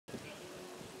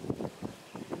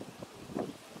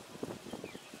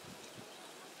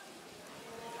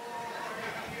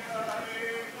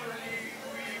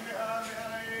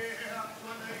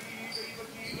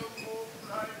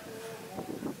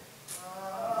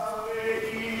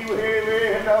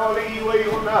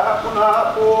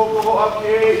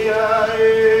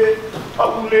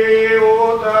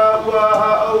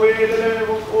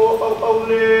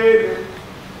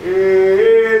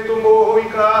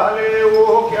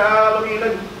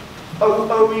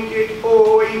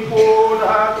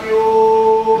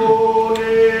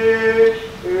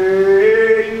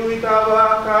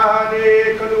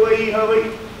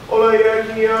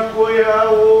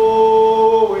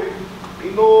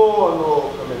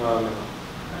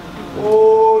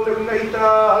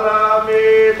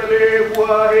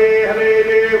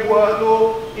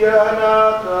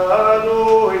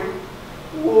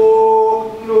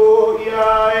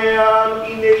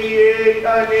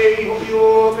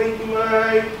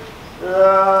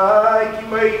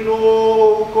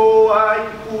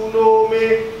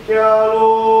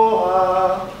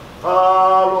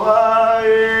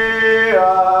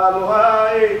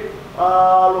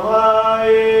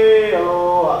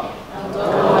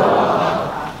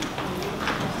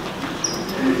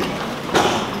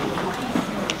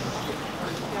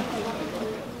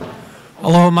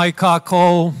Aloha mai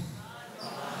kākou.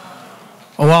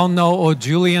 O au no o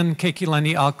Julian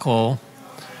Keikilani ako.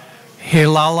 He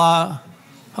lala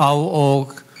au o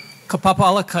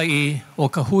Kapālama Campus o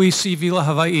Kahui Sivila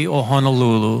Hawaii o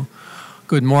Honolulu.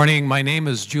 Good morning. My name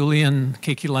is Julian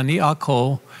Keikilani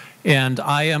ako, and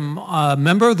I am a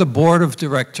member of the board of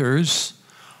directors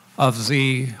of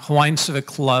the Hawaiian Civic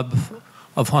Club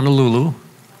of Honolulu.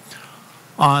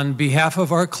 On behalf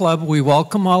of our club, we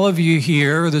welcome all of you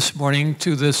here this morning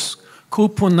to this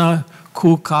Kūpuna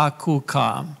Kūkā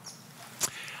Kūkā.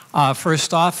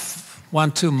 First off,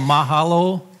 want to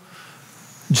mahalo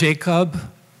Jacob,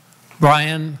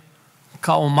 Brian,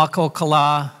 Ka'omako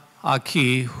Kala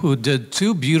Aki, who did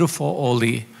 2 beautiful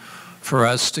oli for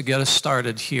us to get us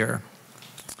started here.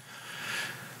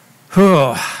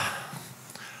 I'm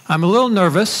a little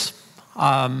nervous,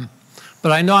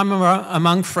 but I know I'm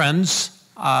among friends.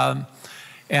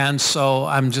 And so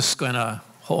I'm just going to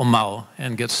ho'omau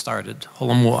and get started.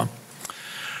 Holomua.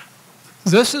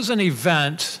 This is an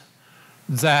event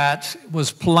that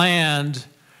was planned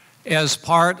as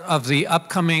part of the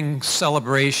upcoming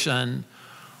celebration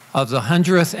of the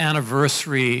 100th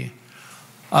anniversary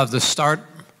of the start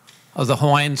of the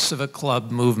Hawaiian Civic Club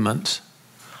movement.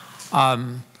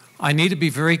 I need to be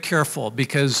very careful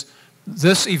because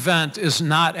this event is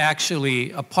not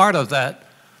actually a part of that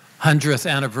 100th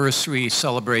anniversary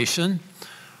celebration,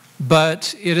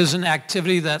 but it is an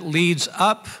activity that leads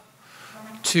up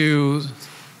to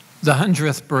the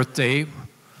 100th birthday,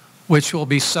 which will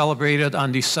be celebrated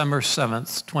on December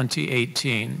 7th,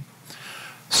 2018.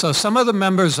 So some of the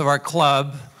members of our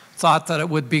club thought that it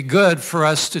would be good for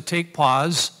us to take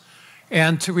pause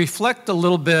and to reflect a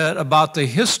little bit about the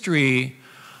history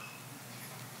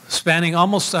spanning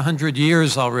almost 100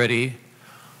 years already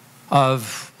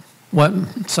of what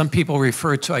some people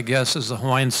refer to, I guess, as the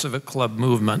Hawaiian Civic Club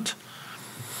movement.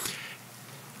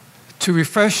 To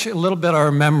refresh a little bit our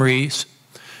memories,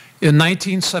 in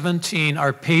 1917,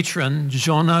 our patron,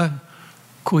 Jonah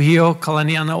Kuhio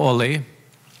Kalanianaole,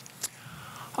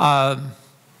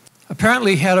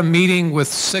 apparently had a meeting with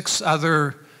 6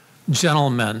 other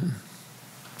gentlemen.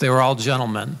 They were all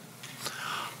gentlemen.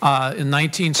 In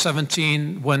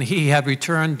 1917, when he had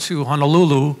returned to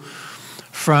Honolulu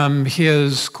from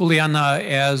his kuleana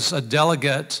as a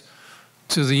delegate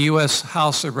to the U.S.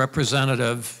 House of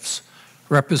Representatives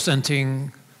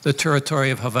representing the territory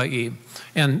of Hawaii.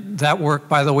 And that work,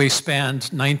 by the way, spanned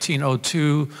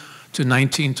 1902 to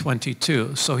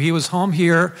 1922. So he was home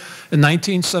here in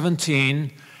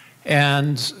 1917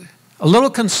 and a little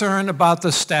concerned about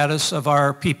the status of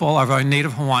our people, of our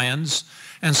native Hawaiians.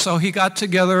 And so he got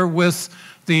together with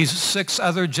these 6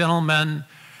 other gentlemen,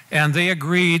 and they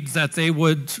agreed that they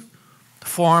would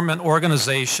form an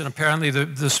organization. Apparently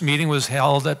this meeting was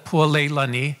held at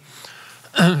Pualeilani,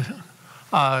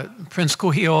 Prince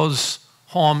Kuhio's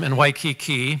home in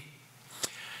Waikiki.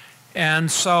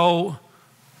 And so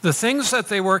the things that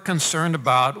they were concerned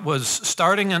about was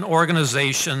starting an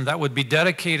organization that would be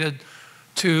dedicated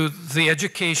to the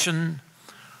education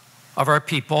of our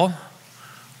people,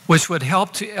 which would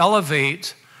help to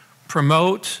elevate,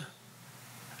 promote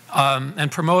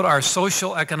our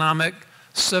social, economic,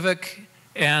 civic,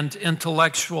 and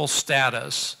intellectual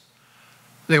status.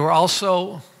 They were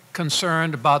also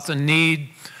concerned about the need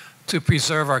to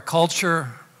preserve our culture,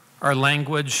 our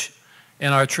language,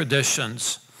 and our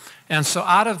traditions. And so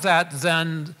out of that,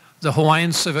 then, the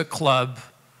Hawaiian Civic Club,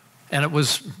 and it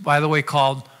was, by the way,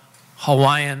 called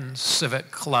Hawaiian Civic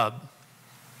Club,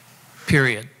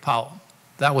 period, Pau.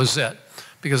 That was it.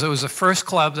 Because it was the first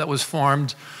club that was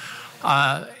formed,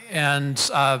 and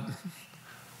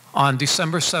on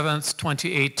December 7th,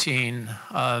 2018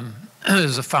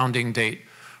 is the founding date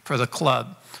for the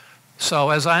club. So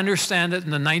as I understand it, in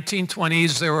the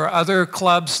 1920s, there were other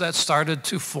clubs that started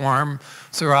to form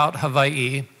throughout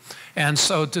Hawaii. And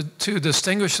so to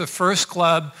distinguish the first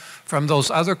club from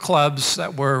those other clubs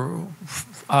that were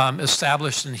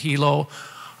established in Hilo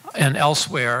and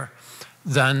elsewhere,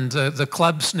 then the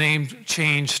club's name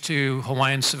changed to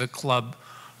Hawaiian Civic Club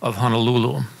of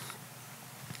Honolulu.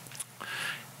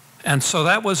 And so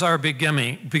that was our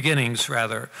beginnings,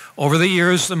 rather. Over the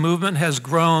years, the movement has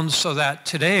grown so that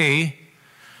today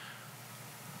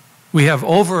we have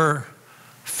over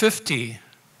 50.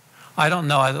 I don't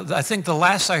know. I think the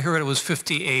last I heard it was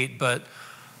 58, but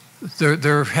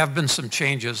there have been some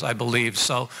changes, I believe.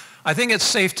 So I think it's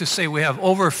safe to say we have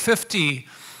over 50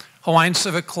 Hawaiian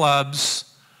Civic clubs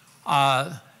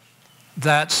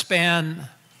that span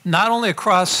not only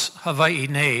across Hawaii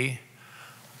nei,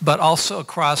 but also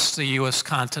across the U.S.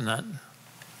 continent.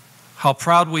 How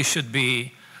proud we should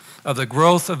be of the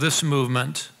growth of this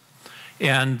movement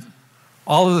and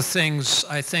all of the things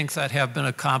I think that have been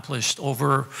accomplished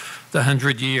over the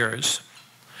 100 years.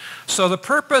 So the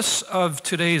purpose of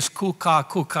today's Kūkā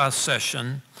Kūkā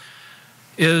session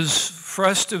is for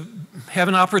us to have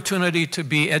an opportunity to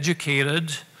be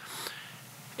educated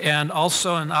and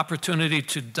also an opportunity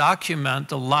to document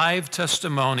the live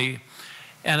testimony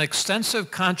and extensive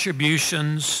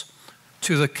contributions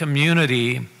to the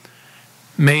community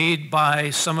made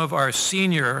by some of our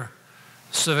senior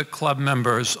Civic Club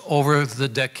members over the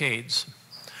decades.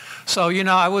 So, you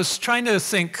know, I was trying to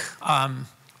think,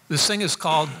 this thing is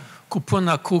called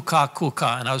Kūpuna Kūkā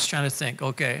Kūkā, and I was trying to think,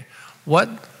 okay,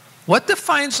 what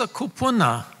defines a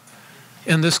kupuna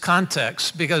in this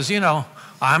context? Because, you know,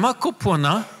 I'm a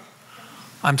kupuna,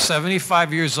 I'm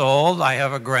 75 years old, I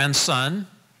have a grandson,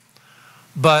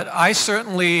 but I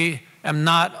certainly am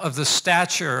not of the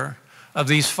stature of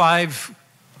these 5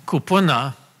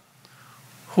 kupuna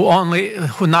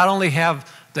who not only have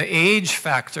the age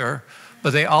factor,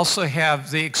 but they also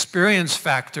have the experience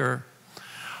factor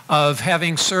of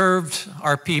having served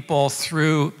our people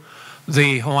through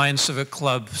the Hawaiian Civic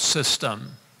Club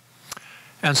system.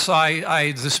 And so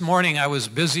this morning I was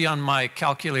busy on my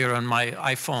calculator on my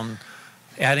iPhone,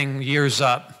 adding years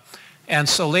up. And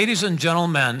so, ladies and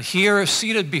gentlemen, here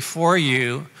seated before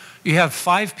you, you have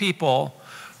 5 people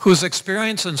whose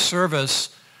experience and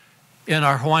service in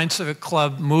our Hawaiian Civic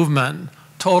Club movement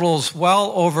totals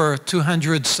well over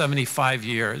 275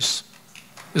 years.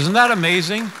 Isn't that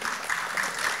amazing?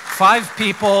 5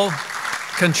 people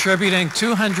contributing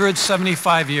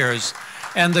 275 years.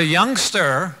 And the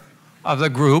youngster of the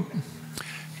group,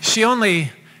 she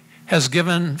only has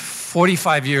given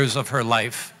 45 years of her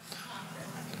life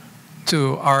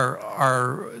to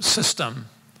our system.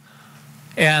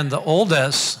 And the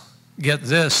oldest, get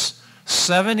this,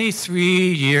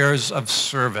 73 years of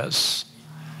service.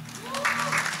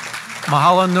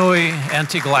 Mahalo nui,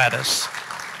 Auntie Gladys.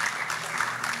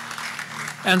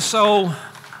 And so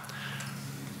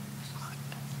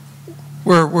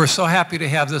we're so happy to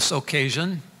have this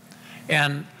occasion,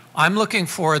 and I'm looking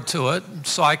forward to it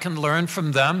so I can learn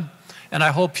from them, and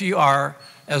I hope you are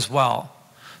as well.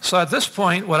 So at this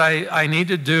point, what I need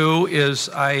to do is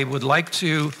I would like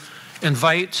to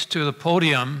invite to the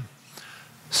podium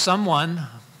someone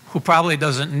who probably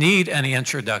doesn't need any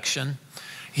introduction.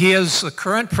 He is the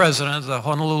current president of the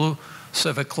Honolulu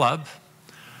Civic Club,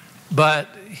 but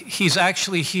he's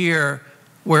actually here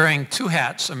wearing 2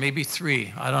 hats, or maybe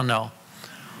 3, I don't know.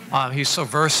 He's so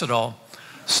versatile.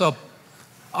 So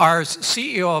our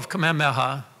CEO of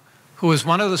Kamehameha, who is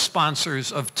one of the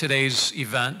sponsors of today's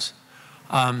event,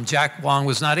 Jack Wong,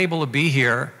 was not able to be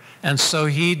here, and so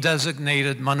he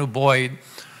designated Manu Boyd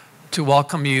to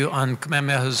welcome you on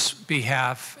Kamehameha's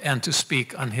behalf and to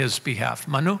speak on his behalf.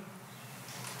 Manu?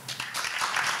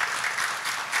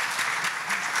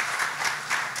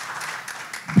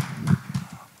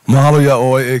 Mahalo ya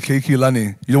oe e Keiki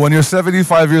Lani. You know, when you're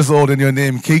 75 years old and your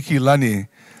name Keiki Lani,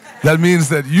 that means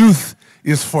that youth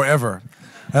is forever.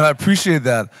 And I appreciate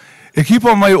that. E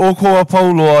kipa mai o koa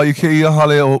pauloa I ke ia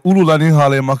hale o ululani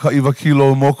hale ma ka iwa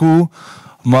kilo moku,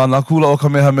 ma nakula o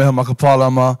Kamehameha ma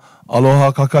Kapālama,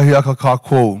 aloha kakahia ka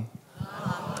kākou.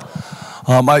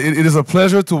 It is a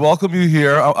pleasure to welcome you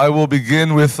here. I will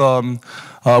begin with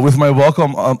my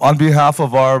welcome on behalf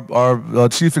of our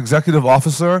Chief Executive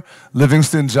Officer,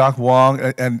 Livingston Jack Wong,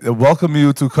 and welcome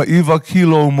you to Ka'iwa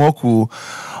Kilo Moku.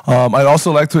 I'd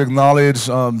also like to acknowledge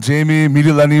Jamie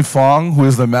Midileni Fong, who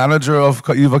is the manager of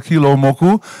Ka'iwa Kilo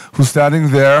Moku, who's standing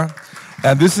there.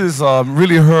 And this is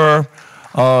really her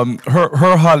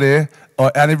hale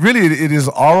And it is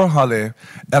our hale.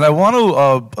 And I want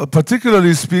to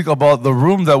particularly speak about the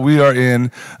room that we are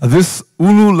in, this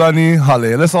Ululani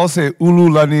hale. Let's all say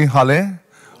Ululani hale.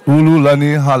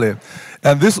 Ululani hale.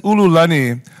 And this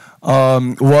Ululani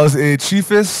was a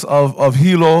chiefess of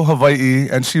Hilo, Hawaii,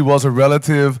 and she was a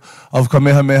relative of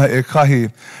Kamehameha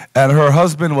Ekahi. And her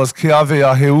husband was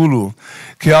Keaweaheulu.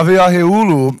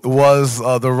 Keaweaheulu was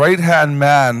the right-hand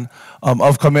man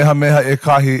of Kamehameha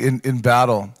Ekahi in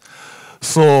battle.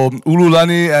 So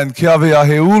Ululani and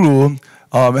Keaweaheulu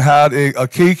had a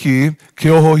keiki,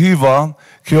 Keohohiva.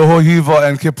 Keohohiva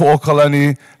and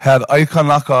Kepo'okalani had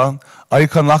Aikanaka.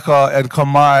 Aikanaka and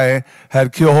Kamai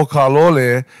had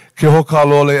Keohokalole.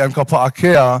 Keohokalole and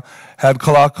Kapa'akea had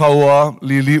Kalakaua,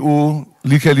 Lili'u,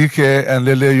 Likelike, and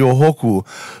Lele Yohoku.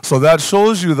 So that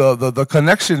shows you the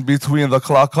connection between the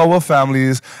Kalakaua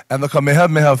families and the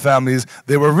Kamehameha families.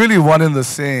 They were really one and the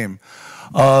same.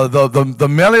 The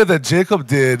mele that Jacob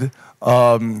did,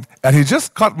 and he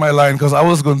just cut my line because I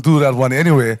was going to do that one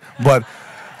anyway, but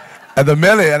and the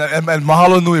mele, and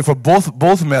mahalo nui for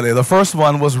both mele. The first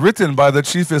one was written by the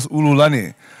chiefess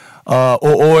Ululani.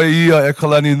 O'oeia e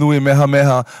kalani nui meha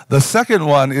meha. The second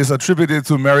one is attributed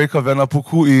to Mary Kavena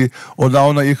Pukui o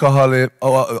nauna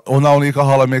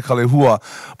ikahala me kalehua.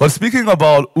 But speaking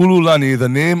about Ululani, the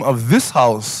name of this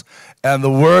house and the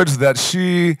words that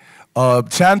she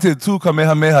chanted to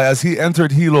Kamehameha as he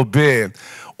entered Hilo Bay,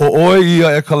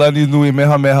 O'oeia e kalani nui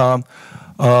meha meha,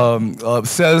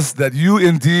 says that you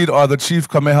indeed are the chief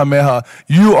Kamehameha.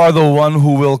 You are the one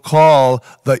who will call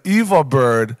the Eva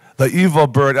bird,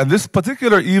 and this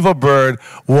particular Eva bird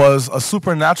was a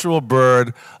supernatural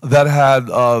bird that had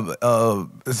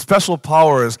special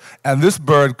powers, and this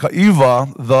bird,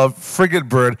 Kaiva, the frigate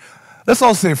bird, let's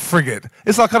all say frigate.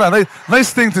 It's a kind of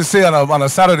nice thing to say on a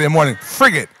Saturday morning,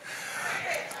 frigate.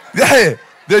 Yeah.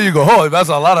 There you go. Oh, that's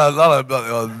a lot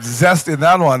of zest in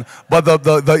that one. But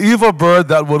the Eva bird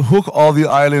that would hook all the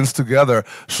islands together.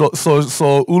 So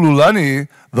Ululani,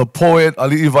 the poet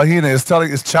Ali Iwahine,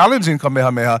 is challenging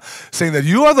Kamehameha, saying that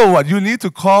you are the one. You need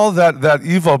to call that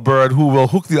Eva bird who will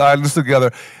hook the islands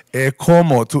together, e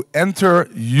komo, to enter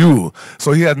you.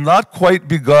 So he had not quite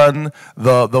begun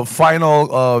the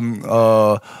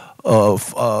final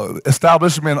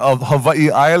establishment of Hawaii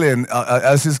Island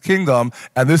as his kingdom,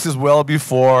 and this is well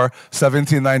before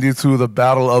 1792, the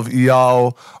Battle of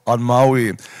Iao on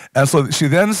Maui. And so she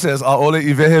then says, "Aole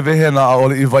iwehewehe na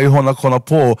aole iwaihona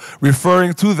konapo,"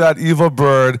 referring to that Eva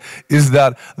bird, is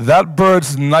that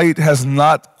bird's night has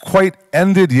not quite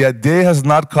ended yet. Day has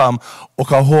not come.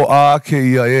 Okaho'a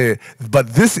keiae.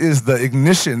 But this is the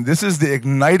ignition. This is the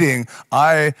igniting.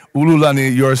 I,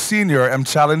 Ululani, your senior, am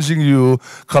challenging you.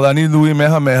 Kalani nui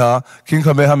meha meha, King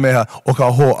Kamehameha.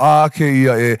 Okaho'a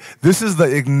keiae. This is the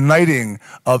igniting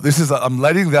of. I'm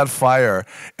lighting that fire.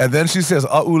 And then she says,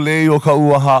 "Aulei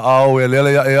oka'ua ha'au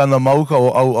elele eana mauka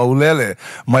o aulele."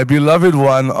 My beloved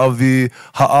one of the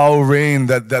ha'au rain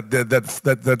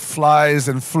that flies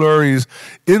and flurries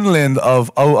inland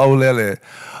of Auaulele.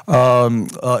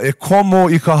 E komo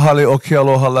ikahale o ke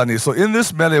aloha lani. So in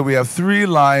this mele we have three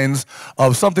lines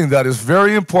of something that is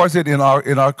very important in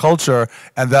our culture,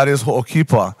 and that is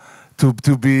ho'okipa. To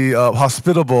be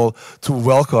hospitable, to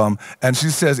welcome. And she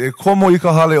says, E komo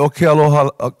ikahale o ke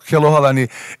aloha lani.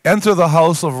 Enter the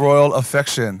house of royal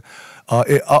affection.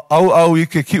 Bathe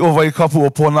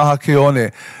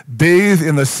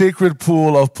in the sacred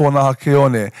pool of Ponaha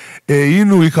Keone.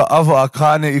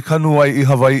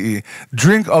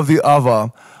 Drink of the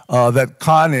ava that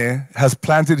Kane has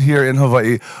planted here in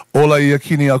Hawaii.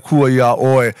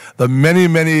 The many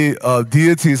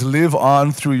deities live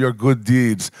on through your good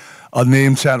deeds. A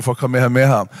name chant for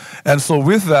Kamehameha. And so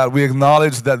with that, we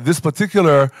acknowledge that this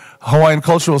particular Hawaiian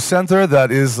Cultural Center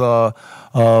that is a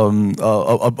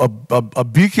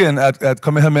beacon at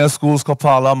Kamehameha Schools,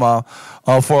 Kapālama,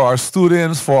 for our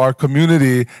students, for our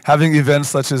community, having events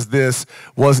such as this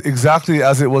was exactly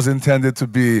as it was intended to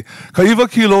be. Kaiwa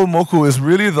Kilo Moku is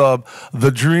really the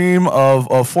dream of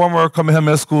a former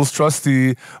Kamehameha Schools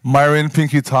trustee, Myron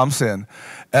Pinky Thompson.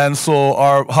 And so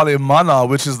our Hale Mana,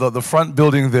 which is the front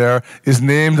building there, is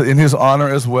named in his honor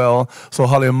as well. So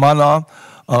Hale Mana,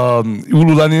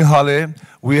 Ululani Hale.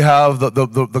 We have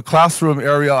the classroom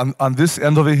area on this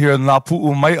end over here,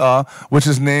 Napu'u Mai'a, which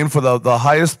is named for the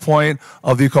highest point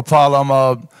of the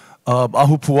Kapālama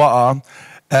Ahupua'a.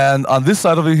 And on this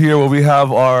side over here, where we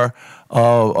have our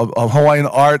Hawaiian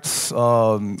arts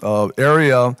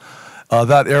area,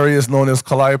 that area is known as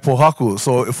Kalai Pohaku.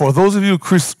 So for those of you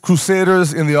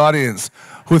crusaders in the audience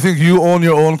who think you own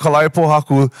your own Kalai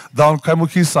Pohaku down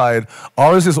Kaimuki side,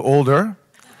 ours is older.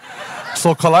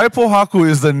 So Kalaipohaku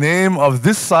is the name of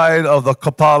this side of the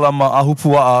Kapālama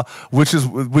Ahupua'a, which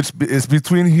is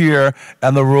between here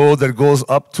and the road that goes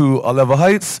up to Aleva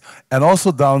Heights and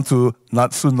also down to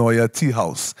Natsunoya Tea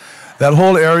House. That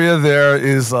whole area there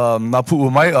is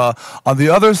Napu'umai'a. On the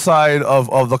other side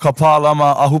of the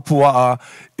Kapālama Ahupua'a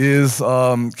is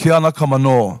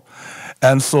Keanakamano.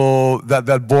 And so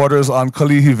that borders on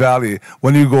Kalihi Valley.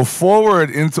 When you go forward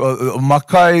into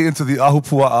Makai, into the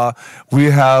Ahupua'a,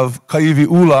 we have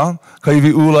Kaivi'ula.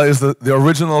 Kaivi'ula is the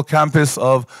original campus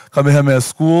of Kamehameha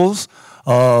Schools.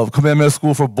 Kamehameha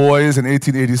School for Boys in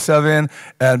 1887,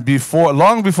 and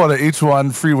long before the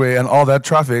H1 freeway and all that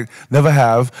traffic, never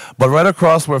have, but right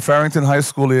across where Farrington High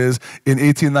School is in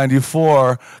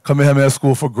 1894, Kamehameha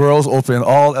School for Girls opened,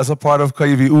 all as a part of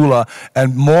Kaivi'ula,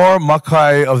 and more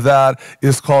Makai of that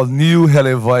is called Niu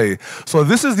Helevai. So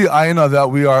this is the aina that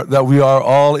we are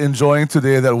all enjoying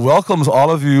today, that welcomes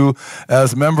all of you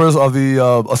as members of the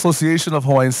Association of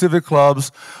Hawaiian Civic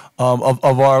Clubs,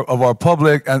 of our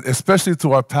public, and especially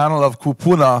to our panel of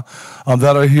kupuna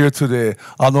that are here today.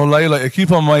 Ano laila,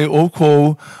 ekipa mai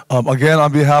oko, again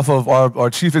on behalf of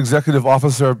our Chief Executive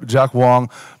Officer, Jack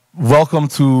Wong, welcome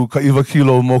to Ka'iwa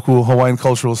Kilo Moku Hawaiian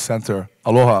Cultural Center.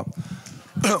 Aloha.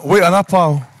 Wait,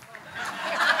 anapau.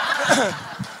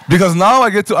 Because now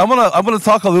I'm gonna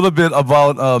talk a little bit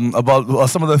about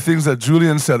some of the things that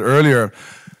Julian said earlier.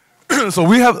 So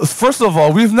first of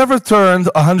all, we've never turned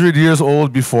 100 years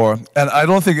old before, and I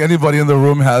don't think anybody in the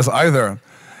room has either.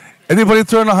 Anybody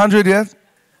turned 100 yet?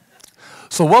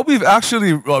 So what we've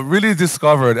actually really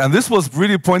discovered, and this was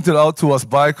really pointed out to us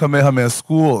by Kamehameha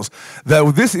Schools,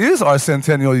 that this is our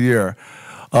centennial year.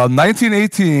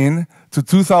 1918 to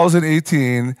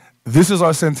 2018, this is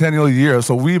our centennial year.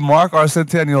 So we mark our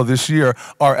centennial this year.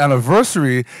 Our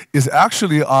anniversary is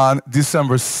actually on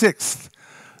December 6th.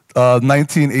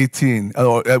 1918,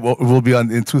 or it will be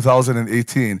in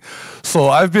 2018. So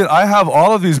I have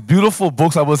all of these beautiful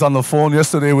books. I was on the phone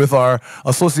yesterday with our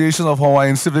Association of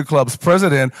Hawaiian Civic Clubs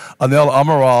president, Anel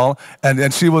Amaral,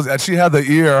 and she had the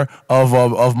ear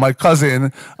of my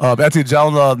cousin, Eti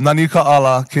Jauna Nanika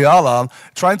Ala Keala,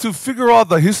 trying to figure out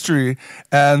the history.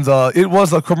 And it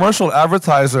was a commercial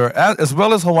advertiser, as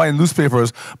well as Hawaiian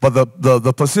newspapers, but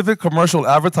the Pacific Commercial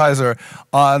Advertiser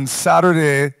on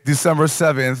Saturday, December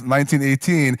 7th,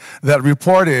 1918, that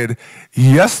reported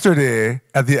yesterday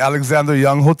at the Alexander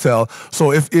Young Hotel.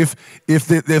 So if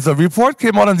the report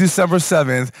came out on December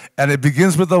 7th and it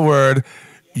begins with the word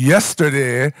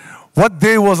yesterday, what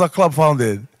day was our club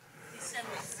founded?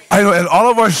 I know, and all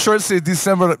of our shirts say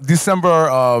December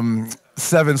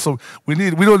 7th. So we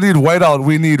don't need white out,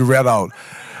 we need red out.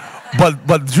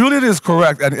 But Julian is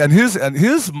correct, and his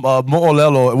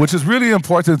mo'olelo, which is really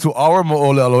important to our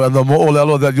mo'olelo, and the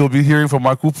mo'olelo that you'll be hearing from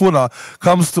our kupuna,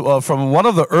 comes from one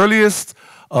of the earliest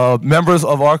members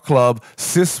of our club,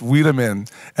 Sis Wiedemann,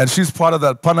 and she's part of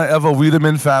that Pana Eva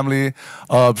Wiedemann family.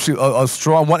 She a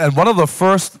strong one, and one of the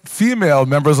first female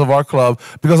members of our club,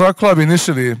 because our club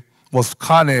initially was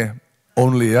kane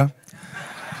only, yeah.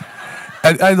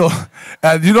 And I know,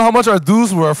 and you know how much our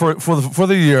dues were for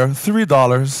the year?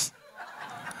 $3.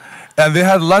 And they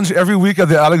had lunch every week at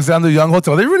the Alexander Young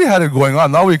Hotel. They really had it going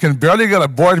on. Now we can barely get a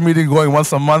board meeting going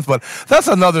once a month, but that's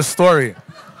another story.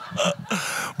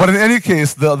 But in any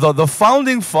case, the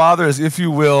founding fathers, if you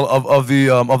will, of the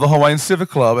Hawaiian Civic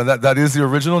Club, and that is the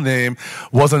original name,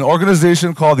 was an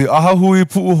organization called the Ahahui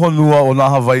Pu'uhonua o Nā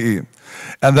Hawai'i.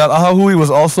 And that Ahahui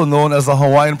was also known as the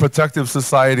Hawaiian Protective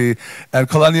Society, and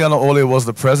Kalaniana Ole was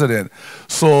the president.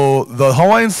 So the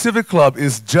Hawaiian Civic Club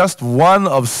is just one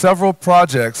of several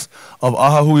projects of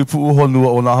Ahahui Pu'uhonua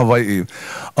o Nā Hawai'i.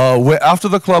 After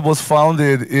the club was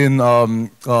founded in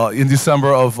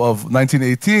December of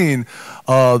 1918,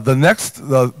 the next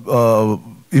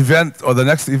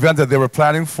event that they were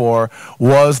planning for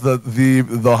was the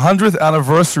 100th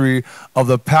anniversary of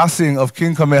the passing of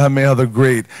King Kamehameha the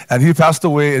Great, and he passed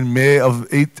away in May of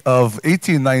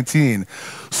 1819.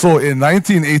 So in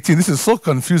 1918, this is so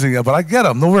confusing, but I get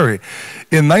them, don't worry.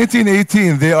 In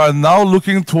 1918, they are now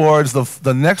looking towards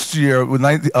the next year,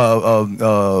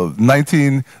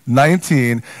 1919,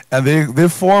 and they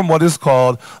form what is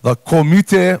called the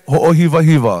Komite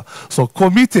Ho'ohivahiva. So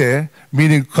Komite,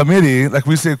 meaning committee, like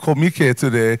we say komike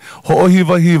today,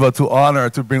 ho'ohivahiva,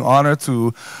 to bring honor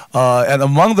to, and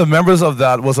among the members of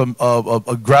that was a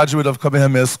graduate of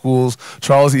Kamehameha Schools,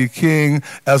 Charles E. King,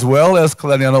 as well as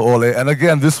Kalaniana Ole, and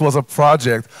again, this was a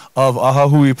project of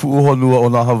Ahahui Pu'uhonua o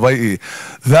Nā Hawai'i.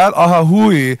 That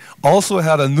Ahahui also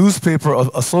had a newspaper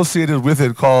associated with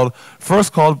it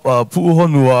first called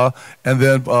Pu'uhonua, and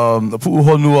then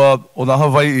Pu'uhonua o Nā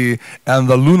Hawai'i, and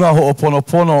the Luna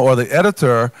Ho'oponopono, or the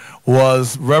editor, was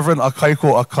was Reverend Akaiko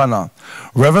Akana.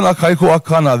 Reverend Akaiko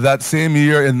Akana, that same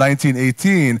year in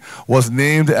 1918, was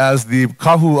named as the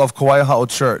Kahu of Kauai Ha'o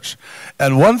Church.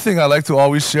 And one thing I like to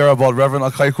always share about Reverend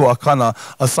Akaiko Akana,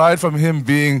 aside from him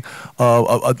being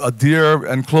a dear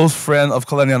and close friend of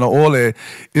Kalaniana Ole,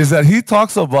 is that he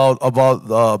talks about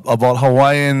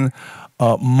Hawaiian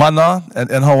mana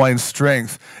and Hawaiian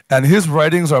strength. And his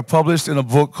writings are published in a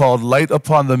book called Light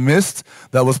Upon the Mist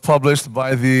that was published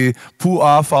by the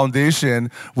Pu'a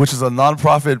Foundation, which is a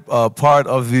nonprofit part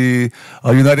of the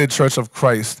United Church of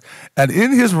Christ. And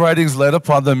in his writings, Light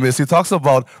Upon the Mist, he talks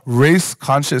about race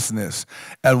consciousness.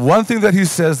 And one thing that he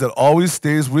says that always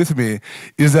stays with me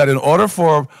is that in order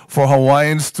for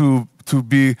Hawaiians to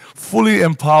be fully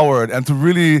empowered and to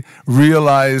really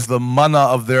realize the mana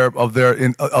of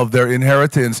their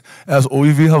inheritance as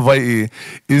Oiwi Hawaii,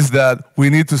 is that we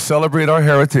need to celebrate our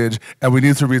heritage and we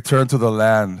need to return to the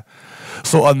land.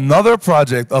 So another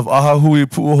project of Ahahui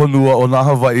Pu'uhonua o Nā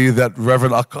Hawaii that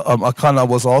Reverend Akana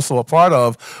was also a part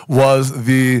of was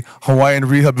the Hawaiian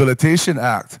Rehabilitation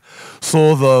Act.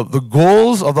 So the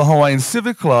goals of the Hawaiian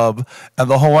Civic Club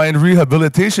and the Hawaiian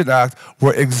Rehabilitation Act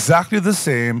were exactly the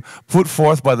same, put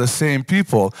forth by the same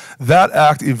people. That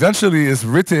act eventually is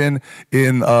written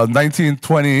in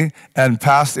 1920 and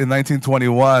passed in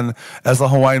 1921 as the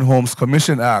Hawaiian Homes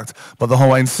Commission Act. But the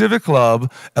Hawaiian Civic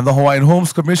Club and the Hawaiian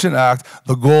Homes Commission Act,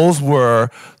 the goals were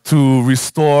to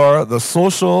restore the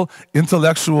social,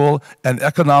 intellectual, and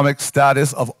economic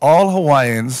status of all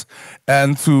Hawaiians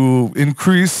and to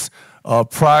increase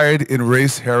pride in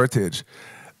race heritage.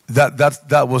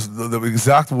 That was the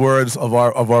exact words of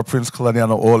our Prince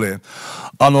Kalaniana Ole.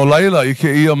 Ano laila i ke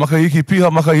ia makahiki piha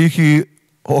makahiki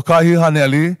hokahi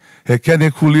haneli he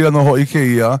kene kulia no hoike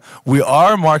ia. We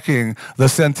are marking the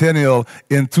centennial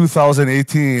in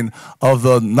 2018 of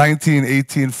the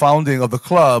 1918 founding of the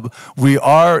club. We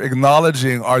are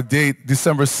acknowledging our date,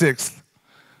 December 6th.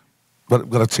 But I'm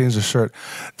going to change the shirt.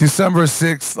 December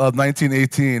 6th of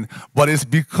 1918. But it's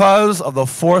because of the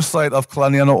foresight of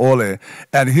Kalaniana Ole.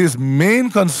 And his main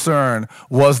concern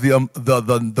was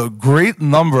the great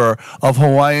number of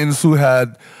Hawaiians who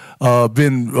had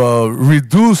been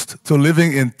reduced to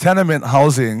living in tenement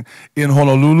housing in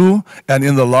Honolulu and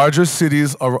in the larger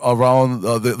cities around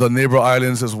the neighbor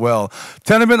islands as well.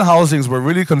 Tenement housings were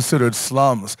really considered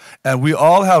slums, and we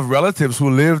all have relatives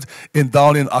who lived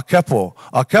down in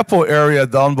Akepo area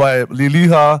down by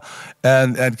Liliha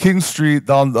and King Street,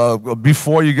 down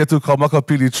before you get to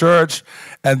Kaumakapili Church,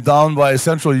 and down by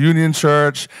Central Union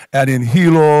Church, and in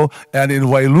Hilo, and in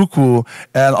Wailuku.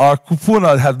 And our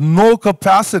kupuna had no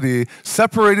capacity,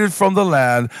 separated from the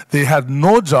land. They had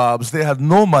no jobs, they had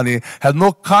no money, had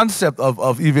no concept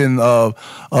of even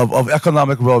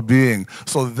economic well-being.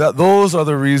 So those are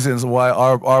the reasons why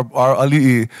our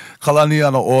ali'i,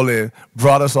 Kalaniana Ole,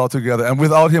 brought us all together. And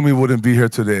without him, we wouldn't be here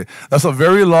today. That's a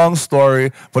very long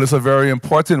story, but it's a very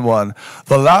important one.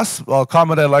 The last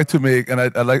comment I'd like to make, and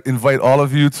I'd like to invite all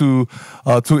of you to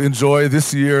enjoy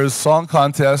this year's song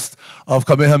contest of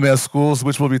Kamehameha Schools,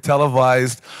 which will be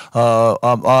televised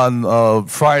on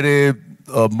Friday,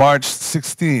 March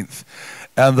 16th.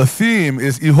 And the theme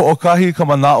is Iho'okahi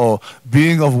Kamana'o,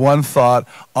 being of one thought,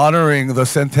 honoring the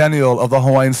centennial of the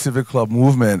Hawaiian Civic Club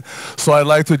movement. So I'd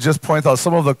like to just point out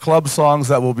some of the club songs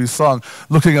that will be sung,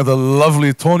 looking at the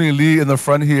lovely Tony Lee in the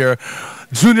front here.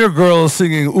 Junior girls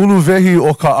singing Uluvehi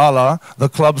o Ka'ala, the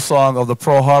club song of the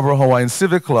Pearl Harbor Hawaiian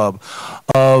Civic Club.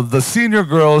 The senior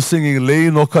girls singing Lei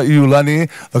no Ka'iulani,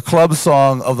 the club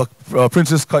song of the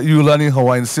Princess Ka'iulani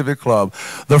Hawaiian Civic Club.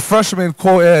 The freshman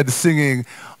co-ed singing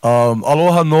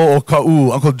Aloha no o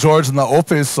Ka'u, Uncle George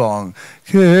Naope's song.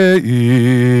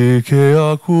 Ke'i ke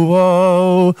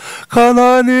akuau,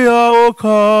 kanania o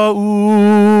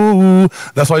Ka'u.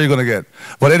 That's all you're going to get.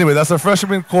 But anyway, that's a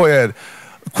freshman co-ed.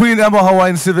 Queen Emma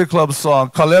Hawaiian Civic Club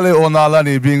song, Kalele o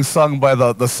Nalani, being sung by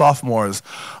the sophomores.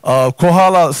 South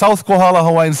Kohala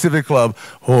Hawaiian Civic Club,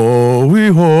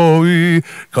 Hoi hoi,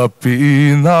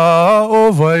 kapi'ina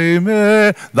o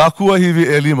vaime, nakua hivi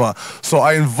elima. So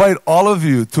I invite all of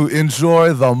you to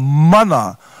enjoy the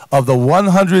mana of the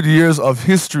 100 years of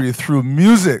history through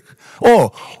music.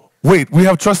 Oh, wait, we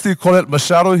have Trustee Colette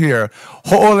Machado here.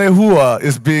 Ho'olehua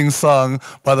is being sung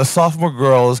by the sophomore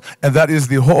girls, and that is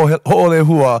the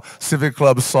Ho'olehua Civic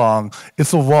Club song.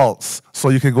 It's a waltz, so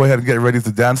you can go ahead and get ready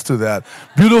to dance to that.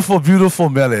 Beautiful, beautiful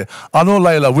mele. Ano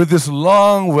Laila, with this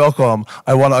long welcome,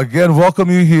 I want to again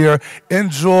welcome you here.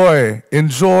 Enjoy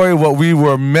what we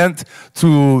were meant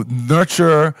to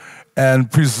nurture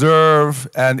and preserve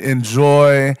and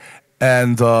enjoy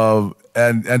And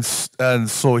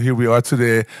so here we are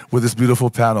today with this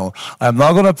beautiful panel. I'm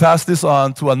now going to pass this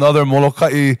on to another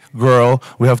Molokai girl.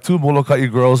 We have two Molokai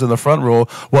girls in the front row.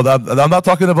 Well, I'm not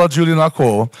talking about Julian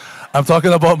Ako. I'm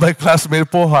talking about my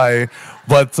classmate Pohai.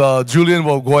 But Julian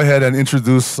will go ahead and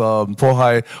introduce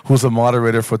Pohai, who's the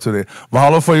moderator for today.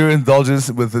 Mahalo for your indulgence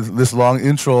with this long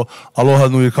intro. Aloha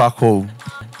nui kākou.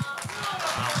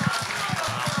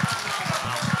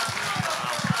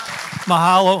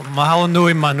 Mahalo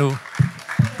nui manu.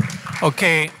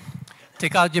 Okay,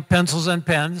 take out your pencils and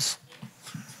pens.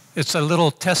 It's a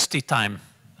little testy time.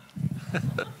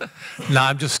 No,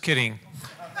 I'm just kidding.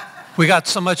 We got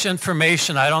so much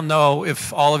information. I don't know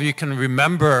if all of you can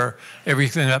remember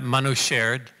everything that Manu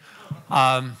shared.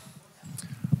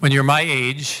 When you're my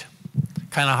age,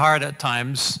 kind of hard at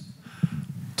times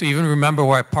to even remember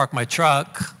where I park my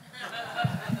truck.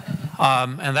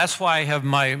 And that's why I have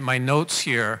my notes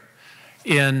here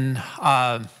in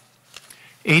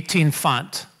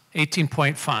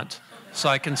 18-point font, so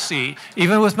I can see.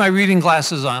 Even with my reading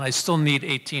glasses on, I still need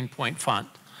 18-point font.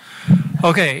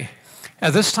 Okay,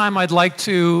 at this time I'd like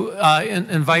to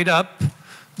invite up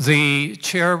the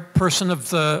chairperson of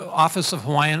the Office of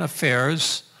Hawaiian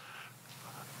Affairs.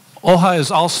 OHA is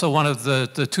also one of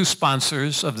the two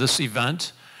sponsors of this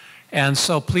event, and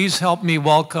so please help me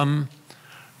welcome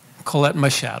Colette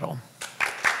Machado.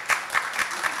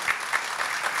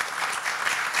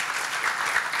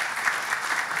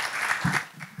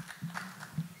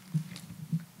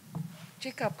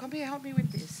 Jacob, come here, help me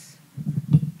with this.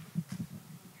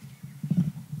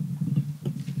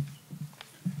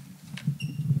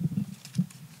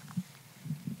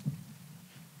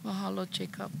 Mahalo,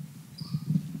 Jacob.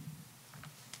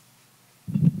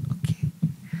 Okay.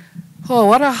 Oh,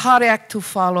 what a hard act to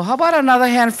follow. How about another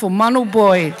hand for Manu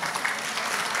Boyd?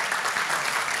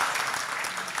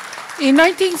 In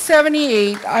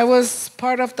 1978, I was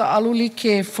part of the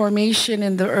Alulike formation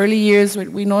in the early years with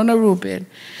Winona Rubin.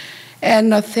 And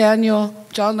Nathaniel,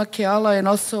 John Nakeala, and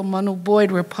also Manu Boyd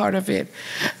were part of it.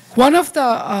 One of the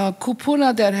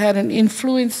kupuna that had an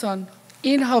influence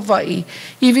in Hawaii,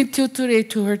 even till today,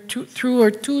 through her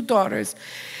two daughters,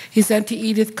 is Auntie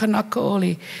Edith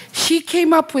Kanakaole. She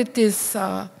came up with this,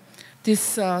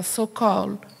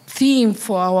 so-called theme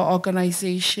for our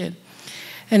organization.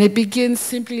 And it begins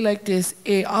simply like this: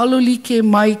 E alulike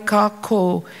mai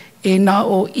kako, e na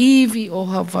o iwi o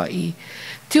Hawaii.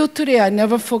 Till today, I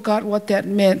never forgot what that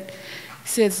meant. It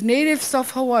says, natives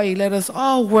of Hawaii, let us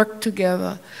all work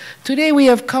together. Today, we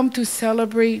have come to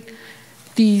celebrate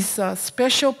these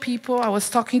special people. I was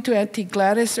talking to Auntie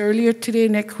Gladys earlier today,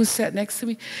 who sat next to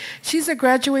me. She's a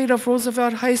graduate of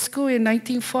Roosevelt High School in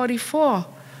 1944.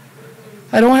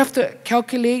 I don't have to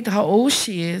calculate how old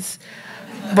she is,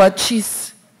 but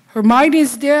her mind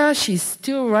is there. She's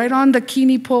still right on the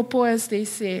kini popo, as they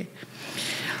say.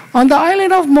 On the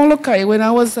island of Molokai, when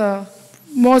I was a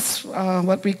most,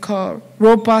 what we call,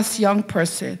 robust young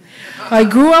person, I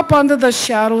grew up under the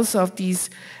shadows of these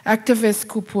activist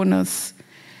kupunas.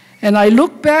 And I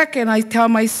look back and I tell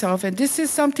myself, and this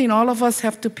is something all of us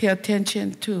have to pay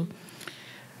attention to,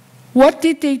 what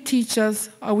did they teach us?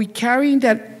 Are we carrying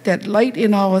that light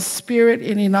in our spirit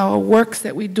and in our works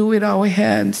that we do with our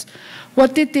hands?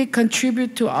 What did they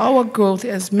contribute to our growth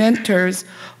as mentors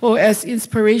or as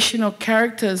inspirational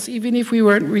characters, even if we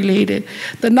weren't related?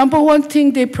 The number one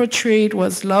thing they portrayed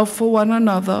was love for one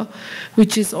another,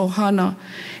 which is ohana.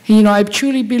 You know, I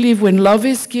truly believe when love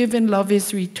is given, love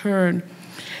is returned.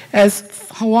 As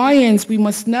Hawaiians, we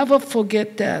must never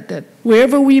forget that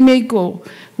wherever we may go,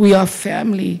 we are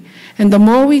family. And the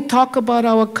more we talk about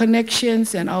our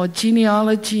connections and our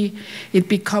genealogy, it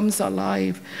becomes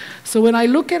alive. So when I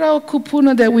look at our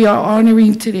kupuna that we are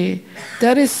honoring today,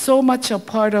 that is so much a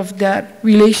part of that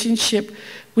relationship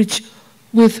with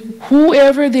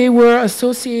whoever they were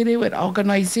associated with,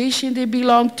 organization they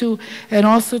belong to, and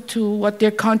also to what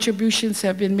their contributions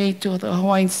have been made to the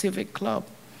Hawaiian Civic Club.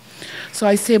 So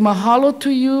I say mahalo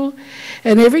to you,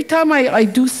 and every time I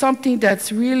do something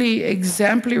that's really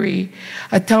exemplary,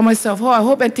 I tell myself, oh, I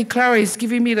hope Auntie Clara is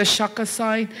giving me the shaka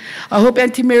sign. I hope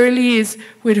Auntie Mary Lee is,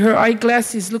 with her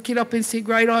eyeglasses, looking up and saying,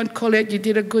 right on, Colette, you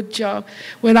did a good job.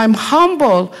 When I'm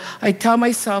humble, I tell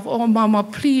myself, oh, Mama,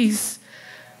 please,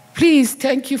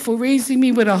 thank you for raising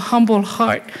me with a humble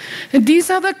heart. And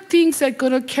these are the things that are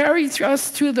going to carry us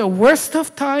through the worst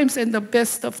of times and the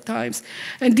best of times.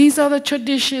 And these are the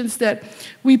traditions that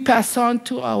we pass on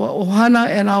to our ohana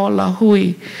and our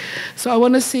lahui. So I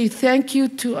want to say thank you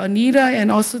to Anita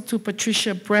and also to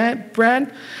Patricia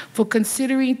Brandt for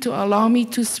considering to allow me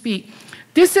to speak.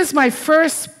 This is my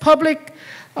first public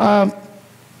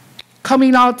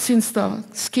coming out since the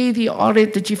scathing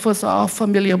audit that you folks are all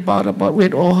familiar about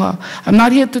with OHA. I'm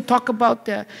not here to talk about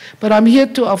that, but I'm here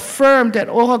to affirm that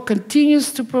OHA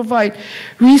continues to provide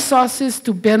resources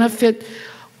to benefit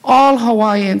all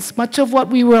Hawaiians. Much of what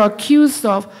we were accused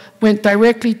of went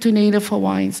directly to Native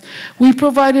Hawaiians. We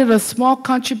provided a small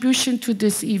contribution to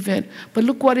this event, but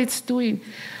look what it's doing.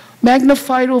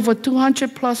 Magnified over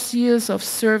 200 plus years of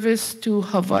service to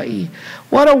Hawaii.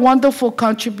 What a wonderful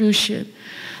contribution.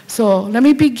 So let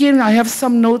me begin. I have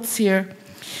some notes here.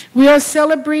 We are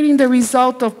celebrating the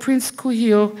result of Prince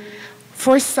Kuhio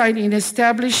foresight in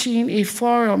establishing a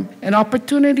forum, an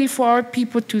opportunity for our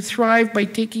people to thrive by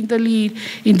taking the lead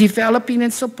in developing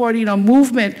and supporting a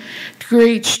movement to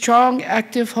create strong,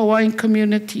 active Hawaiian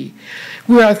community.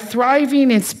 We are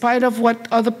thriving in spite of what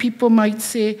other people might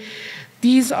say.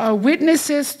 These are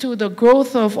witnesses to the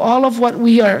growth of all of what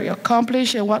we are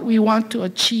accomplished and what we want to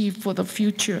achieve for the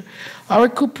future. Our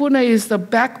kupuna is the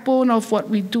backbone of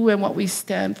what we do and what we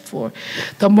stand for.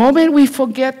 The moment we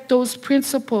forget those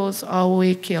principles,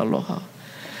 aue ke aloha.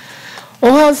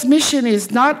 OHA's mission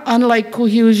is not unlike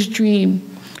Kuhio's dream.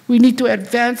 We need to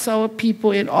advance our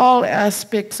people in all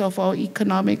aspects of our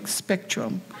economic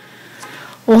spectrum.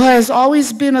 OHA has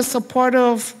always been a supporter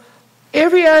of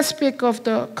every aspect of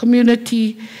the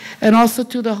community and also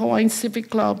to the Hawaiian Civic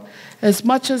Club as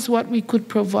much as what we could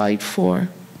provide for.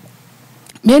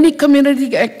 Many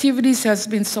community activities has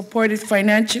been supported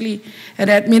financially and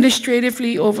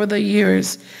administratively over the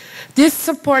years. This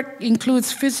support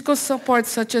includes physical support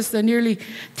such as the nearly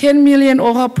 10 million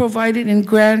OHA provided in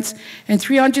grants and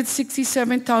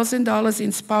 $367,000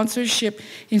 in sponsorship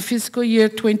in fiscal year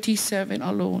 27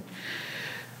 alone.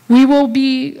 We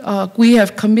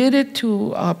have committed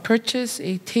to purchase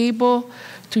a table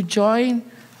to join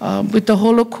with the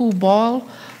Holoku Ball.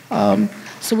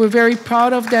 So we're very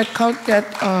proud of that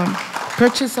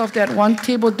purchase of that one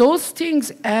table. Those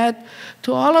things add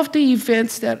to all of the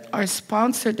events that are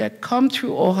sponsored that come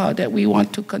through OHA that we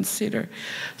want to consider.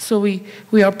 So we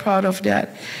are proud of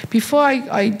that. Before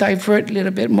I divert a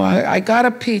little bit more, I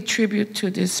gotta pay tribute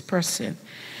to this person.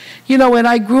 You know, when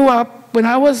I grew up, when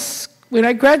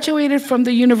I graduated from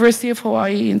the University of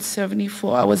Hawaii in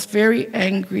 '74, I was very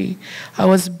angry. I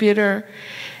was bitter.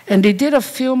 And they did a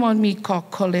film on me called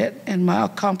Colette and my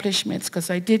accomplishments, because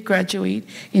I did graduate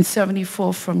in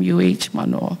 '74 from UH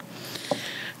Manoa.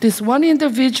 This one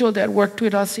individual that worked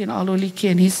with us in Alolike,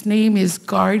 and his name is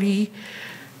Gardy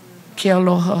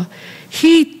Kealoha.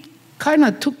 He kind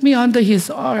of took me under his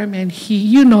arm, and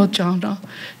you know Jana,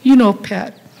 you know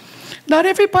Pat. Not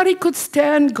everybody could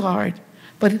stand Gard.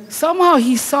 But somehow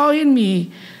he saw in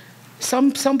me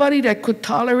somebody that could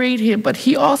tolerate him, but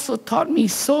he also taught me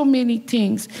so many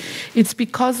things. It's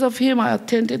because of him I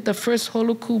attended the first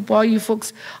Holoku Ball you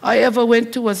folks I ever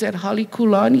went to was at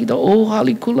Halikulani, the old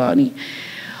Halikulani.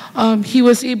 He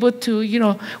was able to, you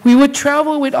know, we would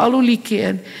travel with Alulike,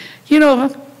 and, you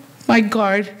know, my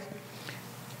guard,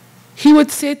 he would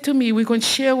say to me, we're going to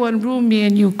share one room, me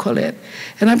and you, Colette.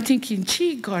 And I'm thinking,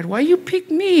 gee, God, why you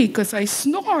pick me? Because I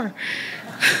snore.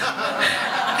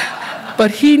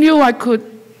 But he knew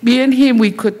me and him,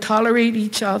 we could tolerate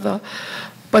each other.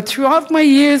 But throughout my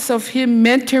years of him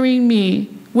mentoring me,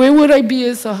 where would I be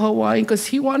as a Hawaiian? Because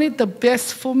he wanted the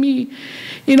best for me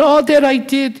in all that I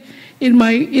did in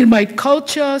my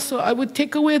culture. So I would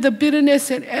take away the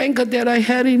bitterness and anger that I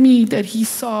had in me that he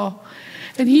saw.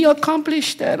 And he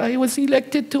accomplished that. I was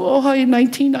elected to OHA in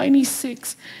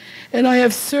 1996. And I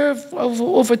have served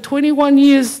over 21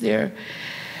 years there.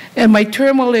 And my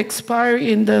term will expire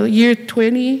in the year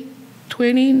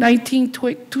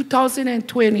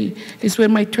 2020 is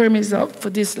when my term is up for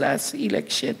this last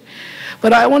election.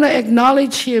 But I want to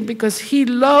acknowledge him because he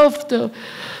loved the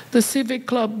Civic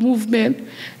Club movement.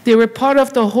 They were part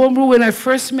of the home rule when I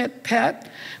first met Pat.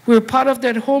 We were part of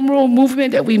that home rule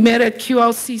movement that we met at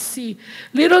QLCC.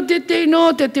 Little did they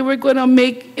know that they were going to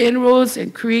make inroads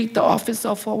and create the Office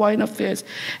of Hawaiian Affairs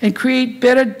and create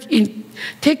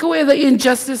take away the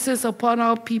injustices upon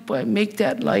our people and make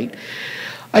that light.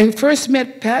 I first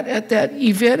met Pat at that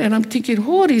event, and I'm thinking,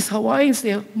 who are these Hawaiians?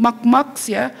 They're makmaks,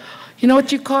 yeah? You know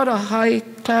what you call the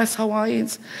high-class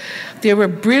Hawaiians? They were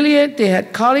brilliant, they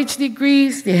had college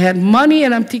degrees, they had money,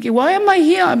 and I'm thinking, why am I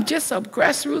here? I'm just a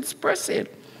grassroots person.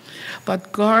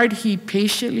 But God, he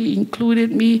patiently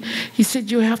included me. He said,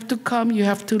 you have to come, you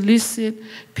have to listen,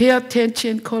 pay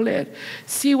attention, Colette,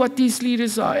 see what these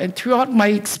leaders are. And throughout my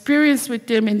experience with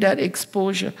them in that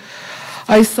exposure,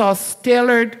 I saw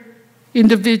stellar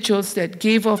individuals that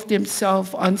gave of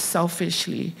themselves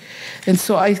unselfishly. And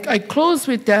so I close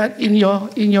with that in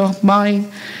your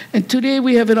mind. And today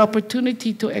we have an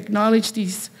opportunity to acknowledge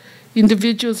these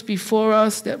individuals before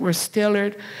us that were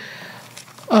stellar.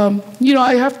 You know,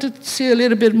 I have to say a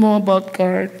little bit more about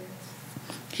Guard.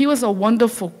 He was a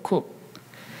wonderful cook.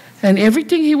 And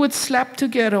everything he would slap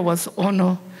together was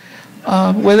honor.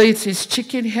 Whether it's his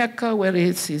chicken heka, whether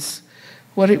it's his,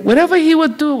 whatever he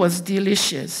would do was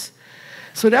delicious.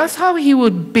 So that's how he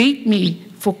would bait me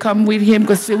for come with him,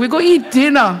 because we go eat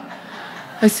dinner.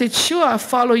 I said, sure, I'll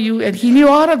follow you. And he knew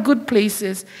all the good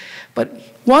places. But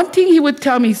one thing he would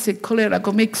tell me, he said, Colette, I'm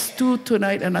going to make stew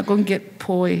tonight and I'm going to get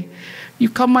poi. You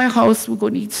come to my house, we're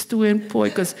going to eat stew and poi,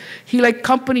 because he liked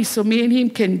company, so me and him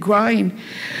can grind.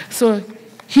 So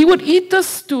he would eat the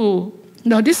stew.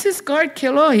 Now, this is Guard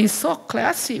Keloa. He's so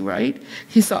classy, right?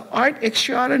 He's an art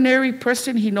extraordinary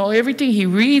person. He knows everything. He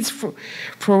reads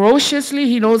ferociously.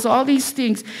 He knows all these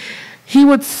things. He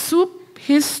would soup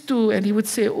his stew, and he would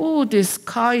say, oh, this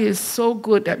kai is so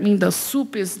good. That means the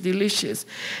soup is delicious.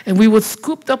 And we would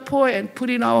scoop the poi and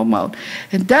put it in our mouth.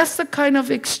 And that's the kind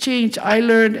of exchange I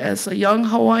learned as a young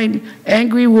Hawaiian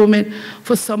angry woman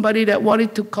for somebody that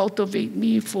wanted to cultivate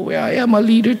me for where I am a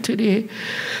leader today.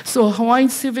 So Hawaiian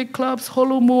Civic Clubs,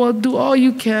 Holomua, do all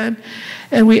you can.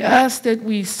 And we ask that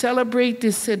we celebrate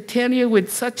this centennial with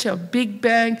such a big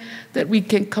bang that we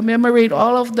can commemorate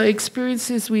all of the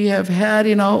experiences we have had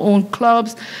in our own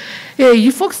clubs. Hey,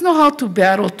 you folks know how to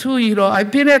battle too, you know.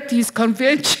 I've been at these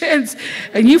conventions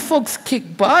and you folks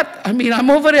kick butt. I mean, I'm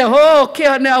over there, oh,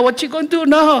 okay, now what you gonna do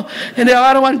now? And the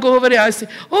other one go over there, I say,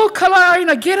 oh,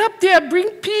 Kalaina, get up there, bring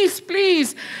peace,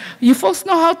 please. You folks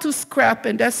know how to scrap,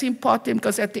 and that's important,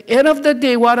 because at the end of the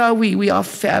day, what are we? We are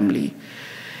family.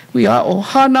 We are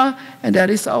Ohana, and that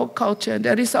is our culture, and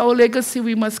that is our legacy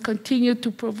we must continue to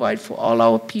provide for all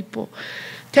our people.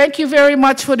 Thank you very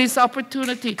much for this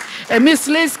opportunity. And Miss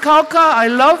Liz Kauka, I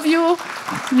love you.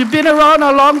 You've been around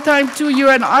a long time too.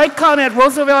 You're an icon at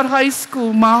Roosevelt High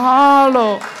School.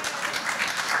 Mahalo.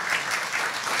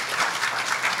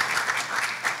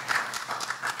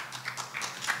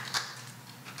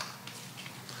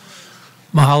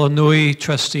 Mahalo nui,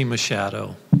 Trustee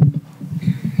Machado.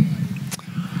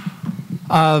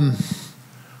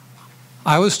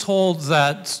 I was told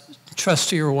that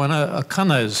Trustee Rowena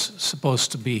Akana is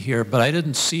supposed to be here, but I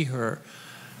didn't see her.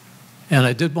 And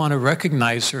I did want to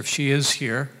recognize her if she is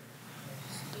here.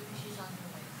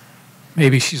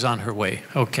 Maybe she's on her way.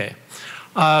 Okay.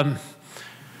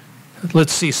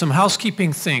 Let's see, some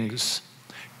housekeeping things.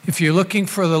 If you're looking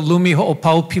for the Lumi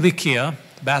Ho'opau Pilikia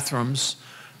bathrooms,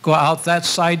 go out that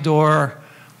side door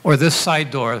or this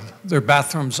side door. There are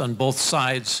bathrooms on both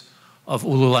sides of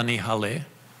Ululani Hale,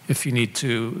 if you need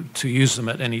to use them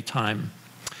at any time.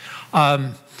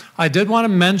 I did want to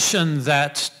mention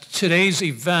that today's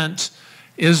event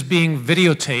is being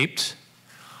videotaped.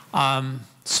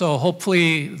 So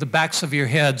hopefully the backs of your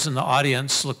heads in the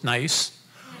audience look nice,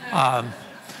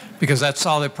 because that's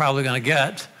all they're probably going to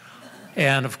get.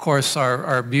 And of course,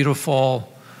 our beautiful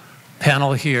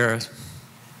panel here,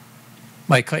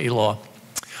 Maika Iloa.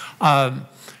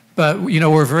 But, you know,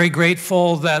 we're very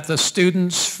grateful that the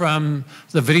students from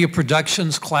the video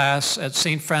productions class at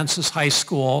St. Francis High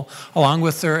School, along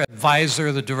with their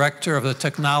advisor, the director of the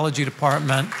technology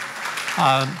department,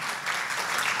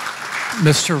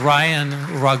 Mr. Ryan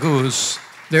Raguz,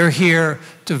 they're here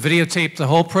to videotape the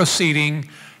whole proceeding.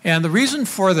 And the reason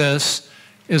for this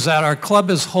is that our club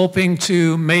is hoping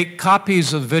to make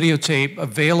copies of videotape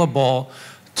available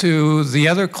to the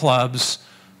other clubs,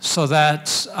 so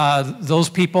that those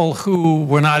people who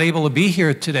were not able to be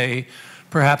here today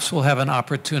perhaps will have an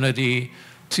opportunity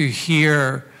to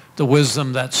hear the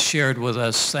wisdom that's shared with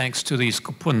us thanks to these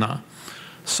kupuna.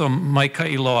 So, Maika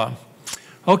Iloa.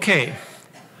 Okay.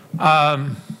 Now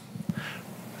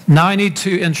I need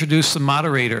to introduce the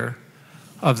moderator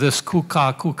of this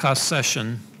Kūkā Kūkā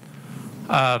session.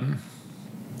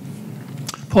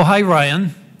 Pohai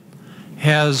Ryan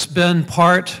has been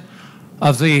part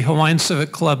of the Hawaiian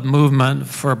Civic Club movement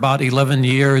for about 11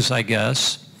 years, I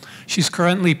guess. She's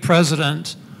currently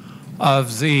president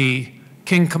of the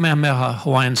King Kamehameha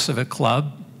Hawaiian Civic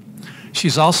Club.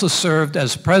 She's also served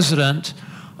as president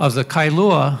of the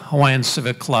Kailua Hawaiian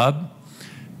Civic Club.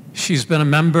 She's been a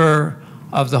member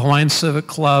of the Hawaiian Civic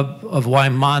Club of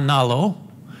Waimanalo.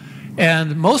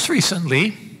 And most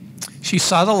recently, she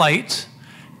saw the light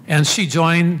and she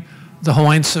joined the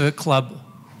Hawaiian Civic Club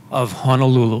of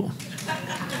Honolulu.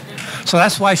 So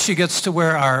that's why she gets to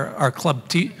wear our club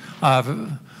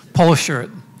polo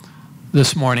shirt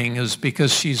this morning, is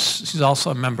because she's also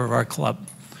a member of our club.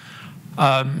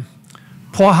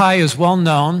 Pohai is well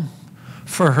known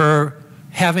for her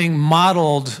having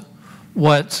modeled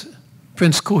what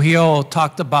Prince Kuhio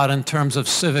talked about in terms of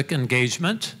civic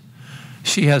engagement.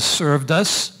 She has served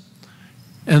us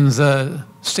in the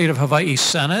State of Hawaii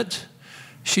Senate.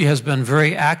 She has been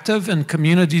very active in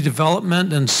community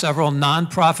development in several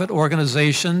nonprofit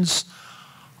organizations,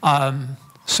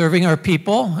 serving our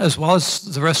people as well as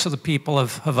the rest of the people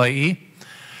of Hawaii.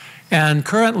 And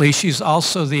currently, she's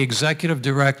also the executive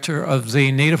director of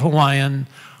the Native Hawaiian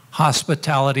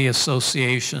Hospitality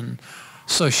Association.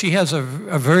 So she has a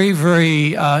very,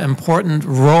 very important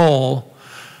role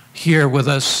here with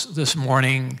us this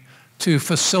morning to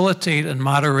facilitate and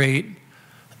moderate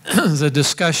the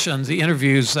discussion, the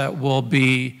interviews that will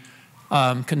be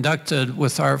conducted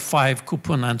with our 5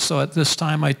 kupuna. And so at this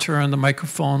time, I turn the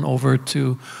microphone over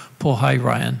to Pohai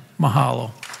Ryan.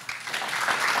 Mahalo.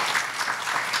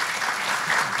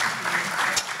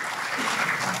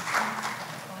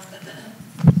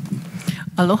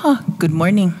 Aloha, good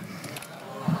morning.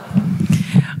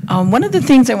 One of the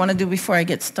things I want to do before I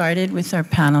get started with our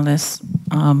panelists,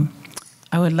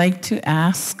 I would like to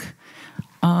ask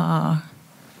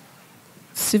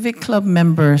Civic Club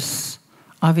members.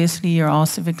 Obviously, you're all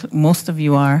Civic, most of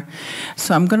you are.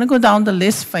 So I'm going to go down the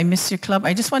list. If I miss your club,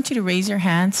 I just want you to raise your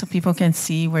hand so people can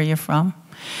see where you're from.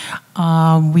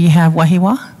 We have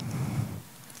Wahiwa.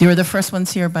 You were the first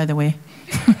ones here, by the way.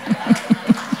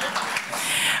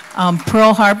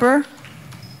 Pearl Harbor.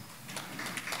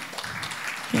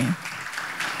 Okay.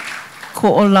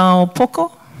 Ko'olau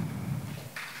Poko.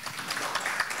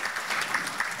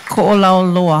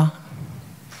 Ko'olau Loa.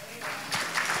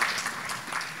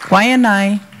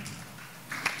 Waianae.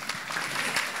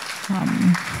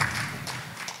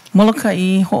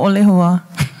 Molokai Ho'olehua.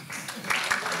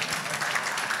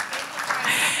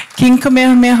 King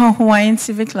Kamehameha Hawaiian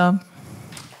Civic Club.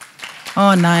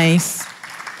 Oh, nice.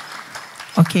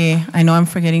 Okay, I know I'm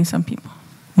forgetting some people.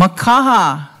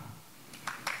 Makaha.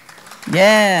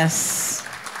 Yes.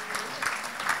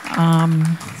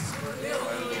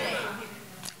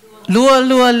 Lua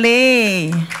Lua Le.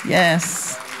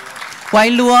 Yes.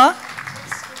 Wailua.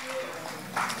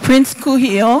 Prince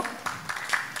Kuhio.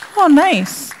 Oh,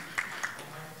 nice.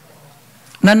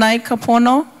 Nanai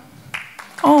Kapono.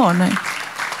 Oh, nice.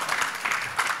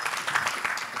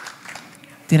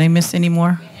 Did I miss any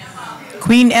more?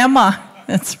 Queen Emma.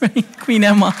 That's right, Queen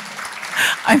Emma.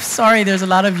 I'm sorry, there's a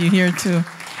lot of you here too.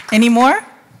 Any more?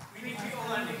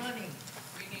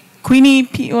 Queenie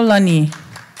Pi'olani.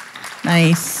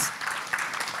 Nice.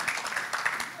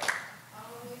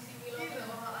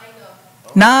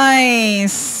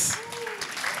 Nice.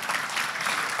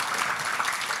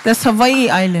 That's Hawaii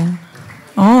Island.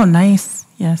 Oh, nice.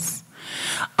 Yes.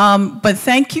 But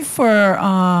thank you for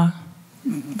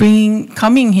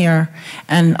coming here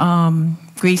and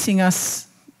gracing us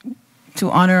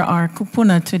to honor our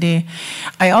kupuna today.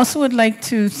 I also would like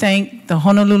to thank the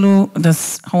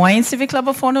Hawaiian Civic Club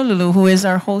of Honolulu, who is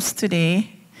our host today.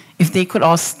 If they could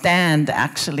all stand,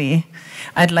 actually.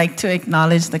 I'd like to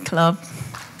acknowledge the club.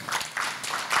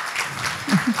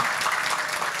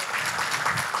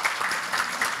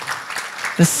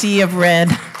 The sea of red.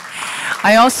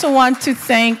 I also want to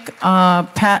thank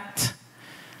Pat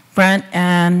Brandt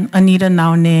and Anita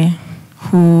Naune,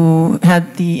 who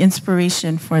had the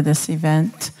inspiration for this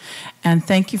event. And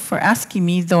thank you for asking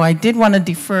me, though I did want to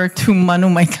defer to Manu,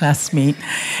 my classmate.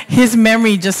 His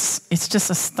memory it's just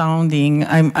astounding.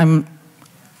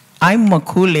 I'm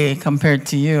makule compared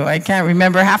to you. I can't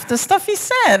remember half the stuff he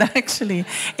said, actually.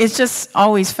 It just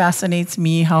always fascinates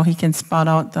me how he can spot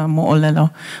out the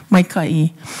mo'olelo,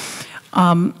 maikai.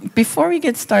 Before we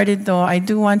get started, though, I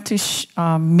do want to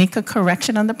make a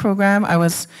correction on the program. I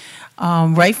was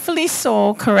rightfully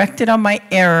so corrected on my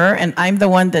error, and I'm the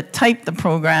one that typed the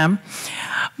program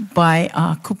by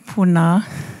Kupuna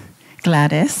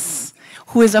Gladys,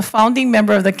 who is a founding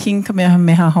member of the King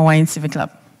Kamehameha Hawaiian Civic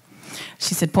Club.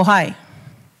 She said, Pohai,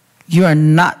 you are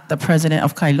not the president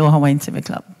of Kailua Hawaiian Civic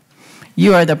Club.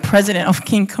 You are the president of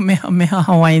King Kamehameha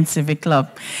Hawaiian Civic Club.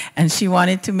 And she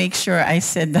wanted to make sure I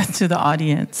said that to the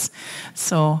audience.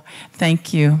 So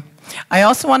thank you. I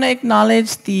also want to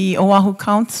acknowledge the Oahu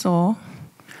Council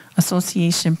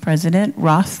Association President,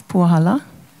 Roth Puahala,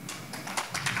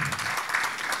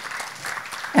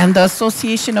 and the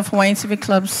Association of Hawaiian Civic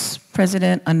Clubs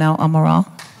President, Anel Amaral.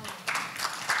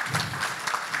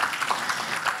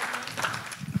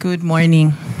 Good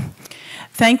morning.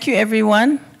 Thank you,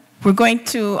 everyone. We're going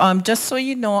to, just so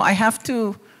you know, I have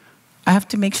to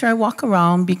make sure I walk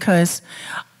around because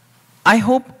I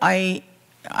hope I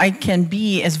can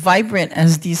be as vibrant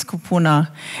as these kupuna.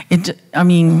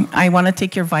 I want to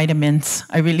take your vitamins.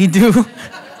 I really do.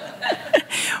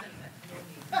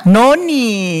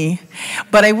 Noni.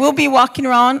 But I will be walking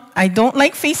around. I don't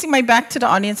like facing my back to the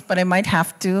audience, but I might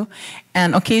have to.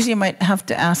 And occasionally I might have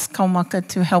to ask Kaumaka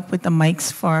to help with the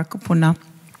mics for Kūpuna.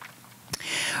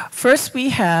 First we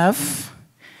have,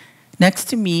 next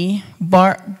to me,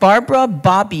 Barbara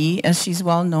Bobby, as she's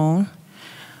well known,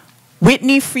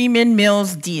 Whitney Freeman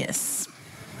Mills Diaz.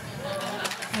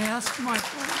 I asked my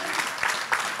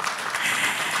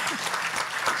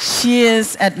She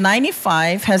is, at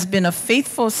 95, has been a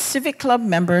faithful Civic Club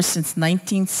member since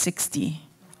 1960.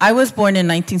 I was born in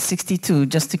 1962,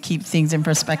 just to keep things in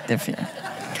perspective here.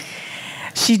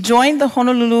 She joined the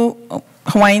Honolulu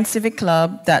Hawaiian Civic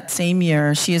Club that same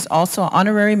year. She is also an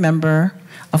honorary member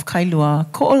of Kailua,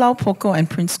 Ko'olaupoko, and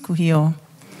Prince Kuhio.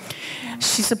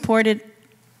 She supported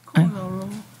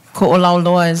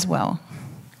Ko'olauloa as well.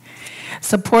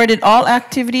 Supported all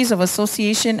activities of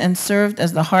association and served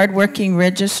as the hardworking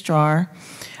registrar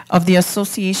of the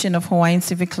Association of Hawaiian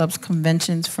Civic Clubs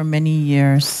conventions for many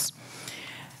years.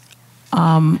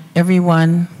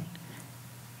 Everyone,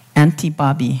 Auntie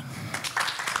Bobby.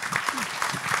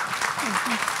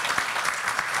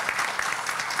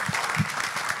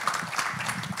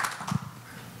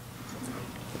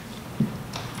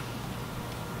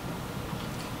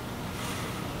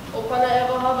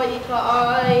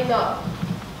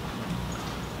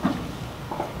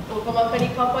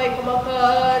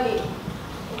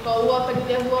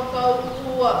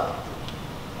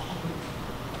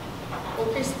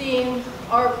 Christine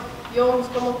Arp Jones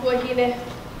Kamakua Hine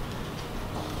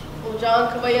o John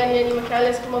Kabayani ni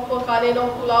Michaelis Kamakua Kane no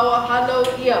Kulawa Hano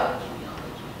Ia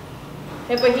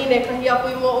He Pahine Kahia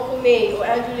Pui Mo Okunei o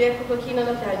Angelia Kukakina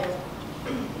Nathaniel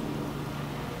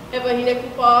He Pahine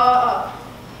Kupa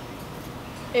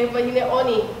He Pahine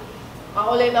Oni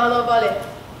Aole Nana Vale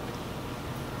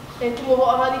He Tumuho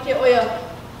Ahani Ke Oya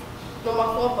no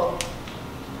Makopo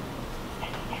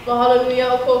Mahalo nui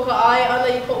au ko ka ai ana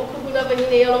I ko ukupuna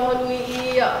wahine I aloha nui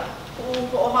I ia ku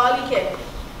ko o hali ke.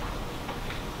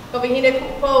 Ka wahine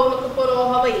kupau no ka pono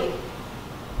o Hawaii.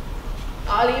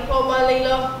 Ali po ma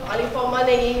leila, ali po ma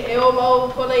nei e o mau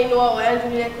kona inoa o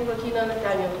Andrew Kukakina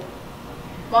Nathaniel.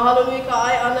 Mahalo nui ka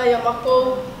ai ana ia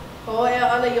mako ko e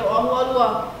ana I o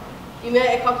ahualua I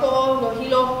mea e kako no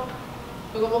hilo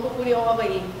no ka mokupuni o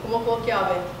Hawaii, ko moko o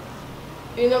Keawe.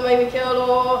 Pina mai mi ke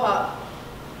aloha.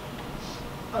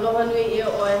 Aloha nui ia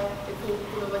oe e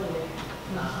kūpuna wahine.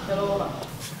 Aloha.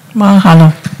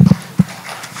 Mahalo.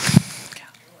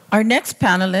 Our next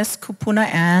panelist,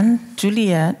 Kūpuna Ann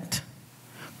Juliet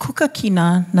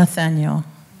Kukakina Nathaniel.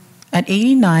 At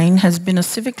 89, has been a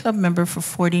Civic Club member for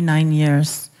 49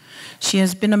 years. She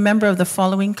has been a member of the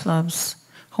following clubs: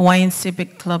 Hawaiian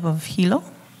Civic Club of Hilo,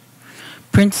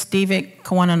 Prince David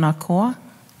Kawananakoa,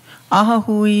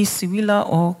 Ahahui Siwila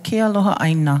o Kealoha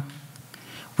Aina,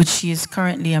 which she is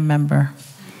currently a member.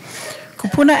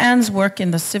 Kūpuna Ann's work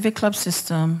in the Civic Club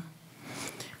system,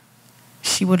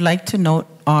 she would like to note,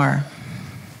 are: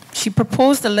 she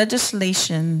proposed the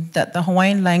legislation that the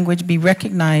Hawaiian language be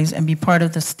recognized and be part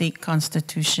of the state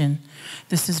constitution.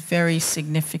 This is very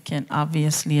significant,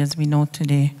 obviously, as we know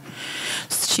today.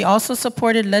 She also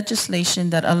supported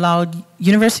legislation that allowed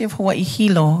University of Hawaii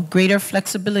Hilo greater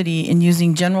flexibility in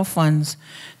using general funds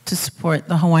to support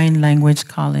the Hawaiian Language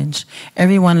College.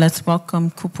 Everyone, let's welcome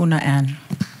Kūpuna Ann.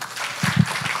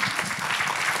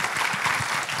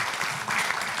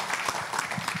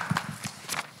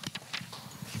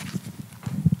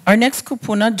 Our next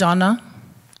Kūpuna, Jana,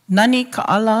 Nani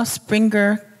Ka'ala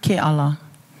Springer Ke'ala.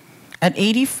 At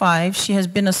 85, she has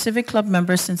been a Civic Club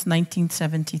member since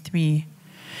 1973.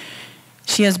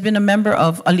 She has been a member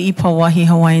of Ali'ipawahi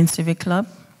Hawaiian Civic Club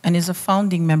and is a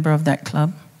founding member of that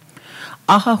club.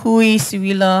 Ahahui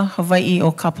Siwila Hawaii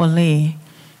o Kapolei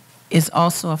is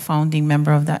also a founding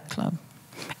member of that club.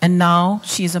 And now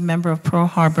she is a member of Pearl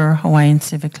Harbor Hawaiian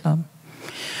Civic Club.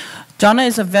 Jana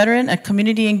is a veteran at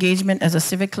community engagement as a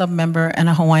Civic Club member and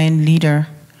a Hawaiian leader.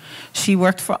 She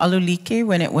worked for Alulike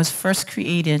when it was first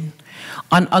created.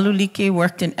 On Alulike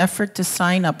worked in effort to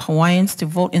sign up Hawaiians to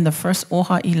vote in the first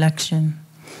OHA election.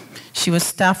 She was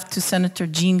staff to Senator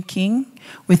Gene King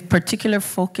with particular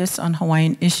focus on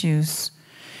Hawaiian issues.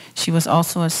 She was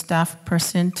also a staff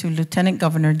person to Lieutenant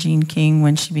Governor Gene King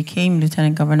when she became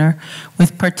Lieutenant Governor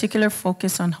with particular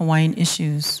focus on Hawaiian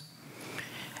issues.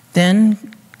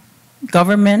 Then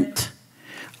government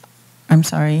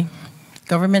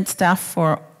staff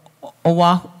for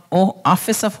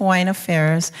Office of Hawaiian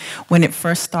Affairs when it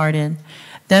first started,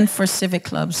 then for Civic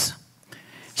Clubs.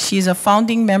 She's a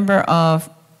founding member of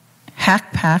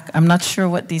HACPAC. I'm not sure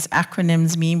what these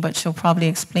acronyms mean, but she'll probably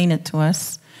explain it to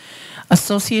us.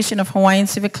 Association of Hawaiian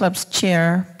Civic Club's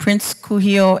Chair, Prince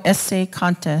Kuhio Essay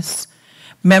Contest,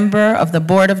 member of the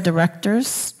Board of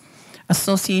Directors,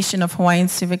 Association of Hawaiian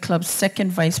Civic Club's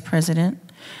second Vice President,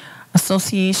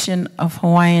 Association of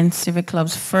Hawaiian Civic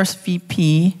Club's first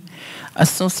VP,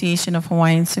 Association of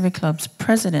Hawaiian Civic Club's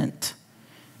President,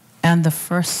 and the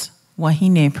first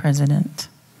Wahine President.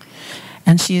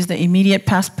 And she is the immediate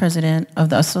past President of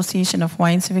the Association of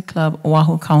Hawaiian Civic Club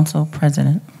Oahu Council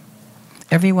President.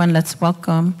 Everyone, let's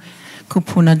welcome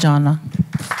Kūpuna Jana.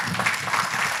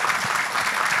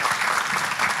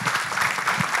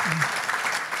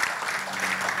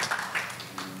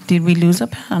 Did we lose a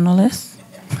panelist?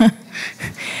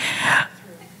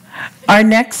 Our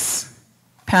next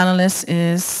panelist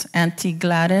is Auntie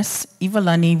Gladys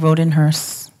Ivalani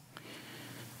Rodenhurst,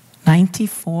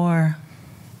 94.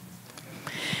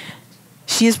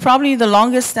 She is probably the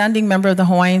longest standing member of the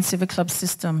Hawaiian Civic Club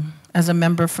system, as a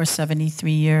member for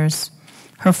 73 years.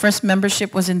 Her first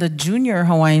membership was in the Junior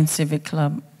Hawaiian Civic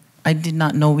Club. I did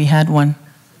not know we had one.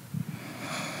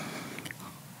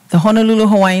 The Honolulu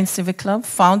Hawaiian Civic Club,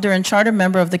 founder and charter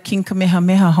member of the King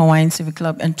Kamehameha Hawaiian Civic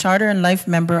Club, and charter and life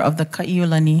member of the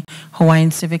Ka'iulani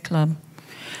Hawaiian Civic Club.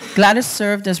 Gladys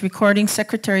served as recording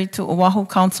secretary to Oahu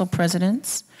Council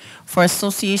presidents. For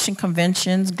association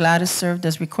conventions, Gladys served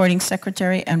as recording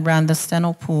secretary and ran the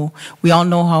steno pool. We all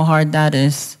know how hard that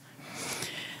is.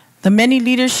 The many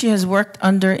leaders she has worked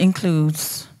under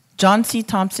includes John C.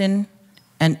 Thompson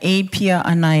and A. Pia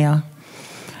Anaya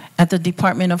at the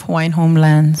Department of Hawaiian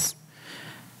Homelands,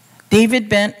 David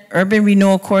Bent, Urban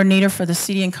Renewal Coordinator for the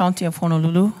City and County of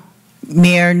Honolulu,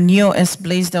 Mayor Neil S.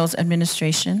 Blaisdell's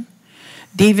administration,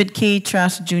 David K.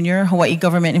 Trask Jr., Hawaii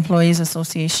Government Employees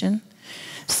Association,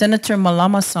 Senator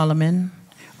Malama Solomon,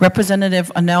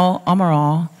 Representative Anel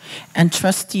Amaral, and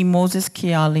Trustee Moses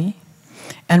Kiali,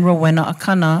 and Rowena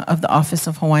Akana of the Office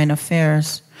of Hawaiian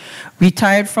Affairs,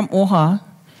 retired from OHA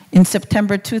in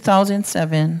September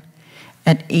 2007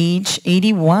 at age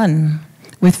 81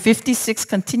 with 56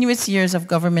 continuous years of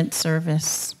government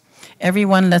service.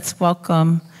 Everyone, let's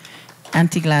welcome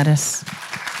Auntie Gladys.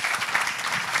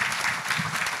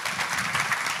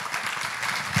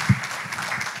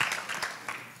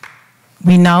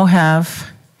 We now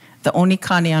have the only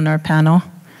Kane on our panel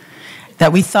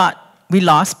that we thought we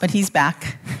lost, but he's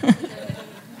back.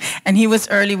 And he was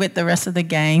early with the rest of the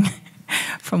gang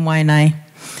from Waianae.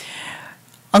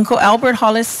 Uncle Albert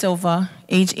Hollis Silva,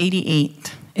 age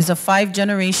 88, is a 5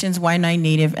 generations Waianae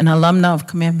native and alumna of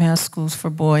Kamehameha Schools for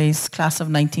Boys, class of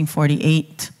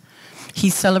 1948. He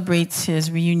celebrates his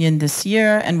reunion this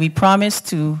year, and we promise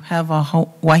to have a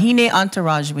Wahine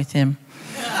entourage with him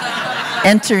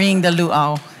entering the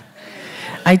luau.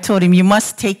 I told him, you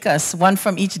must take us, one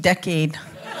from each decade.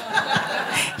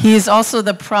 He is also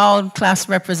the proud class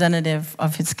representative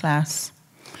of his class.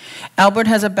 Albert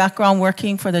has a background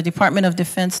working for the Department of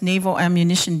Defense Naval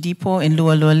Ammunition Depot in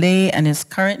Lualualei and is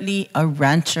currently a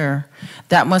rancher.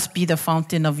 That must be the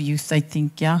fountain of youth, I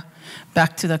think, yeah?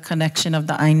 Back to the connection of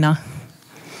the Aina.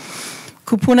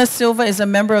 Kūpuna Silva is a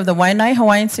member of the Waianae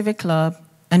Hawaiian Civic Club,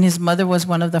 and his mother was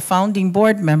one of the founding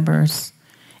board members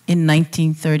in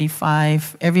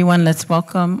 1935. Everyone, let's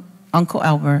welcome Uncle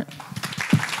Albert.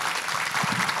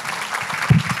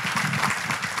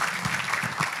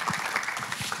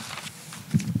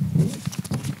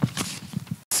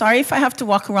 Sorry if I have to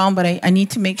walk around, but I need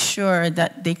to make sure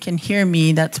that they can hear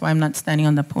me. That's why I'm not standing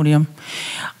on the podium.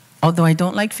 Although I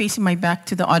don't like facing my back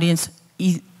to the audience,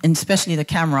 and especially the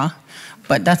camera,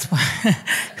 but that's why.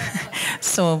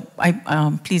 So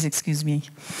please excuse me.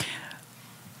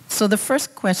 So the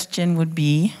first question would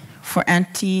be for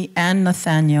Auntie Ann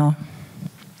Nathaniel.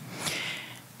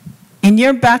 In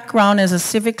your background as a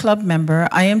Civic Club member,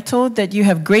 I am told that you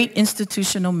have great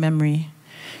institutional memory.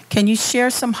 Can you share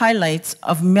some highlights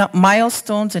of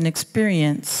milestones and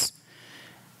experience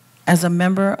as a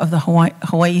member of the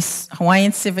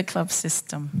Hawaiian Civic Club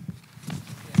system?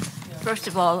 First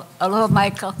of all, aloha mai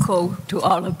kako to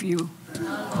all of you.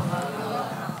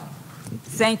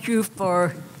 Thank you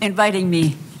for inviting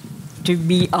me to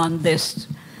be on this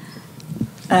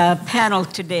panel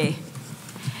today.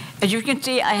 As you can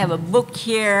see, I have a book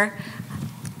here.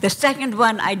 The second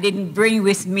one I didn't bring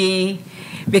with me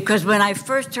because when I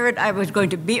first heard I was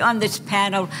going to be on this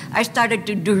panel, I started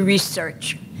to do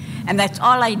research. And that's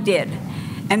all I did.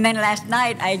 And then last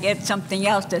night, I get something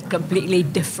else that's completely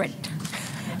different.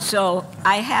 So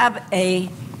I have a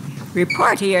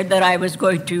report here that I was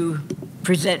going to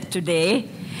present today.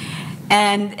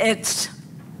 And it's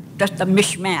just a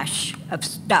mishmash of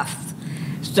stuff.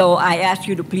 So I ask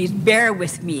you to please bear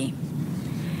with me.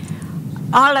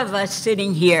 All of us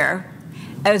sitting here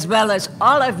as well as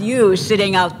all of you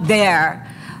sitting out there,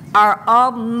 are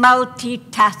all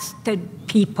multitasking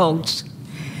peoples.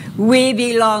 We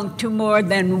belong to more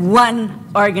than one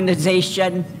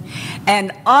organization,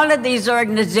 and all of these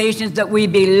organizations that we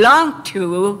belong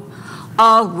to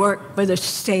all work for the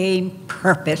same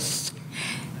purpose.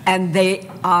 And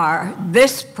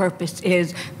this purpose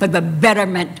is for the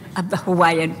betterment of the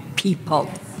Hawaiian people.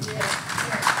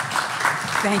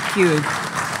 Thank you.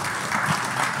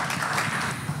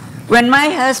 When my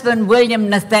husband, William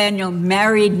Nathaniel,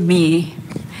 married me,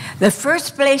 the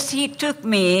first place he took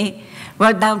me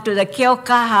was down to the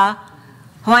Keaukaha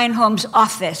Hawaiian Homes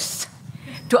office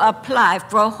to apply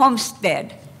for a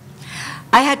homestead.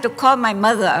 I had to call my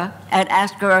mother and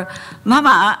ask her,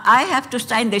 Mama, I have to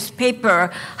sign this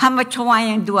paper. How much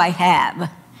Hawaiian do I have?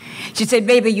 She said,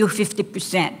 baby, you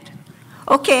 50%.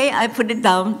 Okay, I put it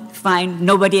down, fine.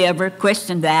 Nobody ever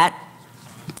questioned that.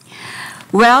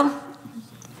 Well,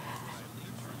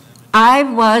 I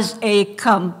was a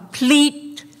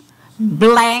complete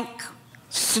blank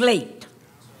slate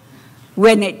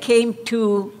when it came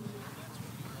to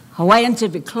Hawaiian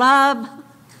Civic Club,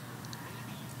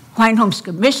 Hawaiian Homes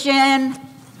Commission.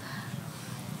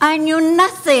 I knew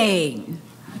nothing.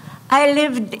 I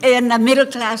lived in a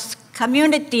middle-class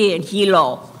community in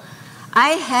Hilo. I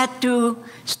had to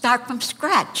start from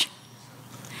scratch.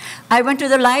 I went to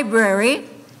the library,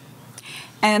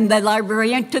 and the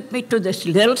librarian took me to this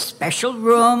little special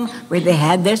room where they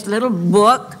had this little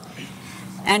book,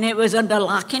 and it was under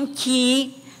lock and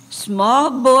key, small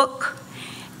book,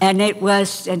 and it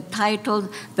was entitled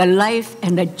The Life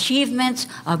and Achievements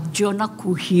of Jonah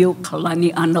Kuhio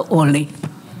Kalani Anaole.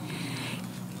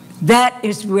 That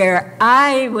is where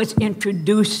I was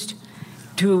introduced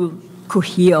to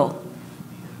Kuhio.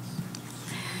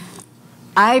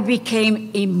 I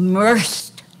became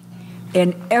immersed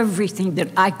in everything that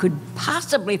I could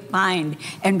possibly find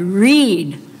and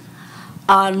read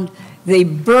on the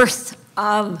birth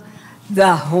of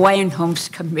the Hawaiian Homes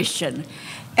Commission.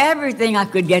 Everything I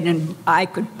could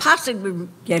possibly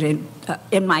get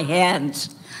in my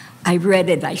hands. I read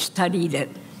it, I studied it.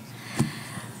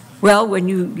 Well, when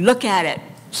you look at it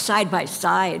side by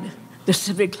side, the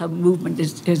Civic Club movement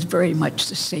is very much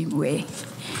the same way.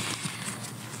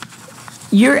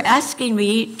 You're asking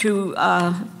me to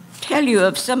tell you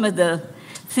of some of the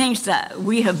things that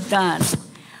we have done.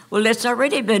 Well, it's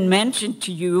already been mentioned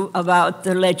to you about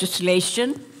the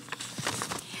legislation.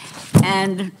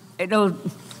 And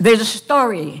there's a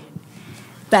story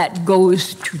that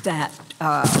goes to that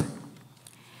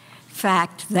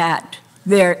fact that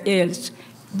there is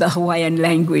the Hawaiian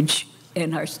language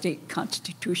in our state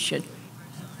constitution.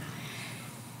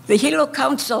 The Hilo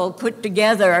Council put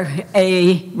together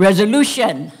a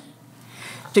resolution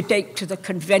to take to the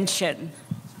convention.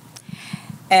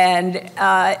 And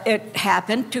it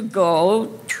happened to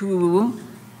go to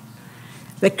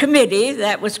the committee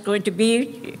that was going to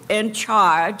be in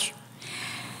charge.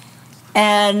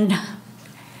 And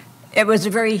it was a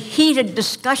very heated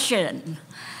discussion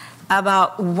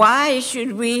about why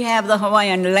should we have the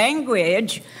Hawaiian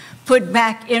language put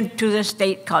back into the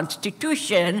state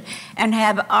constitution and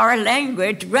have our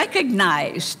language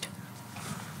recognized.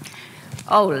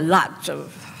 Oh, lots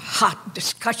of hot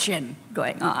discussion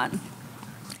going on.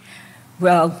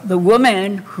 Well, the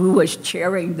woman who was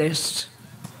chairing this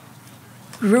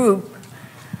group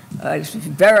was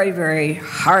very, very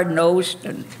hard-nosed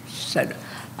and said,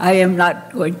 I am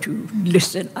not going to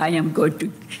listen. I am going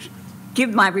to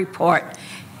give my report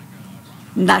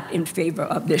not in favor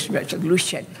of this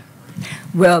resolution.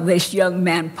 Well, this young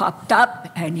man popped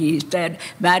up and he said,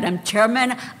 Madam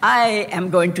Chairman, I am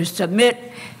going to submit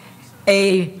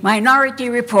a minority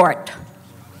report.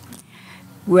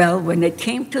 Well, when it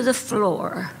came to the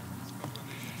floor,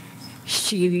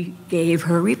 she gave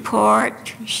her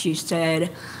report. She said,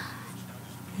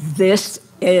 this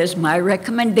is my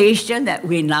recommendation that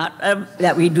we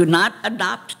do not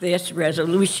adopt this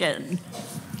resolution.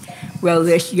 Well,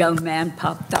 this young man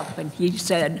popped up and he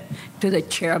said to the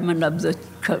chairman of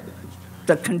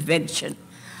the convention,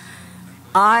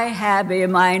 I have a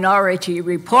minority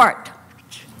report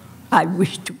I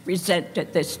wish to present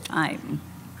at this time.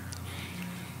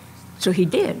 So he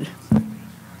did.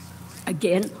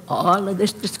 Again, all of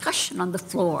this discussion on the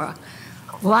floor.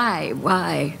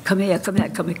 Why? Come here.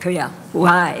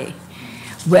 Why?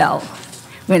 Well,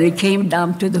 when it came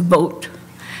down to the vote,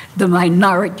 the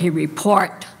minority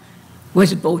report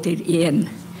was voted in.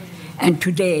 And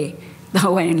today, the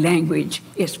Hawaiian language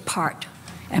is part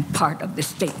of the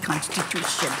state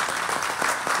constitution.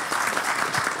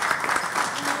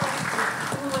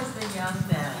 Who was the young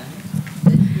man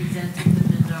that presented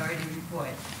the minority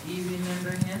report? Do you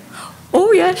remember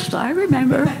yes, I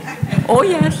remember. Oh,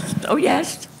 yes, oh,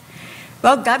 yes.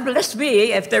 Well, God bless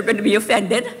me if they're going to be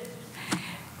offended.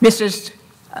 Mrs.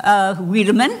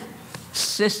 Wiedemann,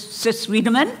 Sis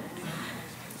Wiedemann,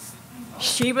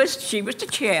 she was the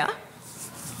chair,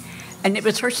 and it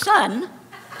was her son,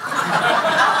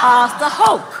 Arthur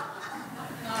Hoke,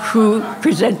 who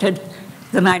presented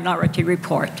the minority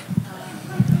report.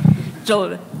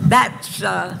 So that's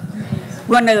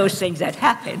one of those things that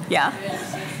happened, yeah?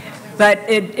 But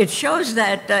it shows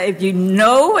that if you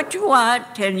know what you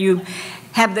want and you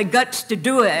have the guts to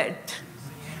do it,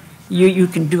 you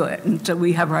can do it. And so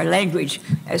we have our language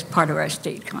as part of our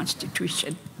state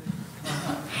constitution.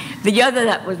 The other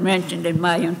that was mentioned in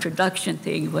my introduction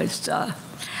thing was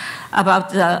about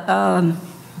the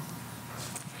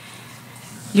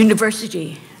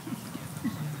university.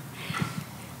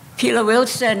 Pila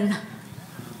Wilson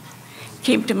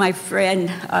came to my friend,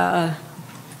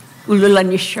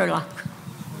 Ululani Sherlock.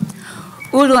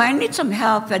 Ulu, I need some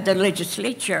help at the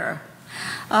legislature.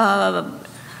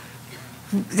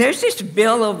 There's this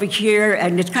bill over here,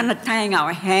 and it's kind of tying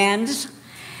our hands,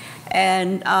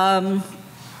 and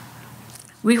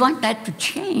we want that to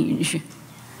change.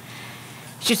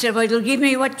 She said, well, give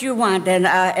me what you want, and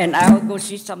I'll go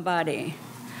see somebody.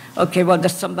 Okay, well, the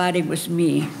somebody was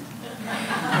me.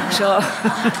 So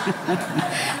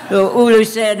Ulu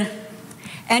said,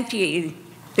 Auntie,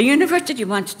 the university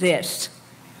wants this.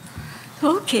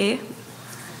 Okay.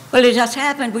 Well, it just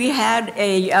happened. We had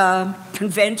a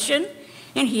convention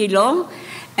in Hilo,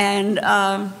 and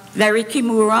Larry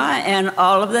Kimura and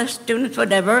all of the students,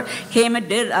 whatever, came and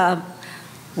did a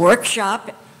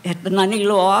workshop at the Nani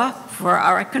Loa for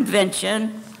our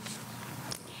convention.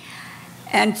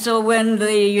 And so when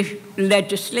the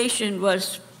legislation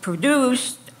was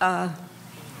produced, the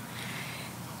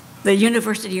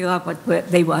university got what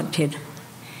they wanted.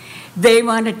 They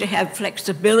wanted to have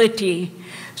flexibility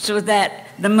so that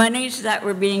the monies that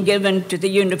were being given to the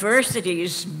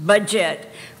university's budget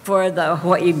for the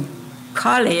Hawaii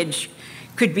College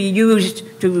could be used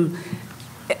to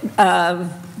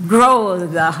grow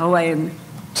the Hawaiian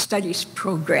Studies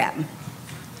program.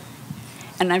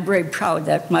 And I'm very proud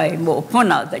that my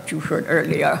mo'opuna that you heard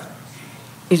earlier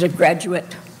is a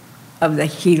graduate of the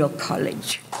Hilo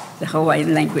College, the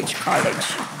Hawaiian Language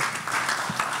College.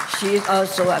 She is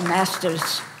also a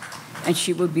master's, and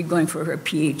she will be going for her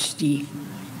PhD.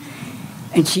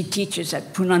 And she teaches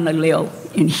at Punana Leo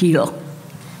in Hilo.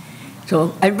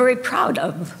 So I'm very proud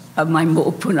of my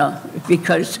mo'opuna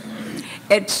because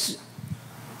it's,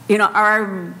 you know,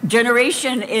 our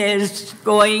generation is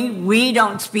going, we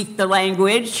don't speak the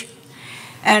language,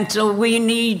 and so we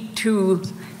need to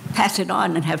pass it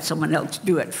on and have someone else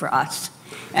do it for us.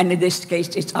 And in this case,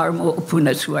 it's our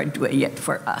mo'opunas who are doing it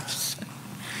for us.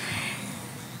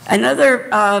 Another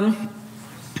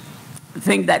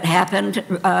thing that happened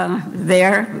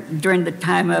there during the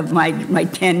time of my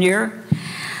tenure,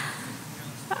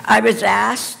 I was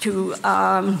asked to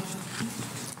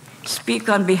speak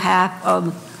on behalf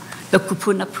of the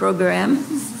Kūpuna program.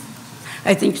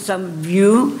 I think some of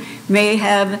you may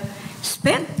have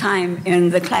spent time in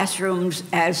the classrooms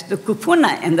as the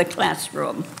Kūpuna in the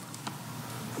classroom.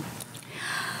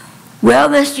 Well,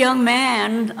 this young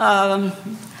man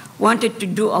wanted to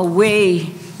do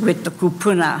away with the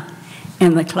Kūpuna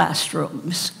in the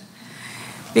classrooms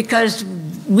because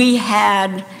we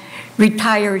had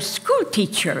retired school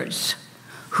teachers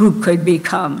who could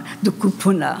become the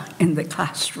Kūpuna in the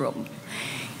classroom.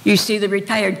 You see, the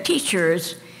retired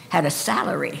teachers had a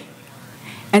salary,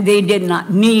 and they did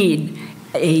not need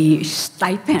a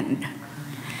stipend.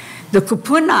 The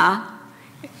Kūpuna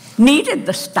needed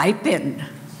the stipend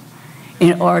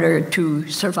in order to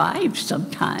survive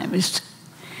sometimes.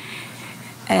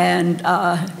 And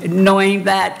knowing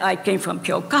that I came from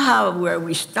Keaukaha, where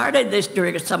we started this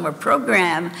during a summer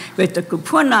program with the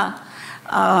Kūpuna,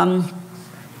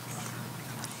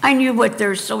 I knew what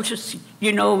their social,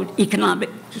 economic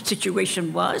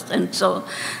situation was, and so,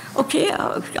 okay,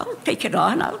 I'll take it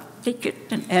on, I'll take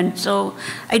it, and so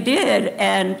I did,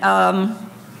 and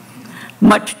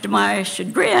much to my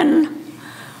chagrin,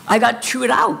 I got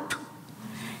chewed out,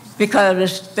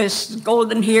 because this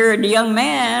golden-haired young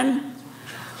man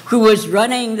who was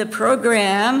running the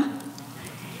program,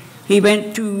 he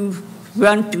went to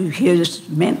run to his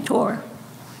mentor,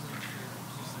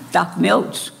 Doc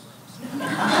Mills.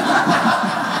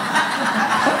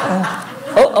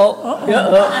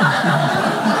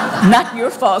 Not your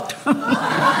fault.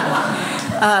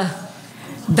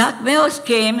 Doc Mills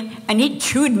came and he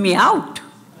chewed me out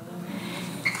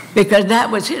because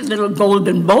that was his little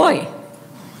golden boy.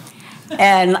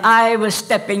 And I was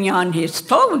stepping on his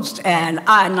toes, and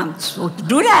I'm not supposed to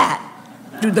do that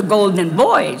to the Golden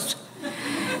Boys.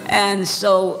 And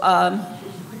so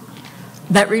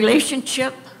that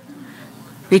relationship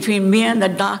between me and the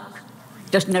doc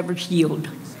just never healed.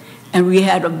 And we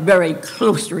had a very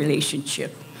close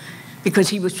relationship because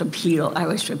he was from Hilo, I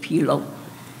was from Hilo.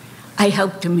 I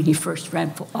helped him when he first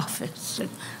ran for office and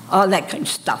all that kind of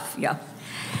stuff, yeah.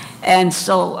 And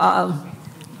so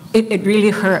it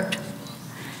really hurt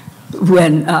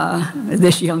when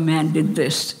this young man did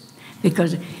this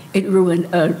because it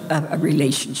ruined a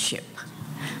relationship.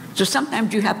 So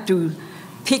sometimes you have to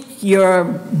pick your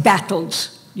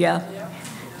battles, yeah?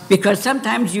 Because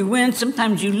sometimes you win,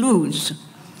 sometimes you lose.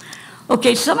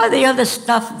 Okay, some of the other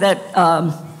stuff that,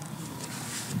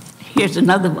 here's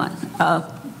another one.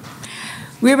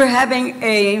 We were having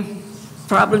a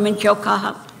problem in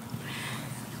Keaukaha.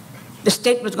 The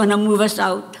state was going to move us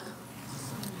out.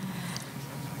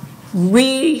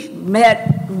 We were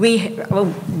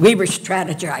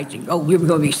strategizing. Oh, we were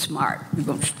going to be smart. We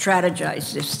were going to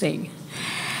strategize this thing.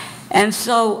 And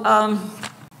so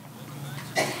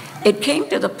it came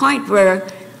to the point where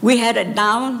we had a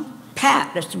down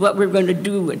pat as to what we were going to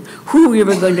do and who we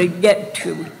were going to get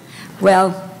to.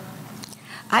 Well,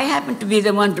 I happened to be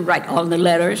the one to write all the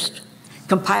letters,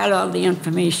 compile all the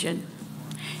information.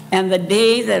 And the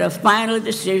day that a final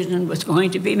decision was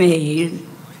going to be made,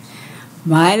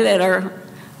 my letter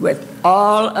with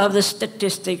all of the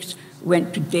statistics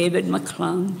went to David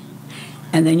McClung,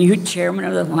 and the new chairman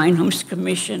of the Hawaiian Homes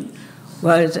Commission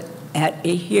was at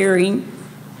a hearing,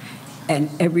 and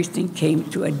everything came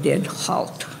to a dead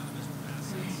halt.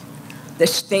 The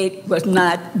state was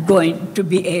not going to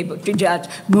be able to just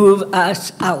move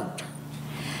us out.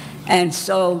 And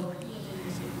so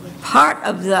part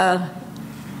of the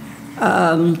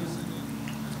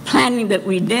planning that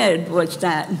we did was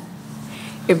that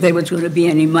if there was going to be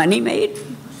any money made,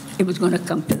 it was going to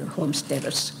come to the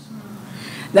homesteaders.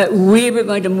 That we were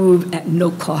going to move at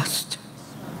no cost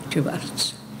to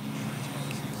us.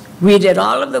 We did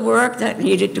all of the work that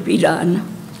needed to be done.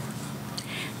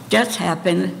 Just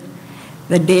happened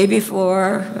the day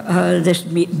before this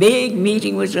big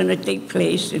meeting was going to take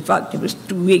place. In fact, it was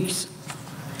 2 weeks.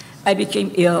 I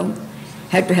became ill,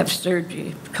 had to have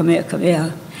surgery,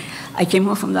 Kamehameha. I came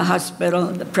home from the hospital,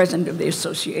 the president of the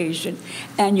association,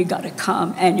 and you got to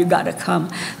come, and you got to come.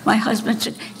 My husband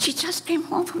said, she just came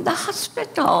home from the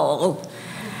hospital.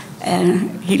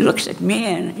 And he looks at me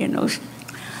and, you know,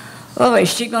 oh,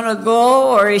 is she going to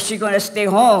go or is she going to stay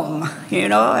home? You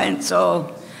know, and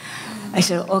so I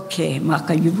said, okay,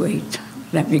 Maka, you wait.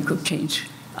 Let me go change.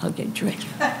 I'll get dressed.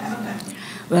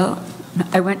 Well,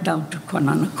 I went down to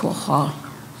Kūpuna Hall.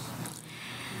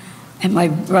 And my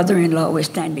brother-in-law was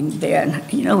standing there.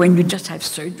 And, you know, when you just have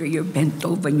surgery, you're bent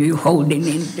over and you're holding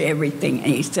into everything.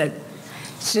 And he said,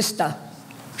 sister,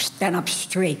 stand up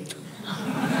straight.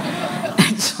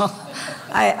 And so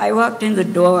I walked in the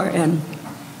door, and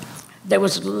there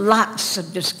was lots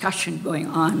of discussion going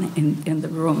on in the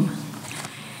room.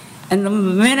 And the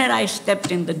minute I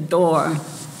stepped in the door,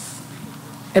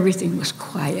 everything was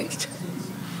quiet.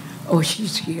 Oh,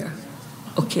 she's here.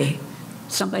 Okay,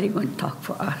 somebody going to talk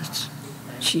for us.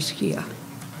 She's here.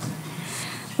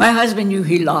 My husband knew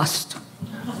he lost.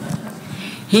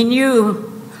 He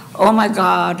knew, oh my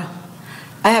God,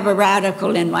 I have a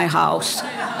radical in my house.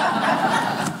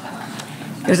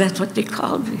 Because that's what they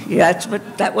called me.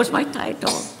 That was my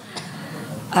title.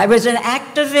 I was an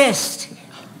activist.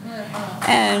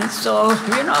 And so,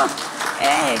 you know,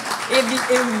 hey,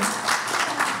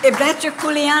 if that's your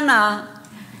kuleana,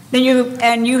 then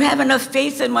you have enough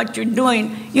faith in what you're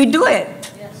doing, you do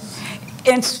it. Yes.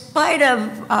 In spite of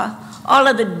all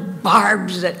of the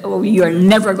barbs that, oh, you're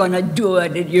never going to do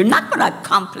it, and you're not going to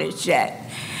accomplish it.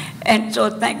 And so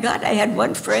thank God I had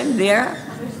one friend there.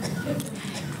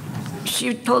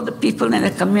 She told the people in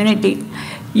the community,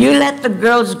 you let the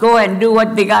girls go and do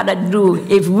what they got to do.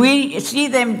 If we see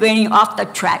them going off the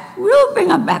track, we'll bring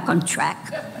them back on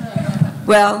track.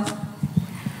 Well,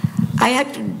 I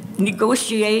had to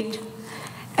negotiate,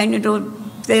 and you know,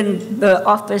 then the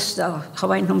office, the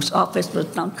Hawaiian Homes office was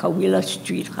down Kawila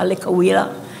Street,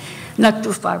 Halekawila, not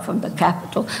too far from the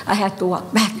Capitol. I had to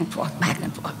walk back and forth, back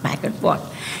and forth, back and forth,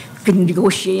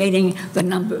 negotiating the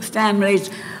number of families,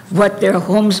 what their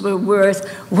homes were worth,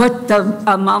 what the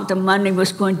amount of money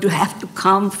was going to have to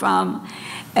come from.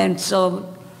 And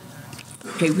so,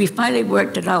 okay, we finally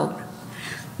worked it out.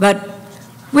 But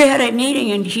we had a meeting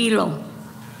in Hilo.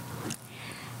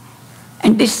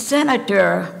 And this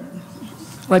senator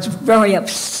was very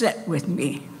upset with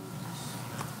me.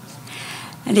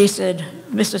 And he said,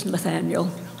 Mrs. Nathaniel,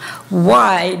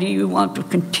 why do you want to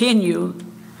continue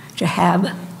to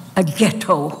have a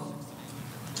ghetto?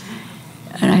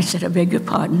 And I said, I beg your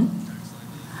pardon.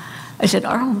 I said,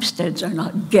 our homesteads are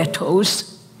not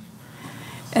ghettos.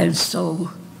 And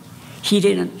so he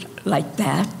didn't like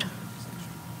that.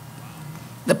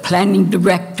 The planning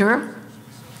director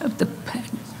of the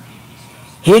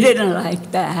he didn't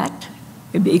like that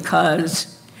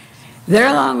because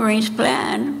their long-range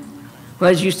plan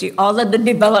was, you see, all of the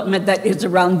development that is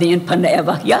around the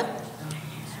Kamehameha, yeah?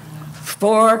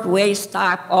 Four-way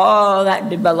stop, all that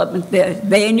development there.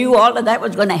 They knew all of that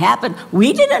was going to happen.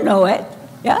 We didn't know it,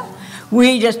 yeah?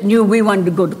 We just knew we wanted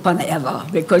to go to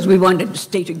Kamehameha because we wanted to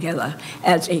stay together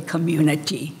as a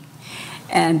community.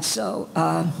 And so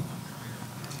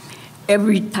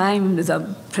every time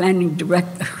the planning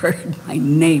director heard my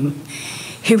name,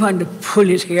 he wanted to pull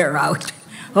his hair out.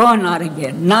 Oh, not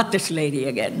again, not this lady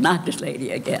again, not this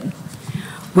lady again.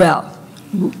 Well,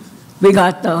 we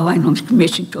got the Hawaiian Homes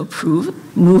Commission to approve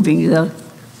moving the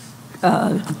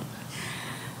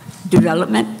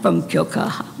development from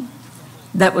Kyokaha.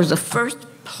 That was the first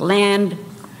planned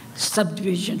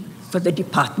subdivision for the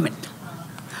department.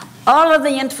 All of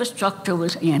the infrastructure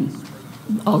was in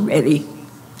already.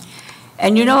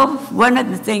 And you know, one of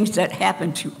the things that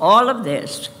happened to all of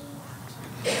this,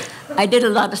 I did a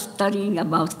lot of studying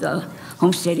about the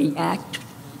Homesteading Act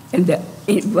and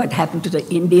what happened to the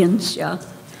Indians, yeah?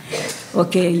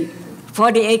 Okay,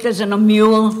 40 acres and a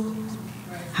mule,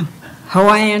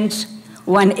 Hawaiians,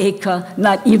 1 acre,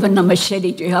 not even a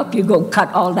machete to help you go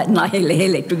cut all that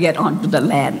nahele to get onto the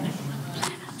land.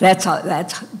 That's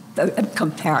the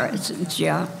comparisons,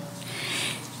 yeah.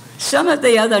 Some of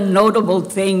the other notable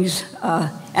things,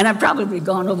 and I've probably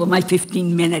gone over my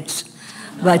 15 minutes,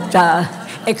 but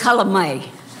e kalamai.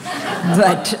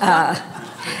 But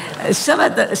some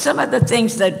of the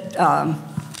things that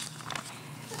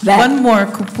one more,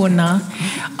 Kūpuna.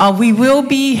 We will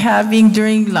be having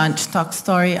during lunch Talk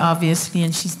Story, obviously,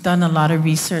 and she's done a lot of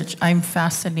research. I'm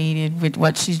fascinated with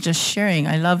what she's just sharing.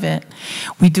 I love it.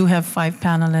 We do have 5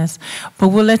 panelists, but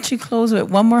we'll let you close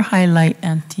with one more highlight,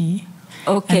 Auntie.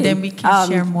 Okay. And then we can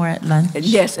share more at lunch.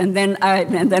 Yes, and then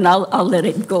I'll let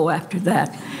it go after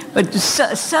that. But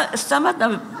some of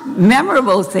the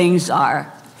memorable things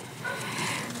are,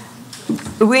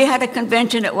 we had a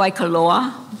convention at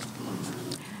Waikoloa.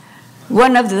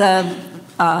 One of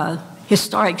the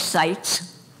historic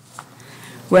sites,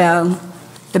 well,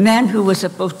 the man who was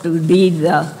supposed to lead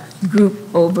the group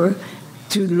over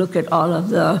to look at all of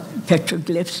the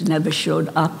petroglyphs never showed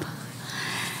up.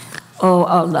 Oh,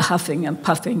 all the huffing and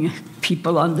puffing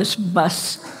people on this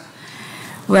bus.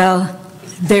 Well,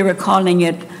 they were calling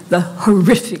it the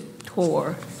horrific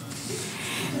tour.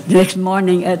 The next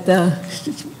morning at the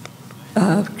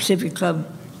Civic Club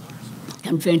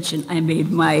convention, I made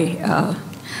my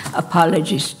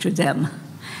apologies to them.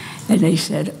 And they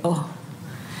said, oh,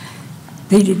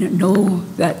 they didn't know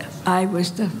that I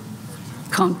was the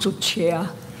council chair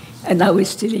and I was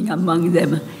sitting among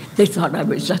them. They thought I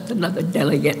was just another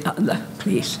delegate on the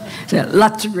place. So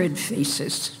lots of red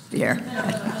faces there.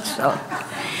 So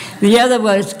the other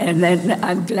was, and then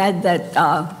I'm glad that,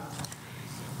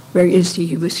 where is he?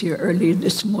 He was here earlier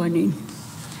this morning.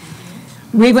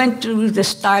 We went to the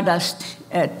Stardust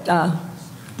at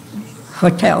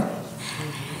hotel.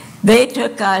 They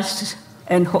took us,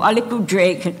 and Ho'aliku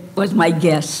Drake was my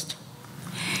guest.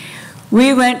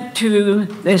 We went to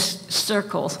this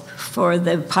circle for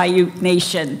the Paiute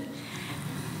Nation,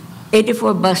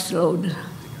 84 busload.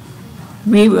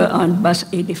 We were on bus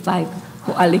 85,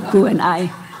 Ho'aliku and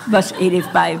I, bus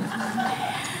 85.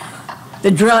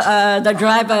 The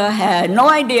driver had no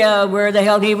idea where the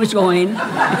hell he was going.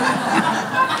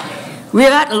 We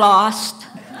got lost.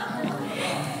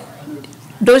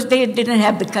 Those days didn't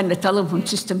have the kind of telephone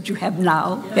systems you have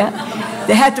now. Yeah?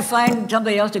 They had to find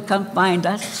somebody else to come find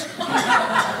us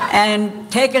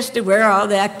and take us to where all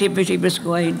the activity was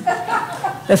going.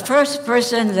 The first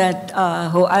person that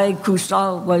Ho'aliku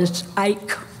saw was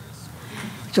Ike.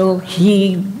 So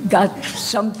he got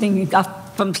something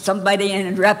from somebody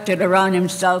and wrapped it around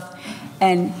himself,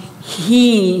 and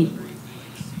he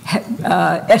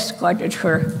escorted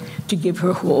her to give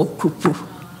her ho'okupu.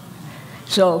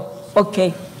 So,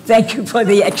 okay, thank you for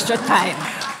the extra time.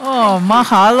 Oh,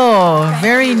 mahalo.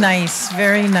 Very nice,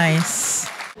 very nice.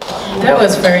 That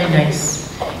was very nice.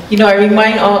 You know, I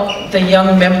remind all the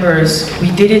young members,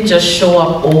 we didn't just show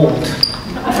up old.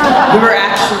 We were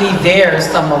actually there,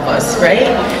 some of us, right?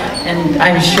 And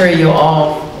I'm sure you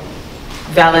all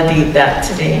validate that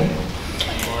today.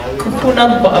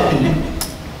 Kūpuna Bobby.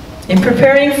 In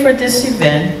preparing for this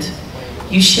event,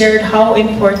 you shared how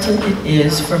important it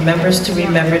is for members to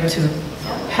remember to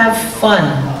have fun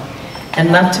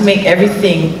and not to make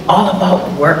everything all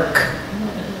about work.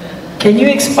 Can you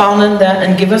expound on that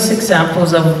and give us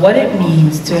examples of what it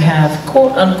means to have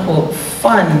quote-unquote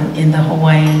fun in the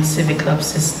Hawaiian Civic Club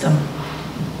system?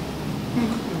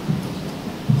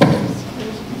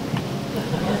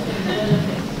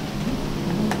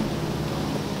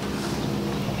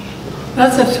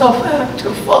 That's a tough act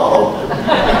to follow.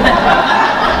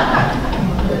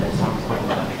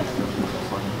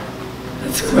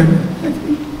 That's good.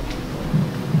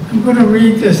 I'm going to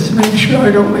read this to make sure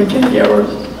I don't make any errors.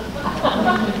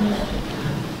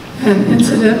 And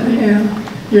incidentally,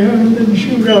 you haven't been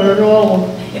chewed out at all.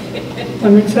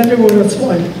 Let me tell you what it's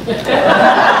like.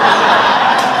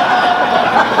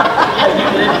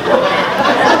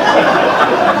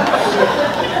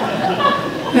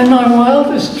 In my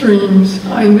wildest dreams,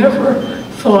 I never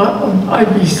thought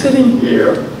I'd be sitting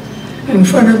here in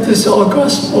front of this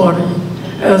august body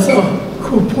as a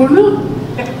Kūpuna.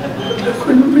 I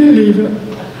couldn't believe it.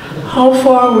 How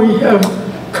far we have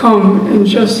come in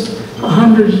just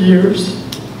 100 years.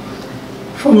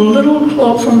 From a little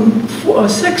club, from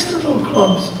 6 little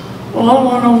clubs, all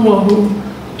on Oahu,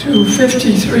 to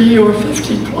 53 or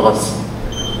 50 plus,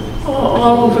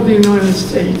 all over the United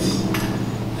States.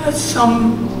 That's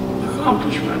some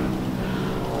accomplishment.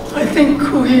 I think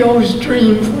Kuhio's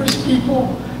dream for his people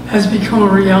has become a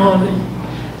reality,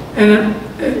 and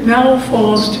it now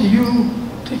falls to you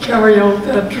to carry out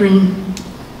that dream.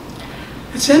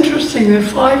 It's interesting that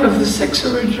 5 of the 6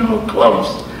 original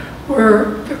clubs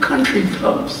were the country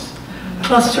clubs,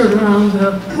 clustered around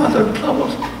the mother club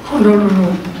of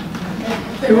Honolulu.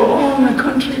 They were all in the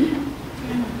country.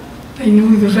 They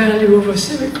knew the value of a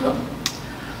civic club.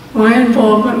 My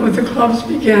involvement with the clubs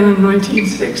began in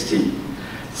 1960.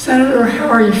 Senator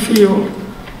Harry Field,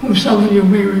 whom some of you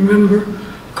may remember,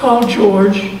 called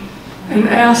George and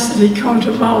asked that he come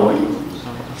to Maui.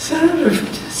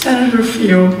 Senator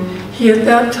Field, he at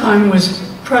that time was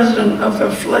president of the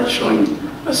fledgling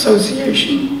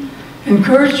association,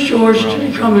 encouraged George to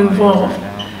become involved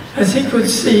as he could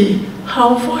see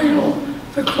how vital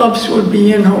the clubs would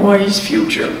be in Hawaii's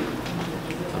future.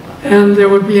 And there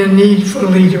would be a need for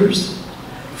leaders.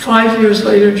 5 years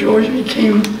later, George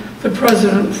became the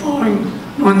president following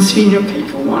Monsignor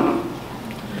Kekuana.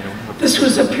 This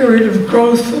was a period of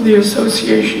growth for the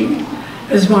association,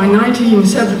 as by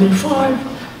 1975,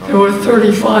 there were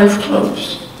 35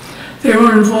 clubs. They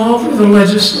were involved with the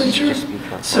legislature,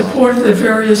 supported the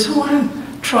various Hawaiian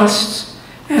trusts,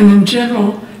 and in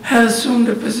general, had assumed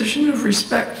a position of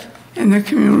respect in the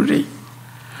community.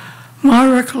 My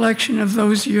recollection of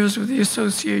those years with the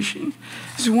association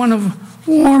is one of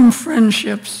warm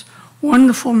friendships,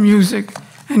 wonderful music,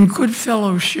 and good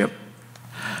fellowship.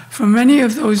 For many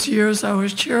of those years, I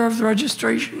was chair of the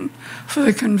registration for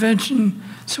the convention,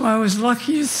 so I was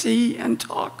lucky to see and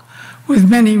talk with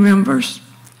many members.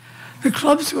 The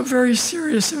clubs were very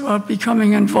serious about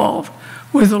becoming involved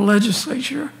with the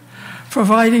legislature,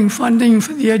 providing funding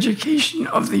for the education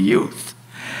of the youth,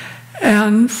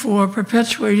 and for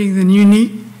perpetuating the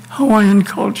unique Hawaiian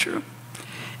culture.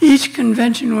 Each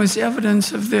convention was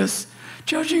evidence of this,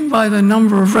 judging by the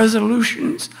number of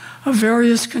resolutions of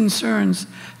various concerns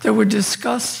that were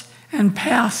discussed and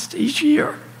passed each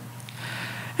year.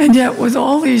 And yet, with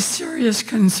all these serious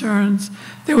concerns,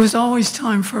 there was always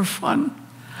time for fun.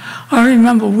 I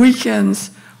remember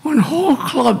weekends when whole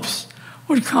clubs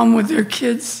would come with their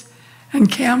kids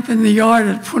and camp in the yard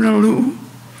at Punaluu.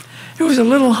 It was a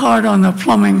little hard on the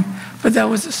plumbing, but that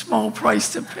was a small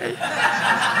price to pay.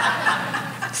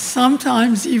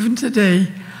 Sometimes, even today,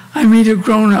 I meet a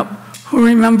grown-up who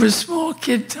remembers small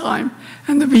kid time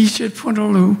and the beach at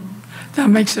Punaluu. That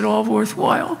makes it all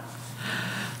worthwhile.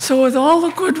 So with all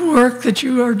the good work that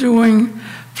you are doing,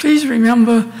 please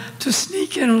remember to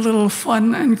sneak in a little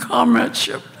fun and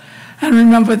comradeship, and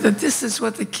remember that this is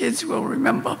what the kids will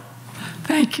remember.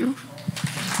 Thank you.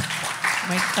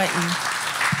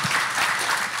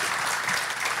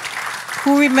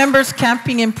 Who remembers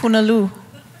camping in Punaluu?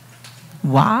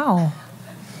 Wow.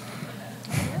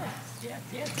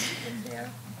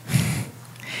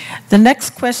 The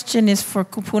next question is for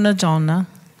Kūpuna Jauna.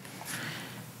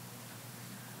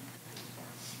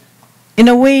 In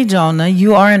a way, Jauna,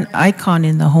 you are an icon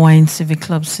in the Hawaiian Civic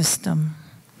Club system.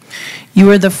 You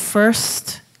were the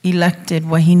first elected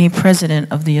Wahine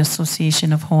president of the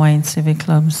Association of Hawaiian Civic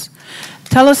Clubs.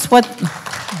 Tell us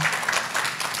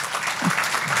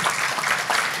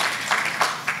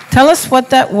what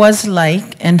that was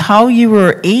like and how you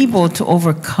were able to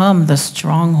overcome the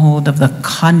stronghold of the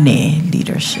Kane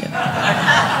leadership.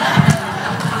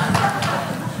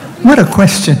 What a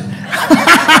question.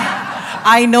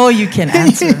 I know you can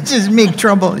answer. You just make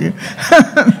trouble.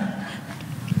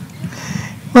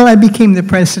 Well, I became the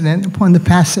president upon the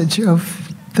passage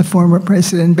of the former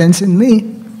President Benson Lee.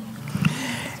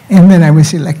 And then I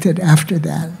was elected after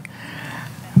that.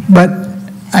 But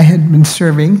I had been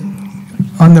serving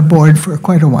on the board for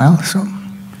quite a while, so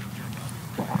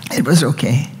it was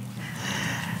okay.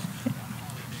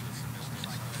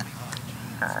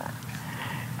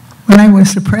 When I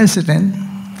was the president,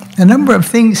 a number of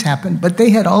things happened, but they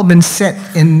had all been set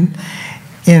in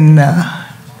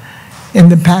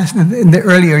the past, in the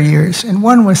earlier years. And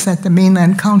one was that the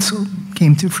Mainland Council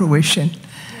came to fruition.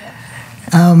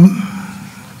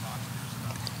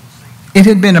 It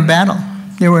had been a battle.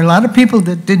 There were a lot of people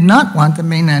that did not want the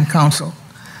Mainland Council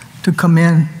to come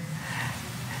in.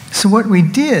 So what we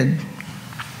did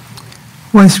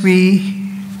was we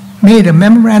made a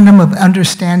memorandum of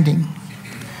understanding.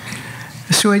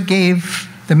 So it gave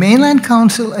the Mainland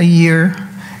Council a year,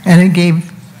 and it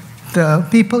gave the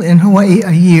people in Hawaii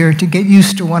a year to get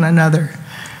used to one another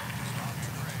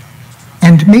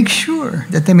and to make sure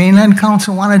that the Mainland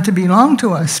Council wanted to belong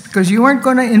to us, because you weren't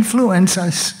going to influence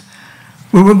us.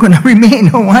 We were going to remain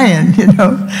Hawaiian, you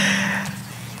know.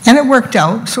 And it worked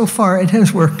out. So far, it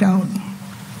has worked out.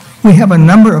 We have a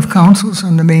number of councils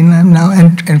on the mainland now,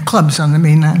 and clubs on the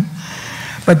mainland,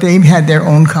 but they've had their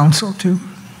own council too.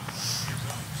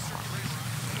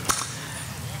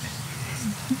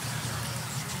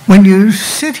 When you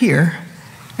sit here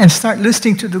and start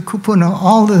listening to the kupuna,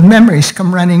 all the memories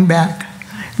come running back.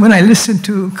 When I listened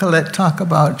to Colette talk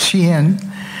about Sheehan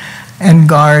and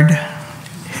Guard,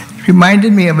 it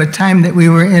reminded me of a time that we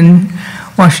were in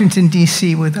Washington,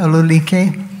 D.C. with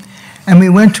Alulike, and we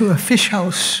went to a fish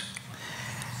house.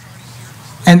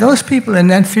 And those people in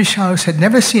that fish house had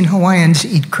never seen Hawaiians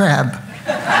eat crab.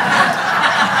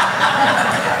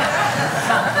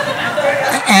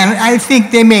 And I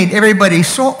think they made everybody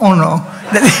so ono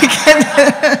that they can.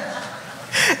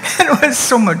 It was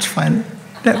so much fun.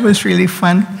 That was really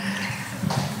fun.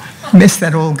 Miss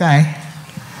that old guy.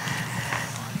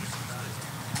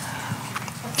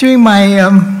 During my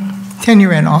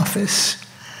tenure in office,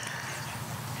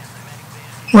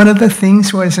 one of the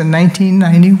things was in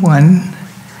 1991,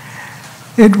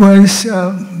 it was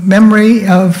memory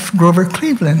of Grover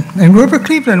Cleveland. And Grover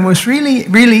Cleveland was really,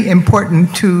 really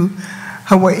important to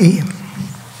Hawaii.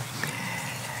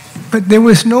 But there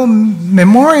was no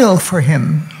memorial for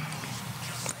him.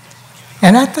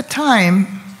 And at the time,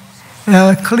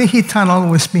 Kalihi Tunnel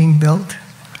was being built.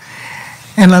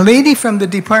 And a lady from the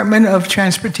Department of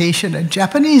Transportation, a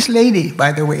Japanese lady,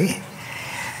 by the way,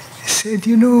 said,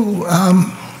 you know,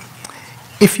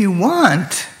 if you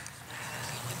want,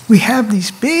 we have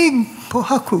these big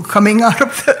pohaku coming out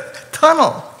of the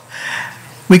tunnel.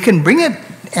 We can bring it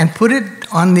and put it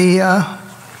on the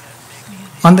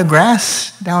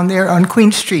grass down there on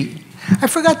Queen Street. I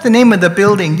forgot the name of the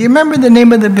building. Do you remember the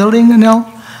name of the building, Anil?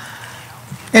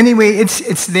 Anyway,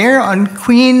 it's there on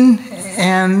Queen,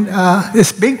 and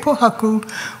this big pohaku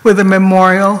with a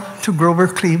memorial to Grover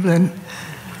Cleveland.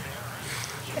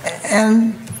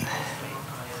 And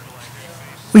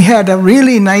we had a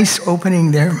really nice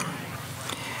opening there.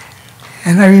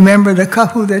 And I remember the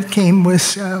kahu that came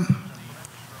was,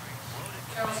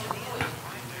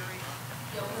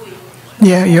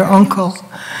 yeah, your uncle.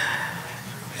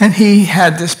 And he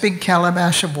had this big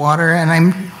calabash of water, and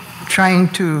I'm trying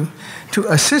to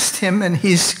assist him, and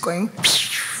he's going,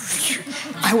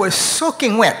 I was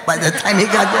soaking wet by the time he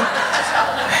got there.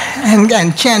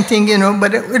 And chanting, you know,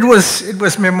 but it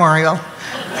was memorial.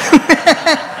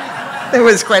 It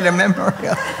was quite a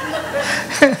memorial.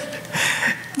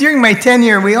 During my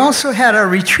tenure, we also had a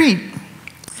retreat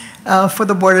for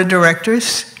the board of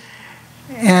directors.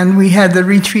 And we had the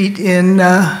retreat in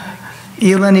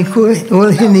Iolani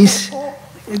Ku'uhinis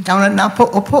down at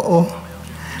Napo'opo'o.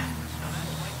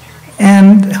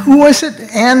 And who was it,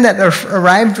 Anne, that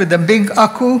arrived with a big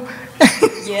aku?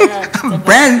 Yeah.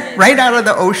 Brand right out of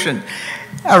the ocean.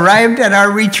 Arrived at our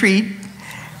retreat.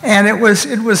 And it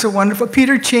was a wonderful,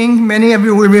 Peter Ching, many of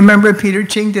you will remember Peter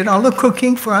Ching did all the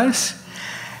cooking for us.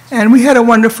 And we had a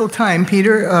wonderful time.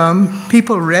 Peter,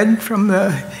 people read from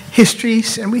the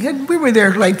histories, and we were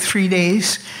there like 3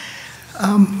 days.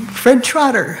 Fred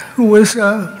Trotter, who was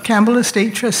a Campbell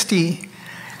Estate trustee,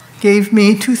 gave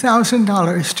me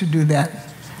 $2,000 to do that.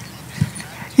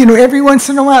 You know, every once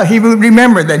in a while, he would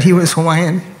remember that he was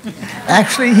Hawaiian.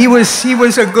 Actually, he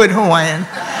was a good Hawaiian.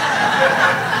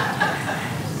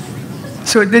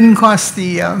 So it didn't cost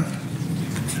the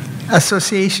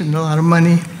association a lot of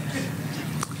money.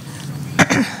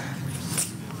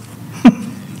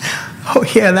 Oh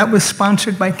yeah, that was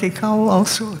sponsored by Kekau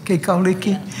also, Kekau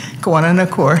Liki, Kawana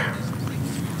Nakor.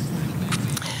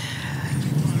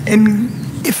 And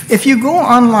if you go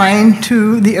online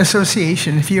to the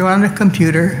association, if you're on a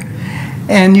computer,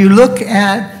 and you look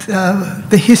at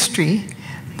the history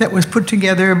that was put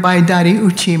together by Dari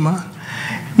Uchima,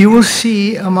 you will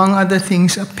see, among other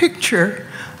things, a picture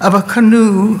of a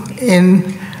canoe in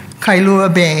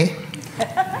Kailua Bay.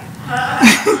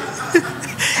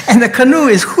 And the canoe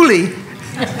is huli.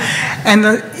 And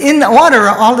in the water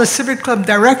are all the Civic Club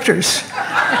directors.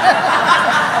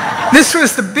 This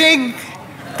was the big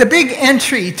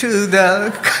entry to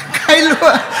the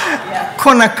Kailua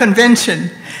Kona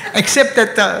Convention, except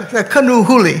that the canoe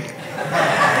huli.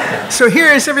 So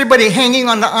here is everybody hanging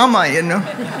on the ama, you know.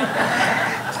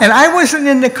 And I wasn't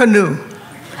in the canoe.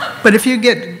 But if you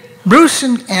get Bruce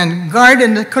and Guard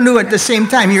in the canoe at the same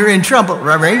time, you're in trouble,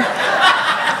 right?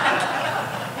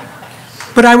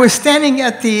 But I was standing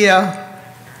at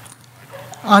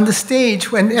on the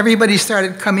stage when everybody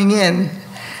started coming in.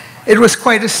 It was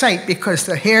quite a sight because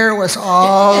the hair was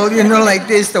all, you know, like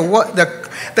this.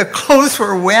 The clothes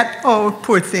were wet. Oh,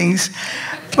 poor things.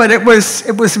 But it was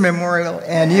a memorial.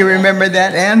 And you remember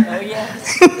that, Anne? Oh,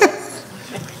 yes.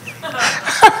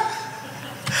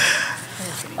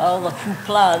 All the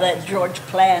hoopla that George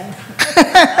planned.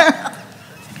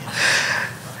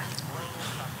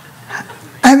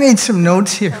 I made some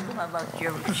notes here. How about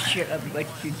your share of what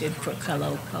you did for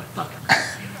Kalaupapa?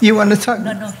 You want to talk?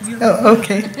 No. Oh,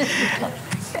 okay.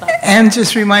 Anne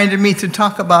just reminded me to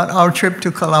talk about our trip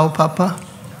to Kalaupapa.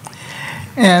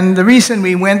 And the reason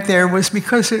we went there was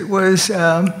because it was,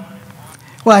 well,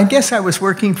 I guess I was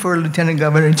working for Lieutenant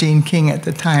Governor Jane King at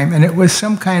the time, and it was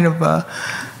some kind of a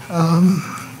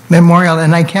memorial,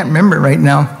 and I can't remember right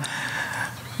now.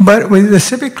 But with the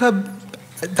Civic Club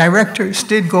directors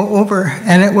did go over,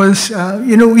 and it was,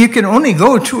 you know, you can only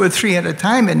go 2 or 3 at a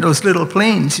time in those little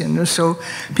planes, you know, so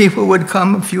people would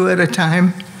come a few at a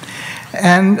time.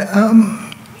 And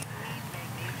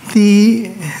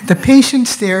the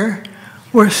patients there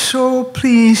were so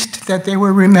pleased that they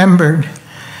were remembered.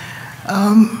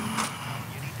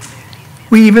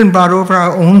 We even brought over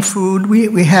our own food.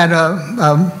 We had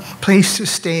a place to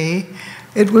stay.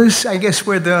 It was, I guess,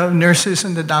 where the nurses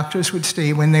and the doctors would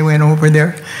stay when they went over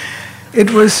there.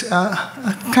 It was a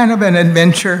kind of an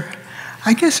adventure.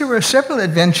 I guess there were several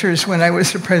adventures when I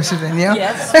was the president, yeah?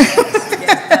 Yes,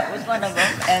 that was one of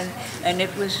them. And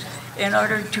it was in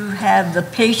order to have the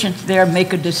patients there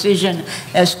make a decision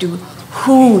as to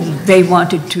who they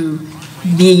wanted to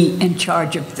be in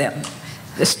charge of them,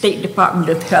 the State Department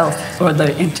of Health or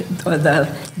the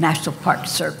National Park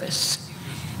Service.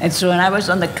 And so when I was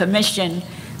on the commission,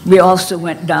 we also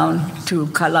went down to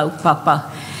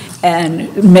Kalaupapa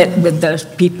and met with the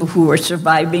people who were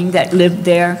surviving that lived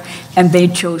there, and they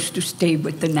chose to stay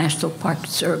with the National Park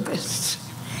Service.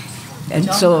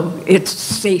 And so it's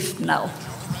safe now.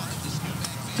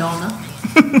 Donna?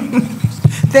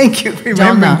 Thank you for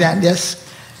remembering that, yes.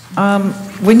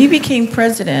 When you became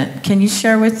president, can you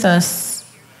share with us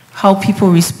how people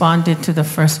responded to the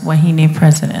first Wahine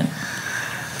president?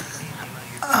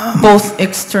 Both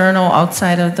external,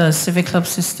 outside of the Civic Club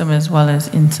system, as well as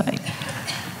inside.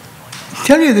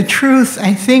 Tell you the truth,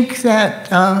 I think that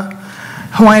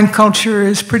Hawaiian culture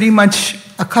is pretty much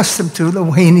accustomed to the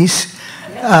Wahinis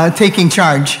taking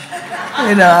charge.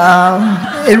 You know,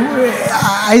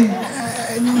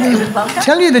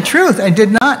 tell you the truth, I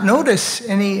did not notice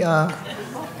any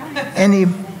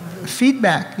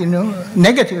feedback, you know,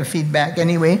 negative feedback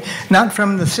anyway, not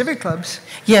from the civic clubs.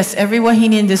 Yes, every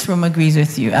Wahine in this room agrees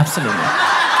with you, absolutely.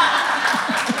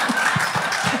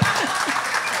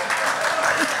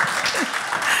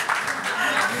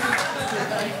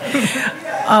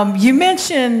 You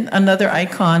mentioned another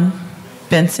icon,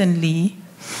 Benson Lee.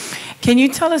 Can you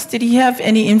tell us, did he have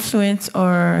any influence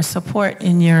or support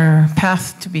in your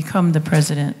path to become the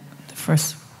president, the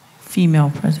first female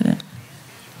president?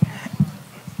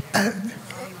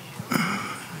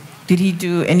 Did he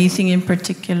do anything in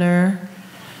particular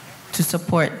to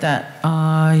support that,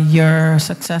 your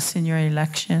success in your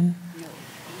election?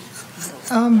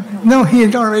 No, he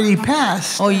had already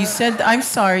passed. Oh, you said, I'm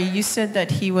sorry, you said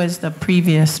that he was the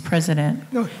previous president,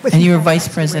 No, but and he you were passed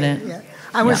vice president. away, yeah.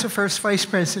 I was the first vice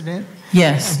president.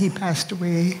 Yes. And he passed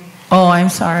away. Oh, I'm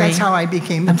sorry. That's how I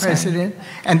became the president.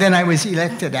 And then I was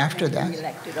elected after that,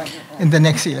 in the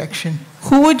next election.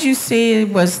 Who would you say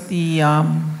was the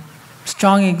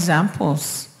strong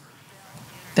examples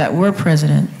that were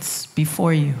presidents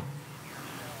before you,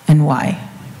 and why?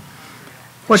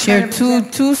 Share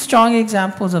two strong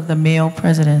examples of the male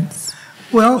presidents.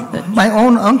 Well, my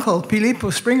own uncle, Filippo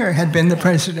Springer, had been the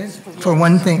president, for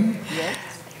one thing.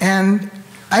 And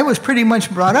I was pretty much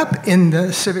brought up in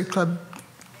the Civic Club.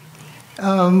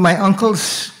 My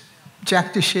uncles,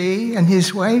 Jack Deshay and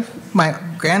his wife, my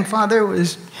grandfather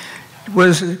was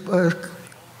a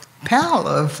pal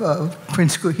of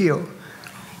Prince Kuhio.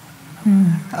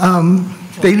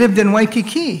 They lived in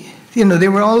Waikiki. You know, they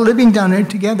were all living down there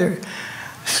together.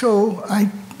 So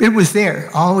it was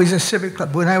there, always a Civic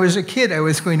Club. When I was a kid, I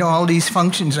was going to all these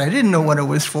functions. I didn't know what it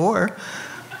was for,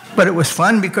 but it was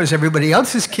fun because everybody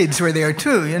else's kids were there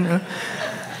too, you know.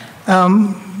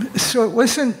 So it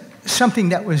wasn't something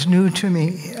that was new to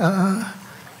me.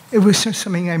 It was just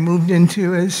something I moved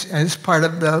into as part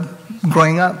of the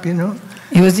growing up, you know.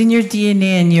 It was in your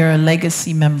DNA and you're a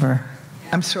legacy member.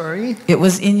 I'm sorry? It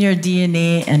was in your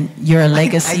DNA and you're a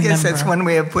legacy member. I guess that's one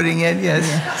way of putting it, yes.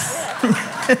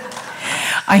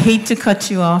 I hate to cut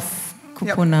you off,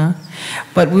 Kūpuna,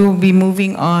 but we will be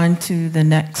moving on to the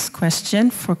next question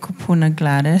for Kūpuna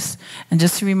Gladys. And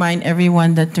just to remind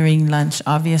everyone that during lunch,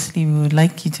 obviously, we would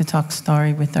like you to talk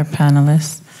story with our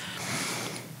panelists.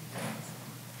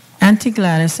 Auntie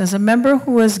Gladys, as a member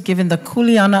who was given the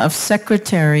kuleana of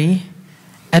secretary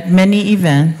at many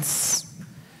events,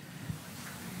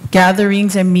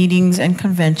 gatherings and meetings and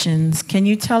conventions, can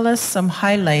you tell us some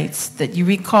highlights that you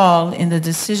recall in the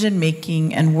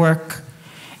decision-making and work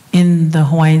in the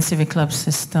Hawaiian Civic Club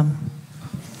system?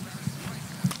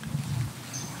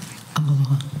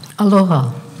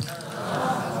 Aloha.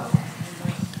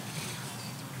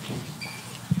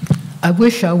 I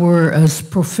wish I were as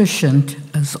proficient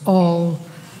as all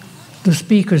the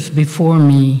speakers before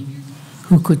me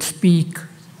who could speak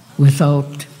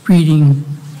without reading,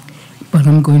 but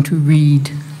I'm going to read.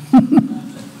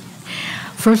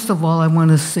 First of all, I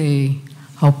want to say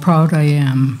how proud I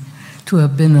am to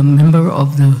have been a member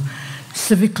of the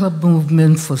Civic Club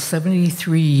movement for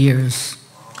 73 years.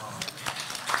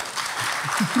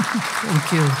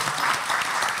 Thank you.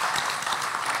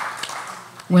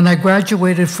 When I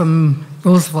graduated from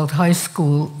Roosevelt High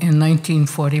School in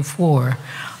 1944,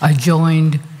 I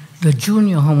joined the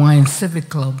Junior Hawaiian Civic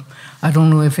Club. I don't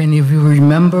know if any of you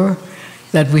remember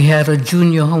that we had a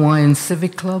Junior Hawaiian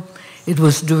Civic Club. It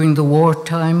was during the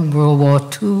wartime, World War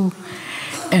II,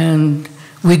 and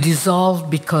we dissolved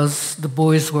because the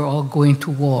boys were all going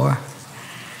to war.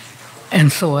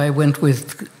 And so I went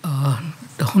with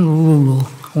the Honolulu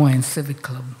Hawaiian Civic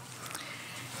Club.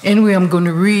 Anyway, I'm going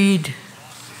to read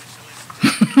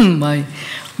my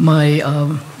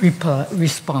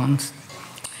response.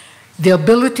 The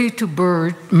ability to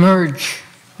merge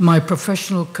my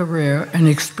professional career and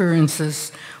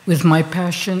experiences with my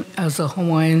passion as a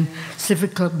Hawaiian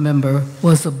Civic Club member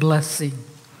was a blessing.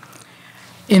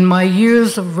 In my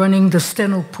years of running the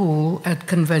steno pool at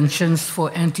conventions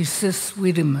for Auntie Sis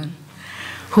Wiedemann,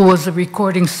 who was the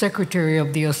recording secretary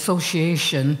of the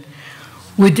association,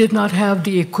 we did not have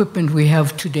the equipment we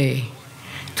have today.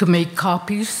 To make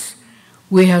copies,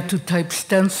 we had to type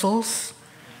stencils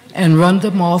and run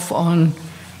them off on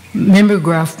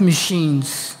mimeograph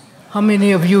machines. How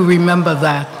many of you remember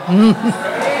that?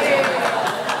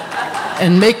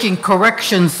 And making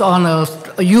corrections on a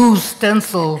used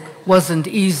stencil wasn't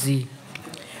easy.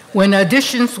 When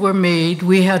additions were made,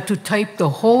 we had to type the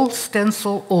whole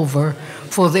stencil over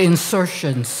for the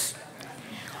insertions.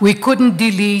 We couldn't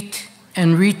delete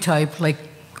and retype like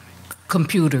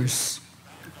computers.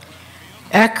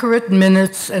 Accurate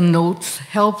minutes and notes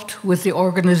helped with the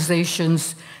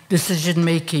organization's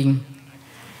decision-making.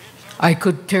 I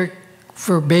could take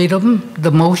verbatim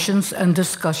the motions and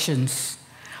discussions.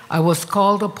 I was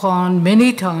called upon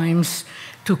many times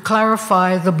to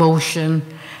clarify the motion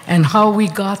and how we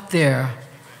got there.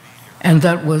 And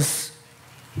that was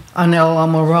Anel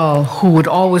Amaral, who would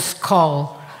always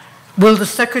call, "Will the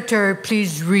secretary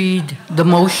please read the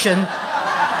motion?"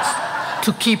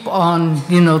 to keep on,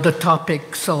 the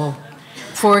topic. So,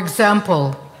 for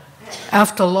example,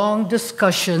 after long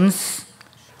discussions,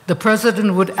 the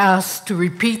president would ask to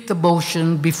repeat the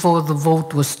motion before the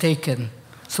vote was taken.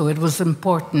 So it was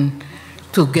important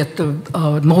to get the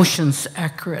motions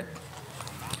accurate.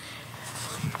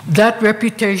 That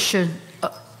reputation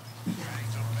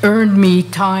earned me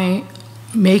time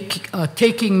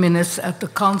taking minutes at the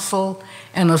council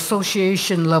and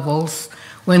association levels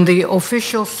when the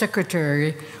official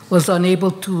secretary was unable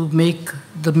to make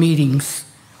the meetings.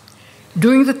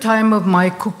 During the time of my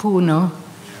kupuna,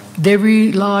 they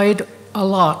relied a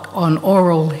lot on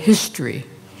oral history.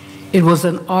 It was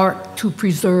an art to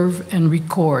preserve and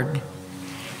record.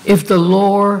 If the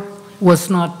lore was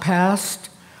not passed,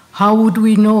 how would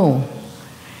we know?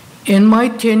 In my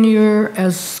tenure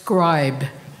as scribe,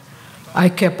 I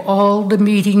kept all the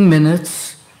meeting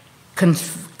minutes,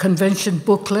 convention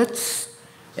booklets,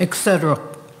 etc.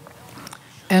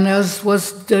 And as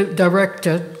was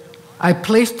directed, I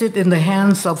placed it in the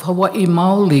hands of Hawaii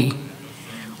Maoli,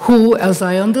 who, as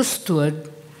I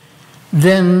understood,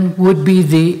 then would be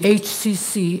the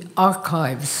HCC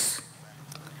archives.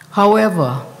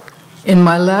 However, in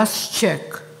my last check,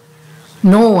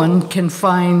 no one can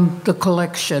find the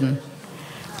collection.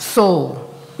 So,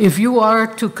 if you are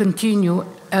to continue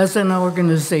as an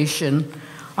organization,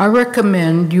 I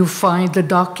recommend you find the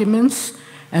documents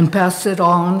and pass it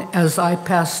on as I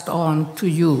passed on to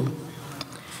you.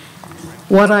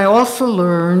 What I also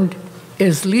learned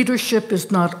is leadership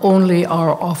is not only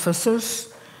our officers,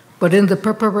 but in the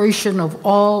preparation of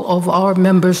all of our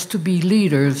members to be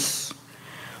leaders.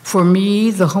 For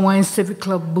me, the Hawaiian Civic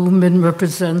Club movement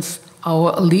represents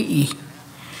our ali'i.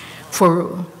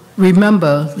 For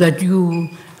remember that you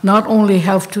not only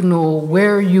have to know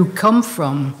where you come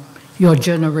from, your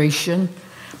generation,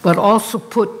 but also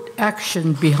put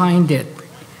action behind it.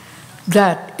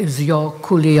 That is your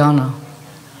kuleana.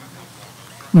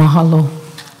 Mahalo.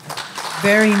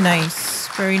 Very nice.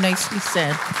 Very nicely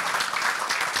said.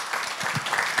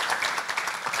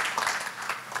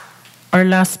 Our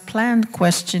last planned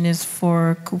question is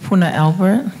for Kūpuna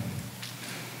Albert.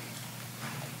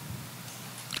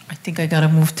 I think I gotta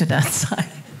move to that side.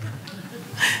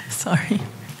 Sorry.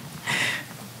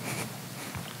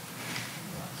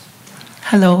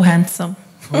 Hello, handsome.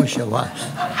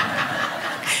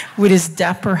 With his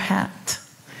dapper hat.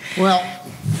 Well,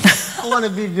 I want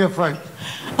to be different.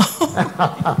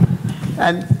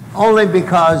 And only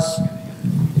because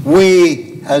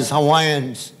we, as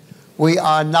Hawaiians, we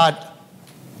are not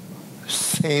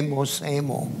same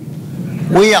old.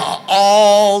 We are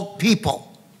all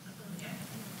people.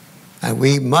 And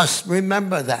we must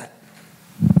remember that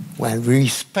when we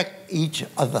respect each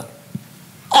other.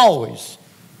 Always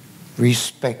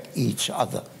respect each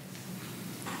other.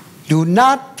 Do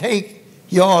not take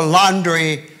your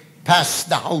laundry past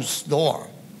the house door.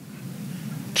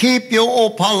 Keep your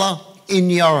opala in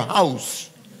your house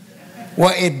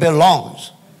where it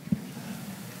belongs.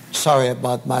 Sorry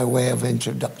about my way of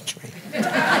introductory.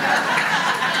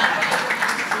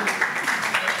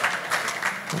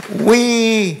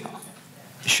 We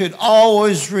should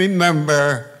always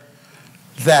remember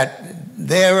that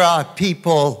there are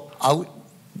people out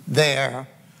there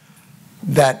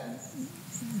that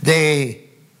they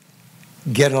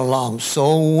get along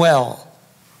so well,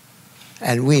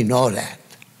 and we know that.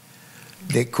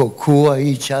 They kokua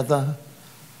each other,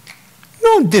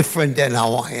 no different than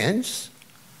Hawaiians.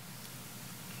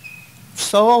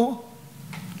 So,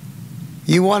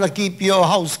 you want to keep your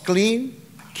house clean,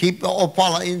 keep the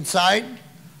opala inside,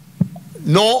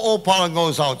 no opala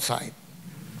goes outside.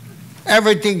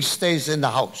 Everything stays in the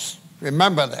house.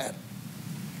 Remember that.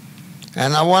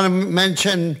 And I want to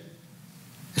mention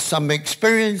some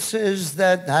experiences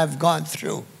that I've gone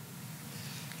through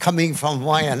coming from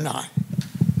Waianae.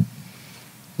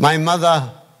 My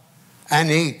mother,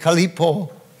 Annie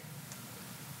Kalipo,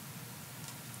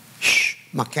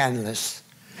 McCandless.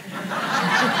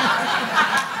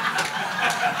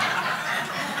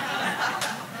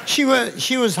 She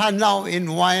was hanau in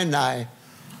Waianae,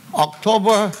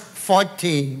 October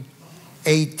 14,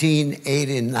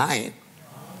 1889.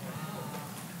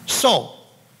 So,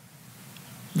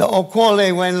 the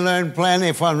Okole went and learned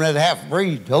plenty from that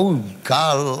half-breed. Oh,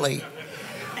 golly.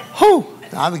 Whew,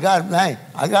 I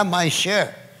got my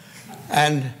share.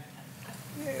 And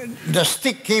the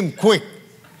stick came quick.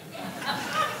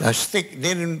 The stick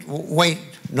didn't wait.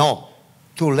 No,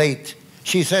 too late.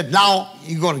 She said, now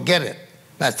you're going to get it.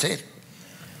 That's it.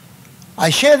 I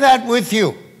share that with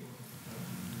you.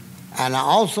 And I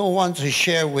also want to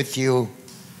share with you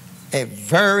a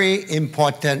very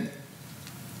important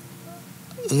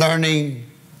learning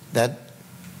that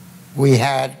we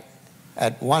had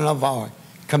at one of our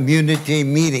community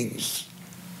meetings.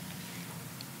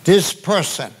 This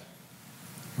person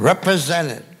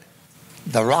represented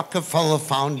the Rockefeller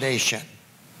Foundation,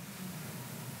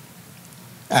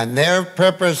 and their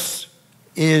purpose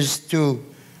is to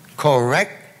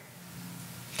correct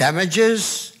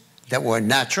damages that were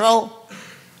natural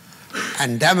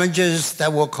and damages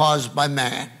that were caused by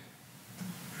man.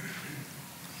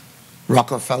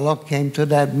 Rockefeller came to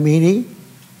that meeting,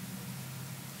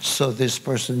 so this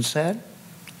person said,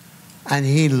 and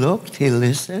he looked, he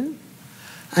listened,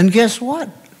 and guess what?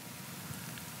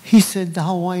 He said the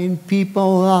Hawaiian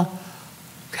people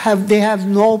have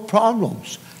no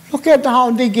problems. Look at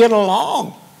how they get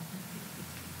along.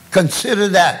 Consider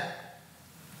that.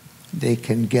 They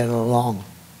can get along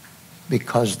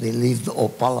because they leave the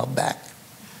opala back.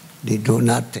 They do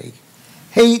not take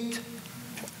hate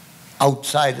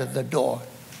outside of the door.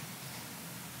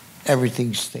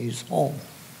 Everything stays home.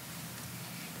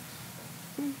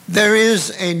 There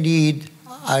is a need,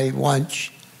 I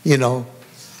want to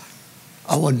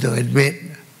admit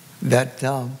that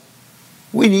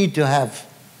we need to have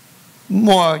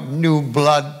more new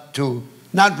blood to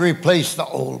not replace the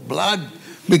old blood,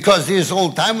 because these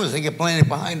old timers, they get plenty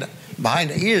behind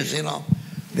the ears, you know.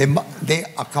 They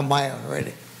are kamaya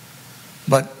already.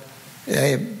 But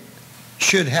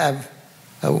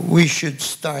we should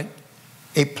start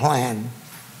a plan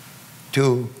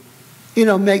to,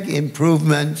 make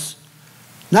improvements,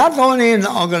 not only in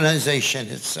the organization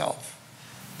itself,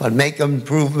 but make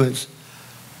improvements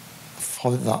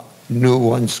for the new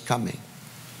ones coming.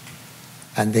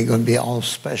 And they're going to be all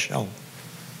special.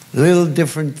 A little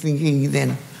different thinking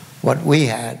than what we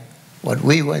had, what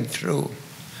we went through,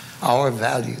 our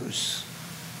values.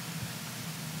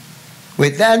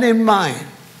 With that in mind,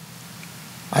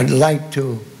 I'd like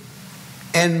to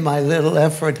end my little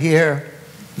effort here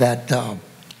that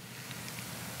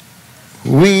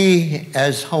we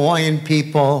as Hawaiian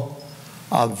people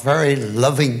are very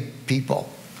loving people.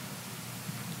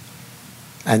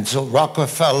 And so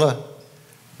Rockefeller,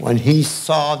 when he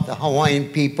saw the Hawaiian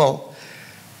people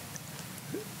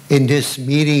in this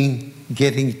meeting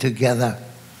getting together,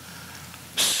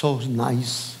 so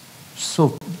nice,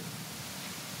 so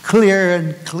clear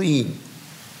and clean,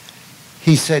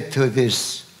 he said to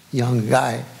this young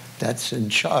guy that's in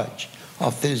charge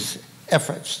of these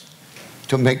efforts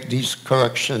to make these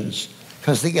corrections,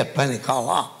 because they get plenty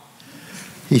kala,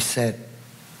 he said,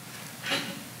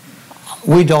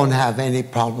 we don't have any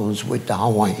problems with the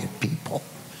Hawaiian people.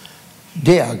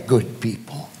 They are good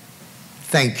people.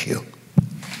 Thank you.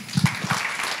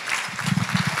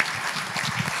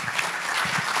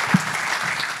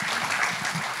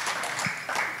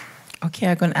 Okay,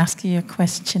 I'm going to ask you a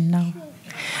question now.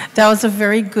 That was a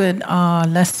very good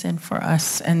lesson for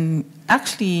us. And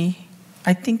actually,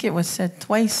 I think it was said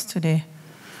twice today.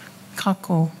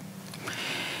 Kako.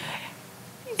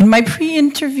 In my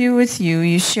pre-interview with you,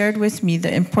 you shared with me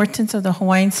the importance of the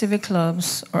Hawaiian Civic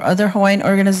Clubs or other Hawaiian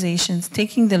organizations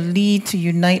taking the lead to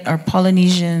unite our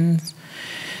Polynesians,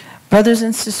 brothers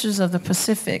and sisters of the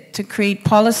Pacific, to create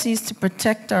policies to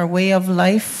protect our way of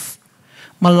life,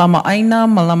 malama aina,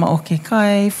 malama o ke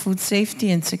kai, food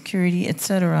safety and security,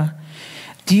 etc.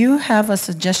 Do you have a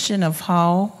suggestion of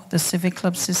how the Civic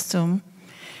Club system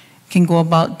can go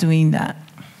about doing that?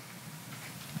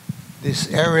 This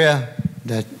area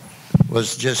that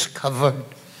was just covered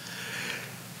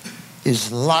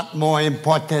is a lot more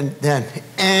important than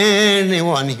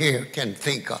anyone here can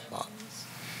think about.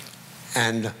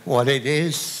 And what it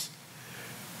is,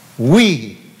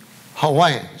 we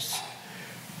Hawaiians,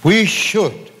 we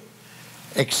should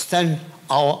extend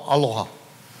our aloha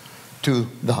to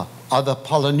the other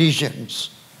Polynesians,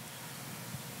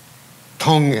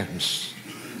 Tongans,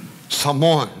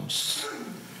 Samoans,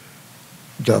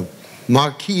 the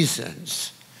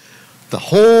Marquesans, the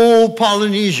whole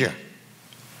Polynesia.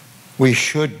 We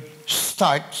should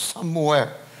start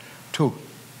somewhere to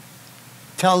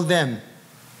tell them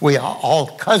we are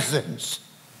all cousins.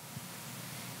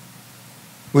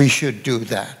 We should do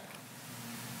that.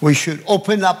 We should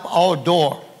open up our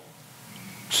door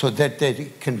so that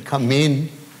they can come in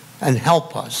and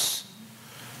help us.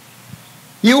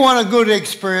 You want a good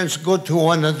experience, go to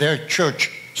one of their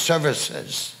church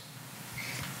services.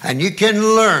 And you can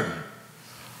learn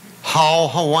how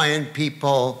Hawaiian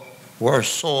people were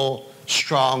so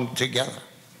strong together.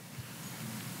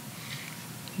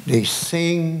 They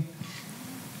sing,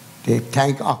 they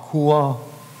thank Akua,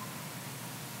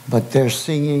 but their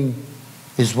singing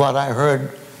is what I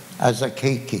heard as a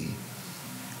keiki.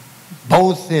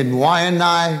 Both in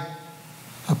Waianae,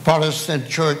 a Protestant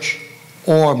church,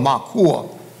 or Makua.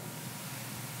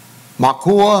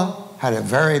 Makua had a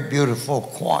very beautiful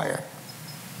choir.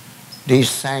 They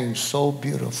sang so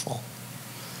beautiful.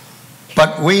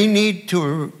 But we need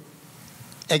to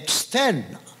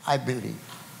extend, I believe,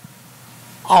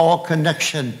 our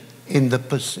connection in the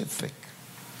Pacific.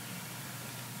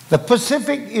 The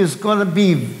Pacific is going to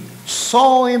be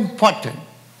so important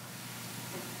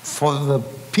for the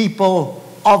people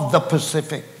of the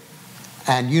Pacific.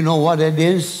 And you know what it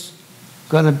is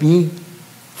going to be?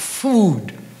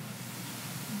 Food.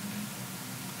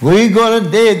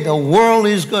 The world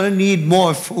is going to need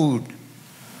more food.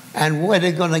 And where are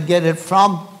they going to get it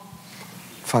from?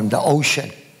 From the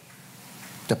ocean,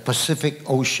 the Pacific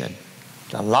Ocean,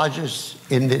 the largest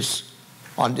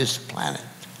on this planet.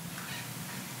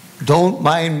 Don't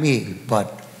mind me,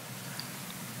 but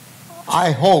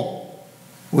I hope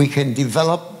we can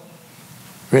develop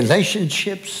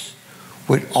relationships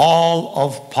with all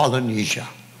of Polynesia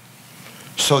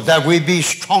so that we be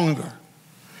stronger.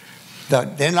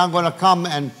 That they're not going to come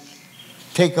and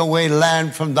take away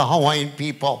land from the Hawaiian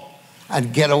people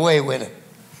and get away with it.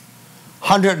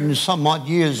 100 and some odd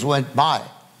years went by.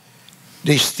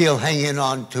 They're still hanging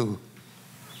on to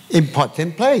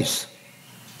important place.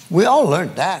 We all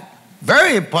learned that.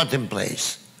 Very important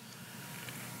place.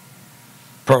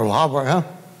 Pearl Harbor, huh?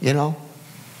 You know,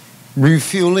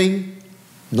 refueling,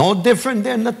 no different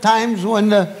than the times when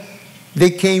they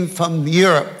came from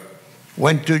Europe,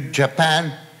 went to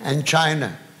Japan and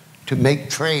China to make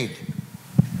trade.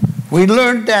 We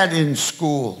learned that in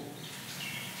school.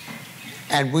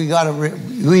 And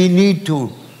we need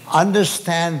to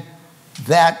understand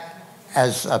that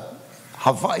as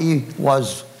Hawaii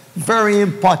was very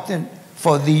important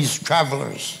for these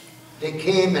travelers. They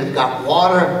came and got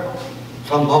water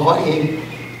from Hawaii.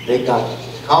 They got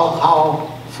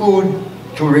cow food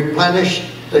to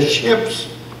replenish the ships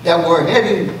that were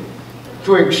heading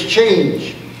to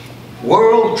exchange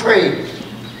world trade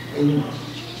in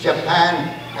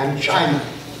Japan and China.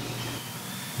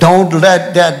 Don't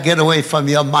let that get away from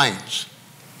your minds.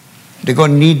 They're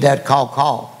going to need that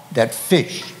cow, that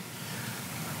fish.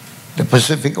 The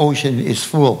Pacific Ocean is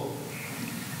full,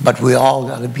 but we all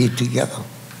got to be together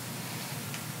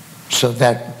so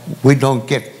that we don't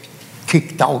get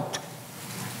kicked out.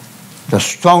 The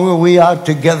stronger we are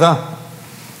together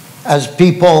as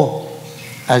people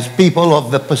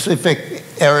of the Pacific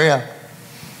area,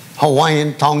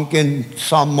 Hawaiian, Tongan,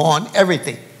 Samoan,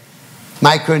 everything,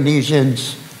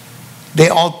 Micronesians,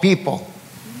 they're all people.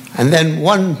 And then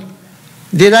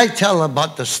did I tell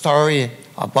about the story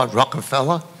about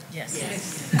Rockefeller?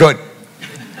 Yes. Good.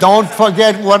 Don't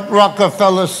forget what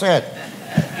Rockefeller said.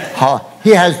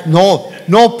 He has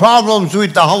no problems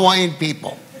with the Hawaiian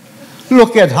people.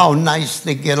 Look at how nice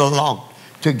they get along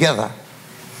together.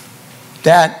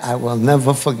 That I will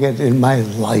never forget in my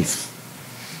life.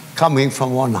 Coming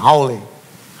from one haole,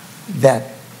 that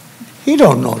he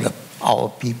don't know our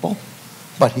people,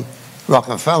 but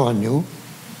Rockefeller knew,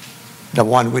 the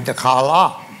one with the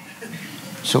kala.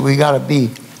 So we got to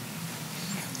be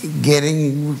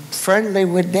getting friendly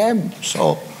with them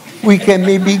so we can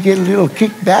maybe get a little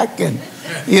kickback and,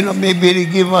 maybe they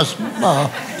give us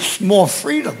more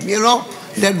freedom,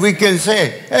 that we can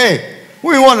say, hey,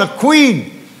 we want a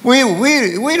queen. We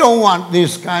don't want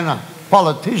these kind of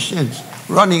politicians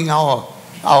running our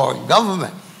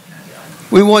government.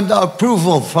 We want the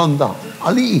approval from the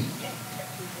Ali.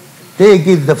 They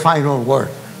give the final word.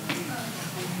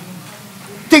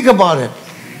 Think about it.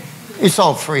 It's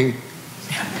all free.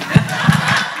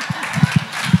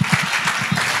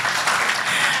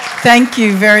 Thank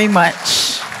you very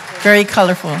much. Very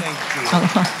colorful.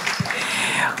 Thank you.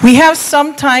 We have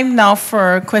some time now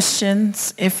for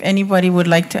questions. If anybody would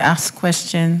like to ask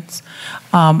questions,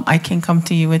 I can come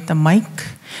to you with the mic.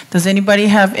 Does anybody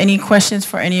have any questions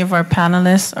for any of our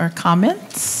panelists or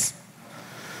comments?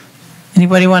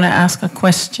 Anybody want to ask a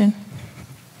question?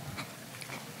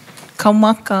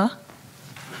 Kaumaka,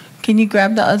 can you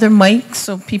grab the other mic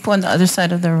so people on the other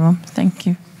side of the room? Thank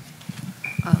you.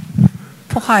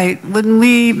 Pohai, when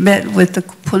we met with the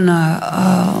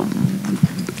Kūpuna,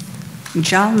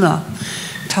 Jalna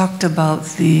talked about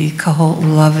the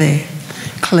Kaho'olawe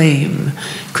claim.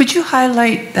 Could you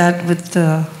highlight that with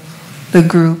the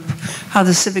group, how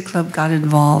the Civic Club got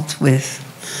involved with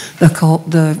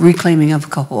the reclaiming of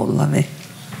Kaho'olawe?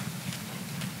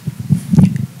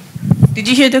 Did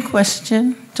you hear the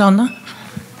question, Jalna?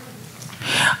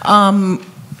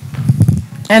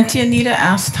 Auntie Anita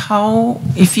asked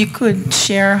if you could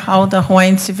share how the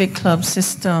Hawaiian Civic Club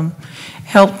system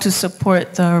helped to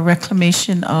support the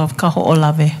reclamation of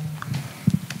Kaho'olawe.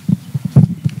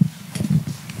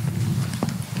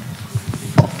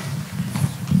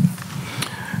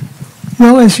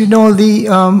 Well, as you know,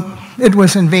 it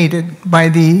was invaded by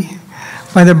the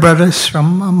brothers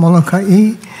from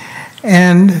Molokai,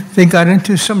 and they got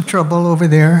into some trouble over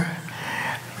there.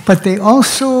 But they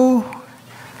also,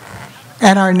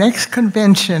 at our next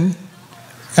convention,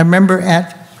 I remember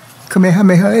at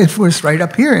Kamehameha, it was right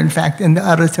up here, in fact, in the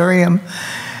auditorium.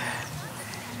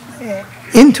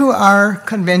 Into our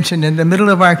convention, in the middle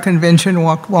of our convention,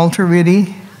 walked Walter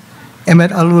Riddy,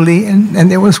 Emmett Aluli, and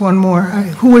there was one more.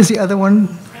 Who was the other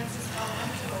one?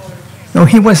 No,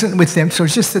 he wasn't with them, so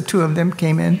just the two of them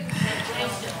came in.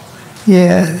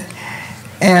 Yeah.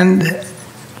 And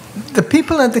the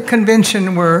people at the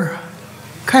convention were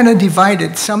kind of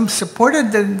divided. Some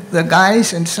supported the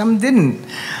guys and some didn't.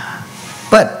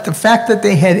 But the fact that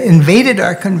they had invaded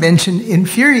our convention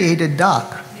infuriated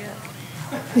Doc.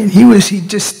 And he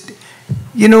just,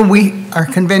 you know, our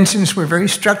conventions were very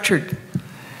structured.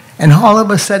 And all of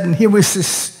a sudden, here was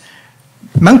this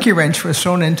monkey wrench was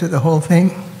thrown into the whole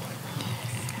thing.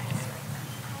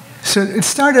 So it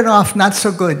started off not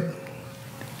so good.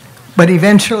 But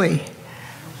eventually,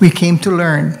 we came to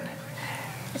learn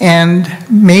and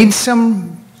made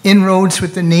some inroads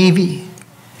with the Navy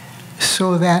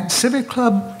so that Civic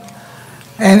Club,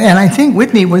 and I think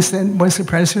Whitney was the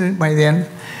president by then,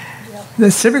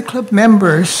 the Civic Club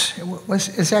members,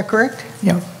 is that correct?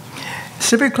 Yeah.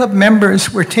 Civic Club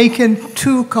members were taken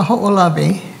to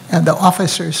Kaho'olawe, the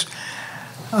officers,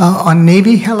 on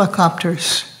Navy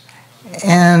helicopters.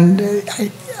 And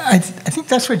I think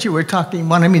that's what you were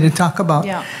wanted me to talk about.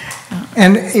 Yeah.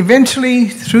 And eventually,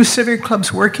 through Civic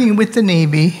Clubs working with the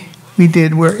Navy,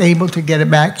 we're able to get it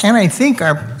back. And I think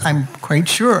I'm quite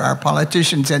sure our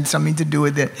politicians had something to do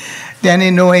with it. Dan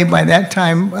Inouye, by that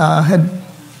time, had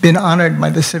been honored by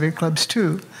the Civic Clubs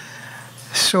too.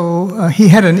 So he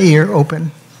had an ear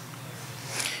open.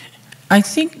 I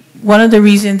think one of the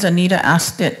reasons Anita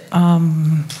asked it,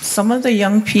 some of the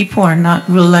young people are not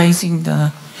realizing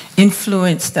the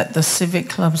influence that the civic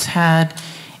clubs had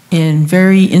in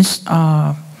very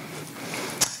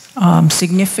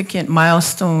significant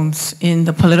milestones in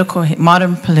the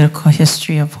modern political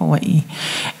history of Hawaii.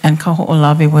 And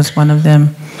Kaho'olawe was one of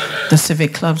them, the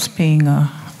civic clubs playing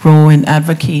a role in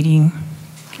advocating.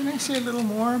 Can I say a little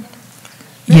more?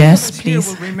 Yes, please.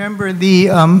 We'll remember the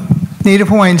Native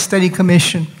Hawaiian Study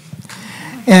Commission.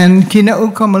 And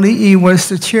Kina'u Kamali'i was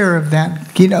the chair of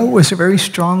that. Kina'u was a very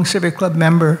strong Civic Club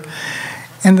member.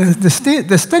 And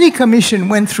the study commission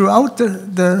went throughout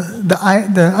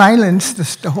the islands,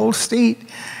 the whole state,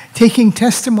 taking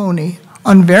testimony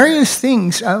on various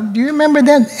things. Do you remember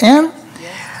that, Anne?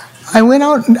 Yes. I went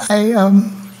out and I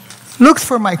looked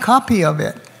for my copy of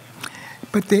it.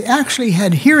 But they actually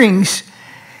had hearings.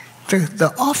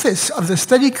 The office of the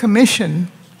study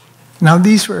commission, now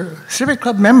these were Civic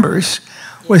Club members,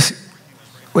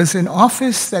 was an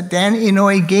office that Dan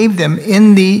Inouye gave them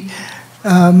in the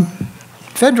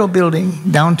federal building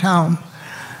downtown.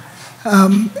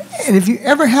 And if you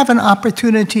ever have an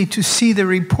opportunity to see the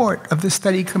report of the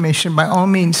study commission, by all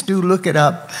means do look it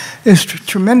up. There's a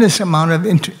tremendous amount of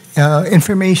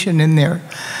information in there.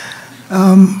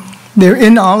 They're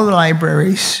in all of the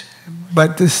libraries,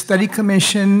 but the study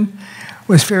commission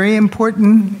was very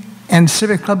important, and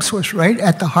Civic Clubs was right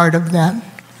at the heart of that.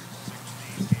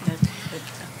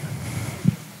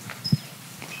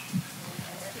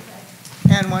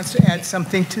 Anne wants to add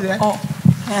something to that. Oh,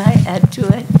 can I add to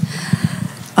it?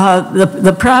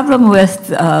 The problem with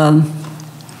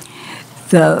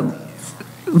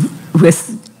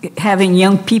having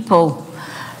young people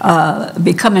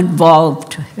become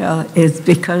involved is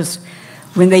because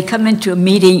when they come into a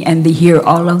meeting and they hear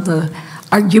all of the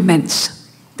arguments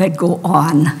that go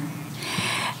on,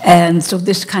 and so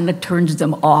this kind of turns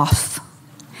them off.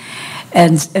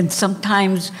 And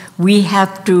sometimes we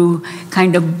have to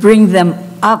kind of bring them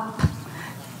up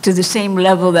to the same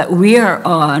level that we are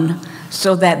on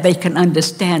so that they can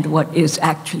understand what is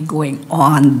actually going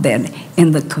on then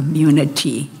in the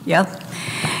community, yeah?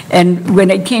 And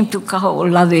when it came to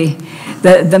Kaho'olawe,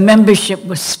 the membership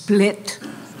was split.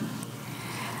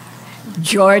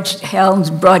 George Helms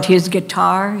brought his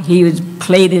guitar. He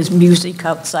played his music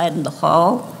outside in the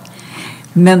hall.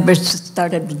 Members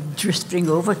started drifting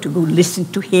over to go listen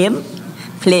to him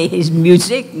play his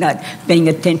music, not paying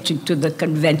attention to the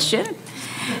convention.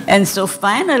 And so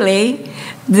finally,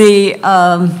 the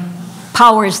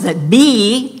powers that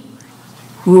be,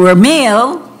 who were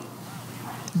male,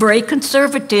 very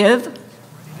conservative,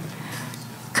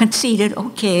 conceded,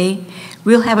 okay,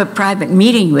 we'll have a private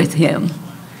meeting with him.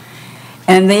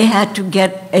 And they had to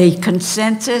get a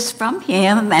consensus from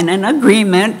him and an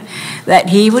agreement that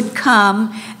he would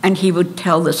come and he would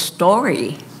tell the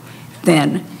story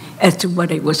then as to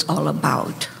what it was all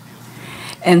about.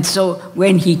 And so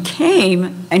when he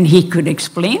came and he could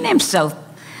explain himself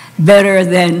better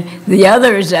than the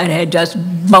others that had just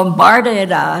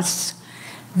bombarded us,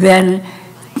 then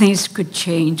things could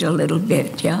change a little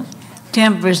bit, yeah?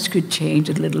 Tempers could change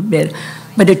a little bit,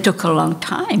 but it took a long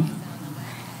time.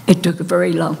 It took a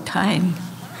very long time.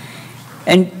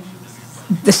 And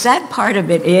the sad part of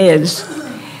it is,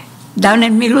 down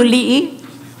in Miluli'i,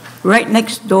 right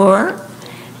next door,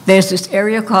 there's this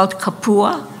area called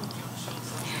Kapua.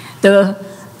 The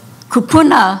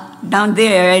Kūpuna down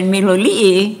there in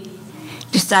Miluli'i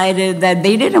decided that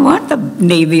they didn't want the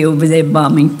Navy over there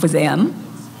bombing for them.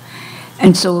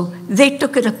 And so they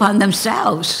took it upon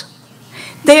themselves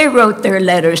They wrote their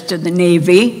letters to the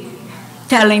Navy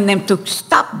telling them to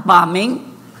stop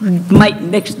bombing right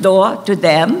next door to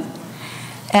them,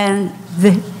 and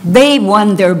they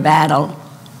won their battle.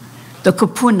 The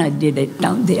Kūpuna did it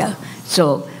down there,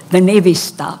 so the Navy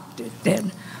stopped it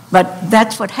then. But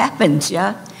that's what happens,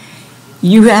 yeah?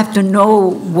 You have to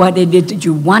know what it is that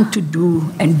you want to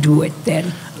do and do it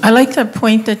then. I like that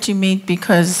point that you made,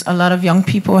 because a lot of young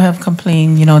people have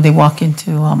complained, you know, they walk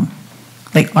into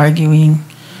like arguing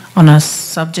on a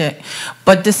subject.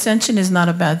 But dissension is not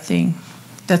a bad thing.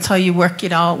 That's how you work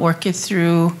it out, work it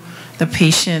through, the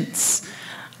patience.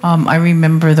 I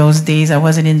remember those days. I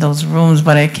wasn't in those rooms,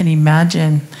 but I can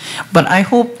imagine. But I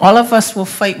hope all of us will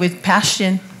fight with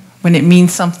passion when it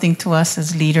means something to us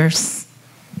as leaders.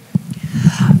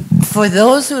 For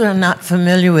those who are not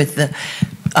familiar with the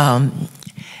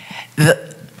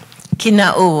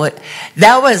Kina'u,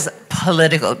 that was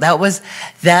political. That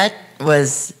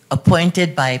was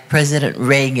appointed by President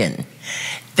Reagan,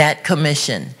 that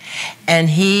commission. And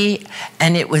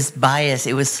it was biased,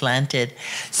 it was slanted,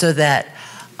 so that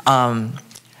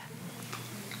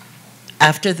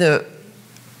after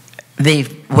they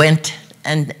went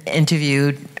and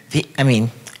interviewed,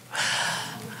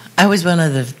 I was one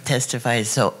of the testifiers.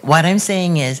 So what I'm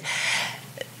saying is,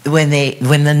 when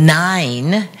the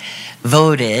 9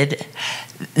 voted,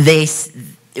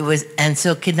 and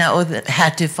so Kina'u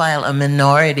had to file a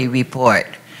minority report,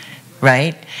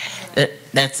 right?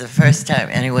 That's the first time,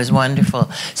 and it was wonderful.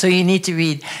 So you need to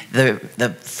read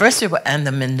the first report and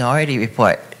the minority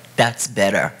report. That's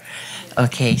better.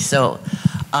 Okay, so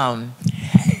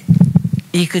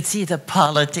you could see the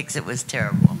politics. It was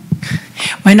terrible.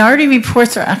 Minority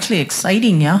reports are actually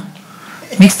exciting, yeah?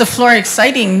 Makes the floor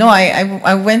exciting. No,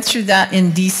 I went through that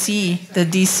in DC, the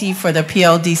DC for the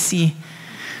PLDC.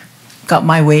 Got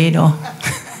my way, though.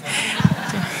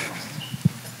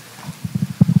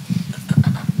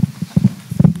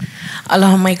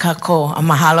 Aloha mai kako,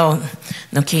 mahalo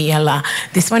no ke iala.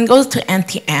 This one goes to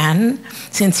Auntie Anne,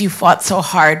 since you fought so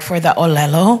hard for the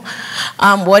Olelo.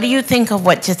 What do you think of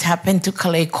what just happened to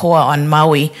Kalekoa on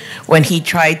Maui when he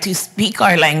tried to speak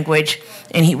our language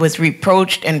and he was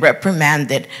reproached and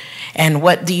reprimanded? And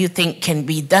what do you think can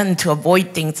be done to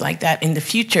avoid things like that in the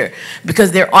future?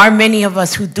 Because there are many of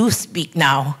us who do speak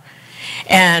now.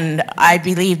 And I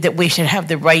believe that we should have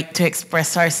the right to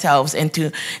express ourselves and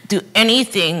to do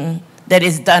anything that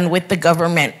is done with the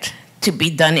government to be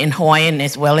done in Hawaiian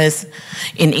as well as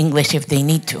in English if they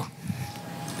need to.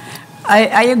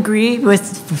 I agree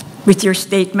with your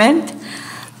statement.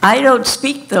 I don't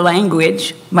speak the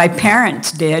language. My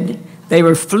parents did. They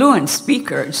were fluent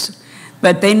speakers,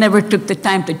 but they never took the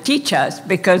time to teach us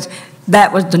because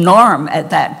that was the norm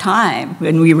at that time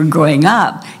when we were growing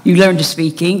up. You learn to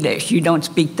speak English. You don't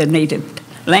speak the native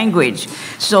language.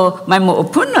 So my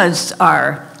mo'opunas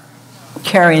are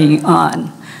carrying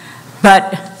on.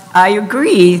 But I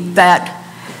agree that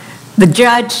the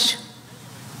judge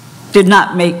did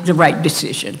not make the right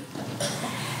decision.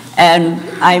 And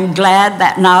I'm glad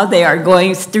that now they are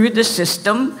going through the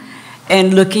system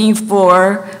and looking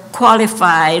for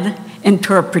qualified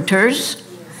interpreters,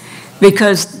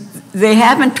 because they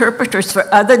have interpreters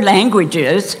for other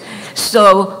languages,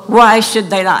 so why should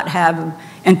they not have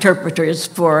interpreters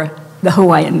for the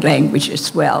Hawaiian language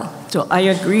as well? So I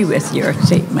agree with your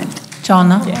statement.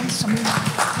 Jonna? Yes.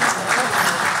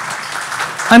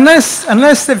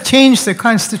 Unless they've changed the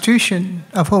constitution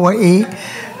of Hawaii,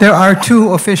 there are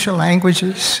 2 official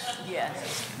languages. Yes.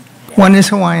 One is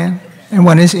Hawaiian and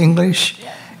one is English.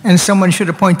 And someone should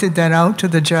have pointed that out to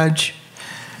the judge.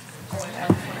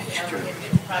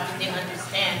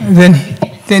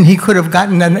 Then he could have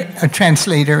gotten a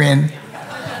translator in.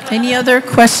 Any other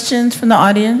questions from the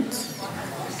audience?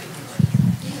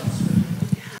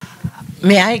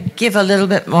 May I give a little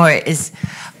bit more?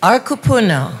 Our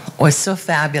kupuna was so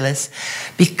fabulous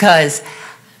because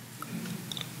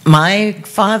my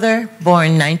father,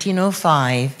 born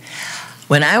 1905,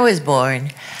 when I was born,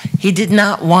 he did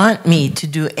not want me to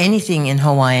do anything in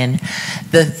Hawaiian.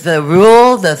 The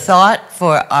rule, the thought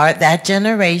for that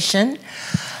generation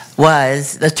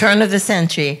was the turn of the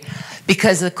century,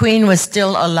 because the Queen was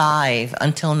still alive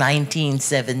until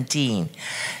 1917.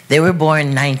 They were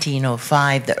born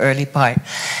 1905, the early part.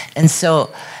 And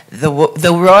so the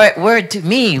word to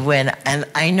me, and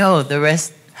I know the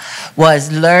rest,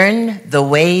 was learn the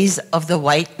ways of the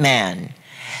white man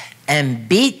and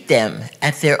beat them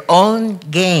at their own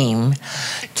game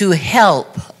to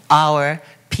help our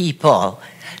people,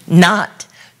 not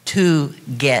to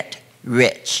get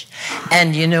rich.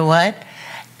 And you know what?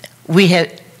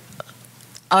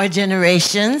 Our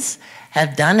generations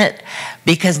have done it,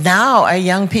 because now our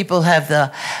young people have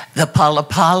the pala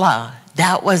pala.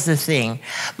 That was the thing.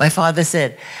 My father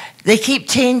said, they keep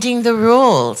changing the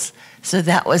rules. So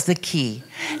that was the key.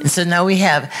 And so now we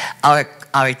have our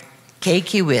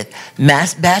keiki with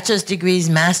bachelor's degrees,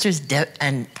 master's,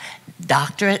 and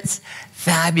doctorates.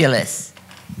 Fabulous.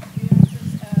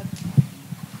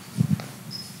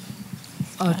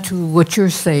 To what you're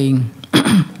saying,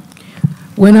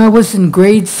 when I was in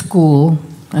grade school,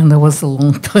 and that was a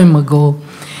long time ago,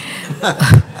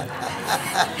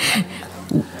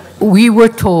 we were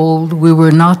told we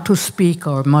were not to speak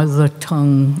our mother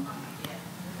tongue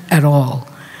at all.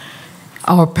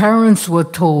 Our parents were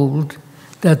told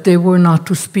that they were not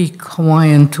to speak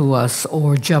Hawaiian to us,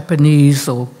 or Japanese,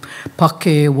 or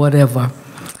Pake, whatever,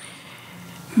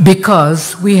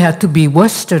 because we had to be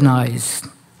westernized.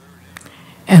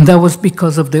 And that was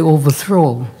because of the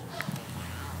overthrow.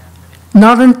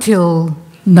 Not until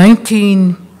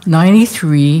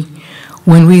 1993,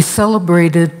 when we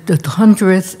celebrated the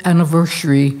 100th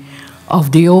anniversary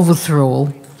of the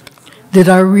overthrow, did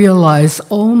I realize,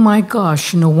 oh my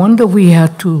gosh, no wonder we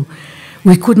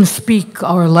couldn't speak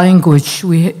our language.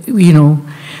 We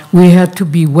had to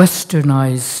be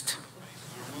westernized.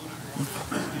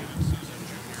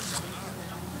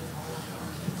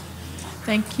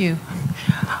 Thank you.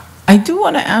 I do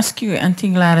want to ask you,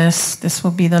 Auntie Gladys, this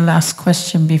will be the last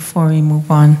question before we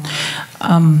move on.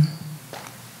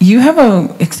 You have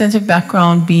an extensive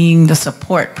background being the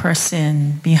support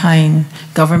person behind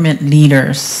government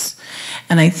leaders.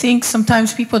 And I think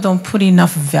sometimes people don't put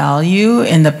enough value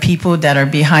in the people that are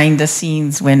behind the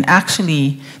scenes, when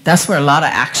actually that's where a lot of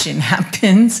action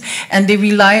happens. And they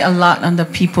rely a lot on the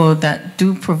people that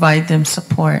do provide them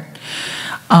support.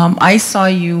 I saw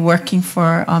you working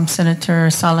for Senator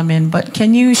Solomon, but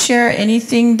can you share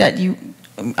anything that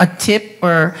a tip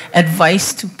or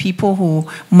advice to people who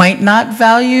might not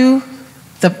value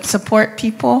the support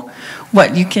people?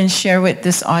 What you can share with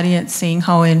this audience, saying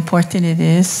how important it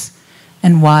is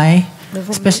and why,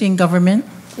 especially in government?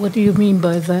 What do you mean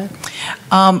by that?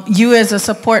 You as a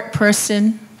support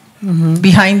person,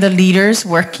 behind the leaders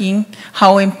working,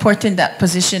 how important that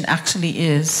position actually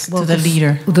is to the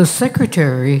leader. The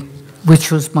secretary,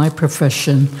 which was my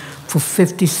profession for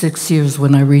 56 years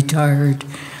when I retired,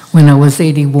 when I was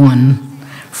 81,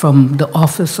 from the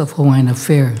Office of Hawaiian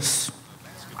Affairs.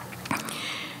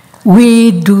 We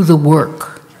do the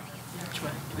work.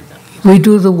 We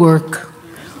do the work.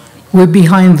 We're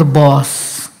behind the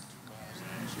boss.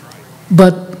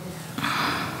 But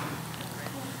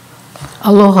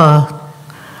aloha,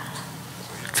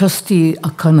 Trustee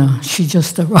Akana, she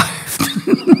just arrived.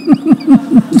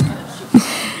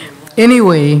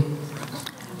 Anyway,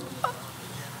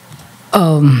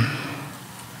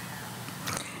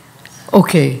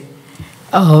 okay,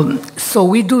 so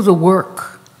we do the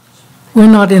work. We're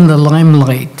not in the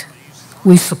limelight.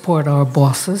 We support our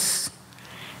bosses,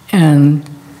 and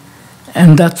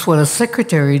that's what a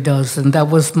secretary does, and that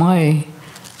was my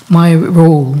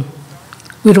role.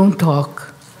 We don't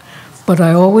talk, but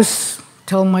I always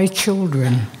tell my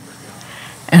children,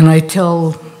 and I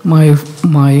tell my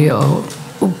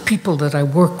people that I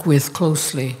work with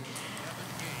closely,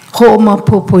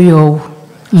 ho'omapopo your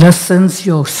lessons,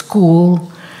 your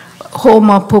school,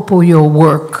 ho'omapopo your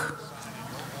work.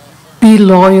 Be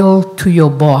loyal to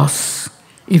your boss.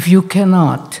 If you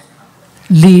cannot,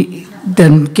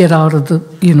 then get out of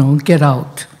get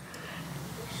out.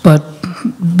 But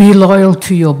be loyal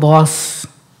to your boss,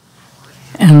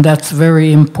 and that's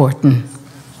very important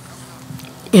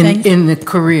in the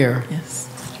career. Yes.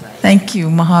 Thank you.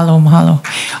 Mahalo, mahalo.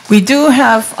 We do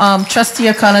have Trustee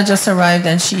Akana just arrived,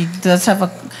 and she does have a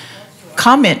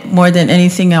comment more than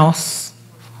anything else.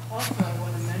 Also, I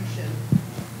want to mention,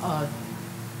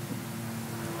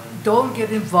 don't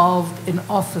get involved in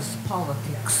office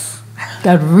politics.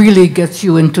 That really gets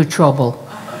you into trouble.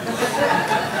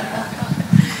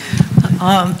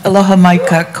 Aloha mai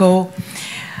kako.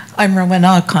 I'm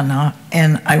Rowena Akana,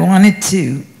 and I wanted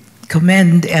to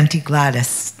commend Auntie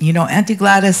Gladys. You know, Auntie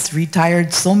Gladys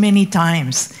retired so many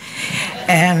times.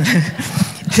 And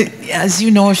as you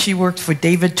know, she worked for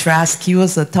David Trask. He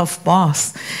was a tough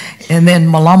boss. And then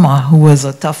Malama, who was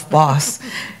a tough boss.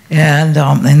 And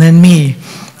then me.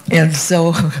 And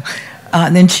so,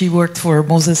 and then she worked for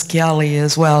Moses Kiali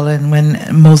as well. And when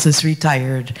Moses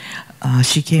retired,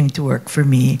 she came to work for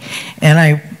me. And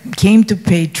I came to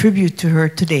pay tribute to her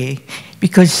today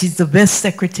because she's the best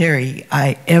secretary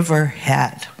I ever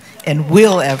had and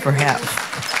will ever have.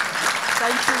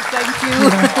 Thank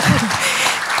you.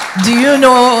 Do you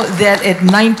know that at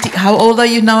 90, how old are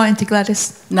you now, Auntie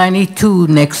Gladys? 92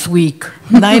 next week.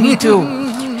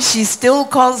 92. she still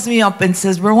calls me up and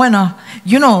says, Rowena,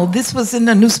 you know, this was in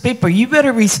the newspaper. You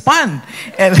better respond.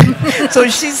 And so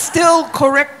she's still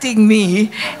correcting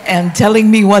me and telling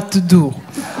me what to do.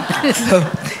 So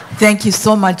thank you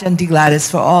so much, Auntie Gladys,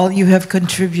 for all you have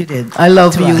contributed. I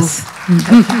love you.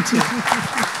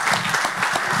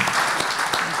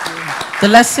 The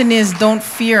lesson is don't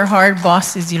fear hard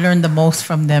bosses. You learn the most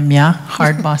from them, yeah?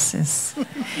 Hard bosses.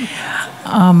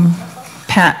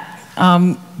 Pat,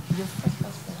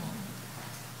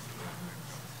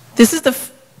 this is the,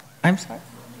 I'm sorry?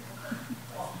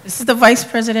 This is the Vice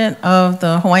President of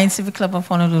the Hawaiian Civic Club of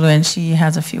Honolulu, and she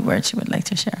has a few words she would like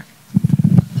to share.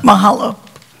 Mahalo.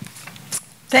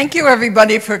 Thank you,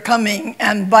 everybody, for coming.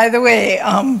 And by the way,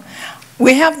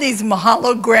 we have these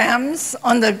mahalograms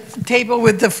on the table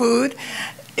with the food.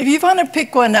 If you want to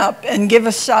pick one up and give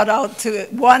a shout out to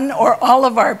one or all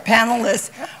of our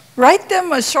panelists, write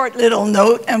them a short little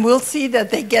note and we'll see that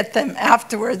they get them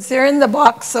afterwards. They're in the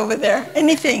box over there.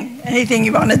 Anything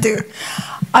you want to do.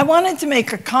 I wanted to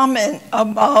make a comment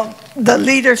about the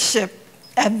leadership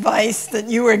advice that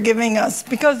you were giving us,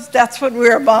 because that's what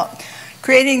we're about,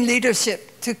 creating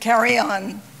leadership to carry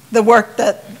on the work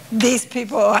that these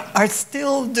people are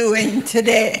still doing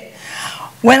today.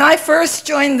 When I first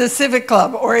joined the Civic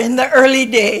Club, or in the early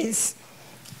days,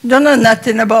 don't know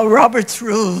nothing about Robert's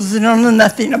Rules, don't know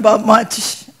nothing about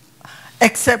much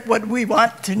except what we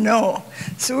want to know.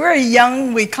 So we're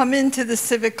young, we come into the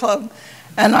Civic Club,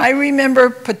 and I remember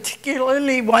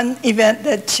particularly one event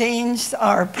that changed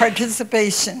our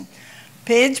participation.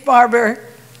 Paige Barber,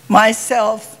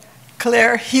 myself,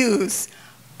 Claire Hughes.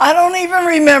 I don't even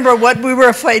remember what we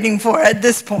were fighting for at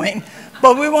this point,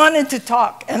 but we wanted to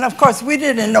talk. And of course, we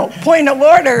didn't know point of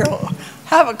order, or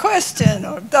have a question,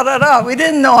 or da-da-da. We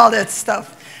didn't know all that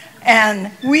stuff.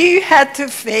 And we had to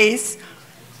face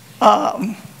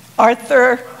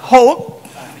Arthur Holt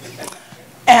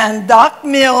and Doc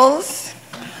Mills.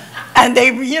 And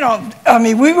they, you know, I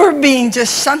mean, we were being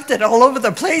just shunted all over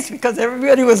the place because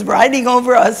everybody was writing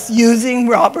over us using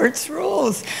Robert's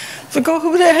Rules. So go,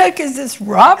 who the heck is this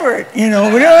Robert? You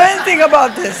know, we don't know anything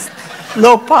about this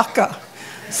Lopaka.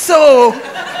 So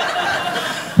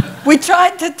we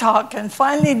tried to talk, and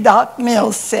finally Doc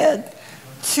Mills said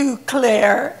to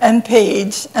Claire and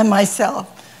Paige and myself,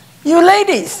 you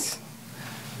ladies,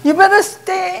 you better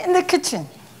stay in the kitchen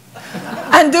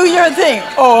and do your thing.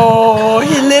 Oh,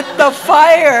 he lit the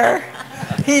fire.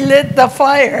 He lit the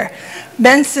fire.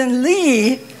 Benson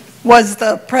Lee was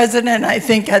the president, I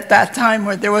think, at that time,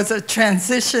 where there was a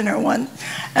transition or one.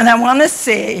 And I want to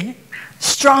say,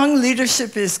 strong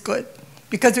leadership is good,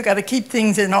 because we've got to keep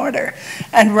things in order.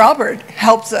 And Robert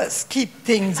helps us keep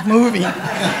things moving.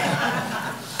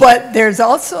 But there's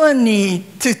also a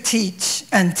need to teach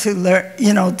and to learn,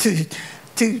 you know, to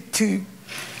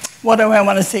what do I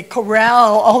want to say,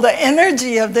 corral all the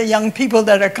energy of the young people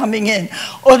that are coming in,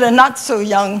 or the not so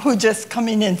young who just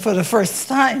coming in for the first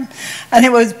time. And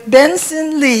it was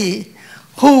Benson Lee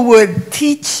who would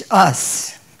teach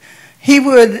us. He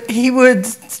would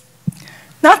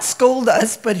not scold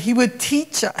us, but he would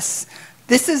teach us.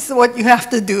 This is what you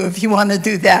have to do if you want to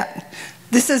do that.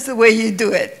 This is the way you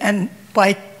do it. And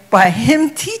by him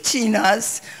teaching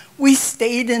us, we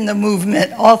stayed in the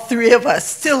movement, all three of us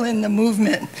still in the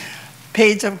movement.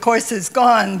 Paige, of course, is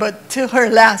gone, but till her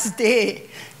last day,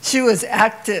 she was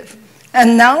active.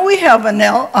 And now we have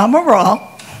Anel Amaral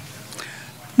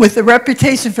with a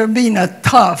reputation for being a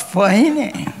tough one.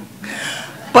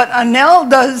 But Anel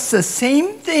does the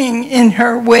same thing in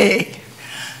her way.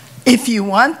 If you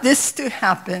want this to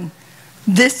happen,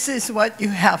 this is what you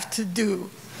have to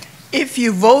do. If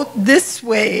you vote this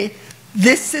way,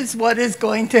 this is what is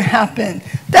going to happen.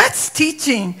 That's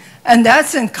teaching, and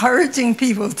that's encouraging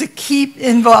people to keep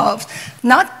involved,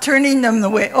 not turning them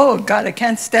away. Oh, God, I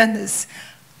can't stand this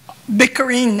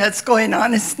bickering that's going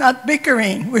on. It's not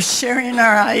bickering. We're sharing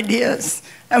our ideas,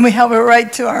 and we have a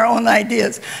right to our own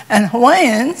ideas. And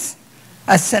Hawaiians,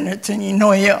 as Senator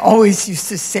Ninoia always used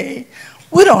to say,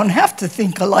 we don't have to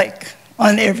think alike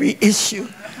on every issue.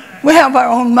 We have our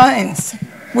own minds.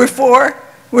 We're for,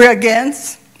 we're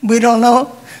against, we don't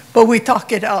know, but we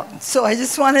talk it out. So I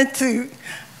just wanted to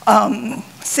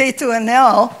say to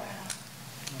Anel,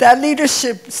 that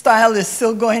leadership style is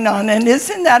still going on, and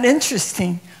isn't that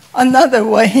interesting? Another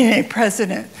Wahine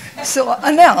president. So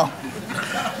Anel,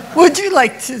 would you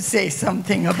like to say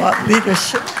something about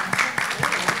leadership?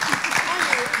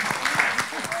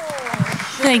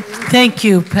 Thank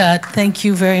you, Pat. Thank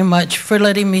you very much for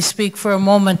letting me speak for a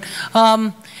moment.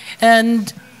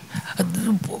 And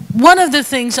one of the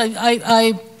things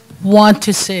I want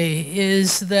to say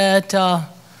is that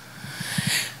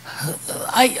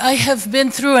I have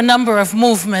been through a number of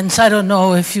movements. I don't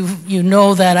know if you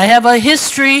know that. I have a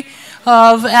history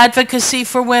of advocacy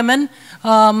for women.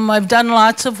 I've done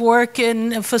lots of work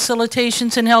in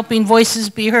facilitations and helping voices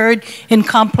be heard in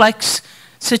complex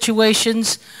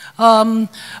situations.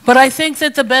 But I think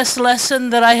that the best lesson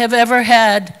that I have ever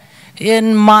had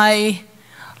in my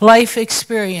life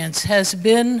experience has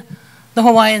been the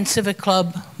Hawaiian Civic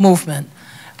Club movement.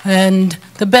 And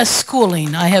the best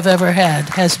schooling I have ever had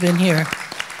has been here.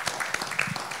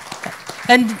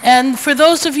 And for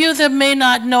those of you that may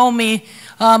not know me,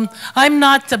 I'm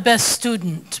not the best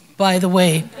student, by the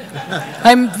way.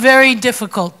 I'm very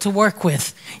difficult to work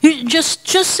with. Just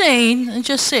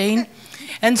saying.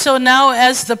 And so now,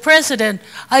 as the president,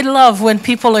 I love when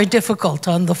people are difficult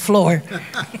on the floor.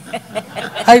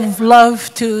 I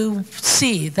love to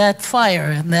see that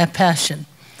fire and that passion.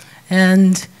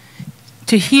 And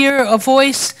to hear a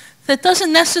voice that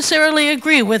doesn't necessarily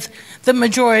agree with the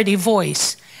majority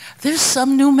voice. There's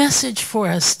some new message for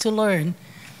us to learn.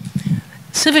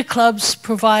 Civic Clubs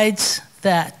provides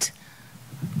that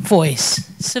voice.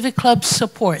 Civic Clubs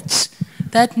supports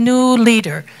that new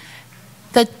leader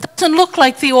that doesn't look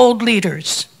like the old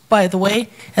leaders, by the way,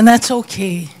 and that's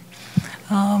okay.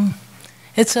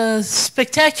 It's a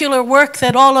spectacular work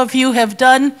that all of you have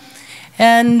done,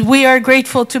 and we are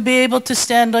grateful to be able to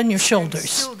stand on your shoulders.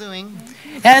 Still doing.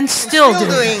 And still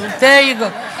doing. There you go.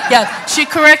 Yeah, she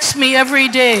corrects me every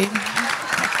day.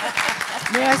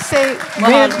 May I say,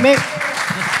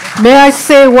 may I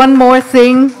say one more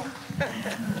thing?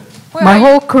 My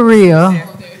whole career,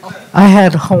 I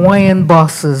had Hawaiian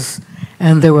bosses,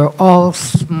 and they were all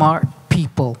smart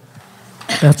people.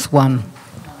 That's one.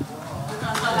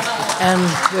 And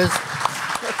there's...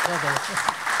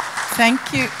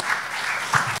 Thank you.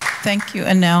 Thank you,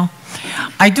 Anel.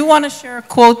 I do want to share a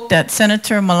quote that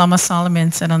Senator Malama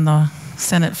Solomon said on the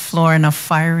Senate floor in a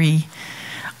fiery,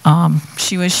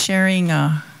 she was sharing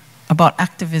about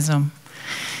activism.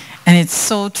 And it's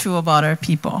so true about our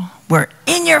people. We're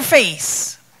in your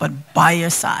face, but by your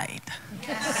side.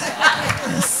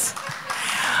 Yes.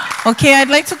 Okay, I'd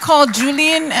like to call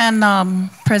Julian and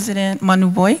President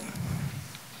Manuboy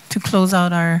to close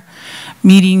out our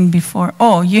meeting before.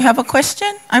 Oh, you have a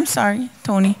question? I'm sorry,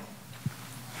 Tony.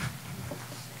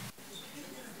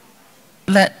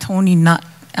 Let Tony not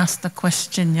ask the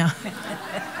question, yeah.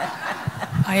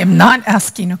 I am not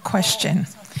asking a question,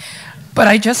 but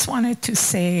I just wanted to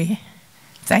say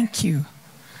thank you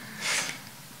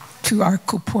to our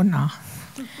kupuna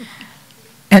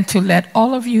and to let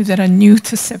all of you that are new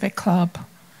to Civic Club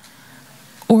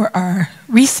or are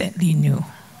recently new,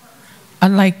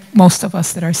 unlike most of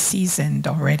us that are seasoned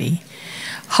already,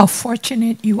 how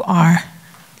fortunate you are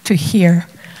to hear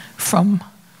from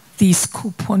these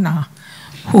kupuna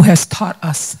who has taught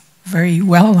us very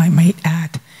well, I might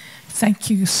add. Thank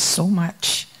you so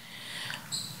much.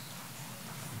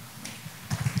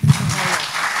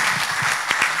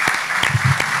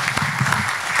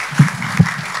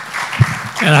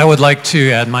 And I would like to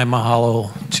add my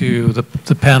mahalo to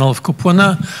the panel of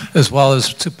kupuna as well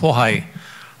as to Pohai.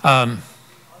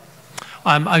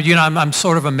 I'm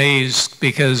sort of amazed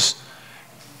because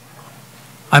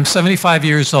I'm 75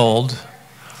 years old.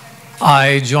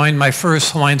 I joined my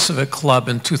first Hawaiian Civic Club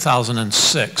in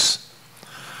 2006.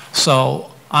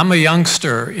 So I'm a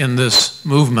youngster in this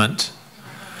movement.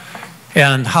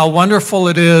 And how wonderful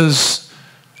it is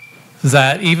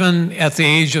that even at the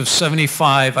age of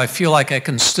 75, I feel like I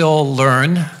can still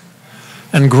learn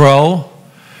and grow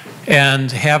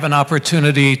and have an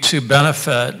opportunity to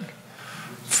benefit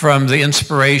from the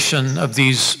inspiration of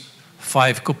these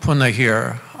 5 kupuna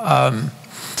here.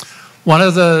 One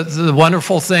of the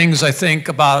wonderful things I think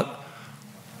about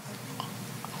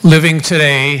living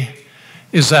today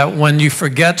is that when you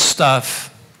forget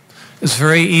stuff, it's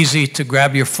very easy to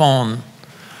grab your phone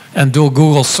and do a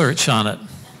Google search on it.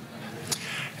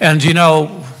 And you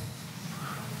know,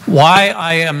 why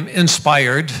I am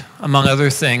inspired, among other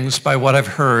things, by what I've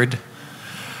heard,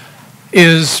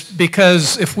 is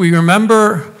because if we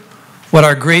remember what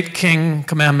our great King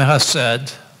Kamehameha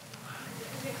said,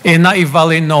 E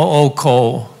na'i no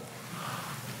oko,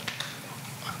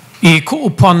 I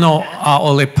ku'upono a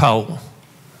ole pau.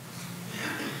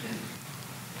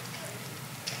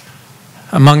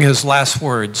 Among his last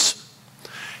words.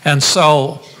 And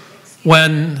so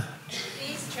when...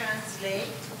 Please translate.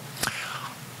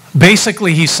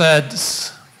 Basically he said,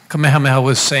 Kamehameha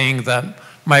was saying that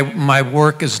my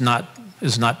work is not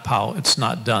pau, it's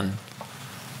not done.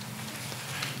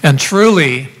 And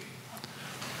truly,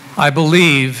 I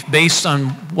believe, based on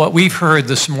what we've heard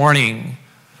this morning,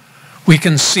 we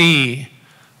can see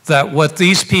that what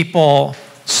these people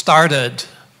started,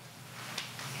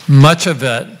 much of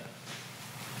it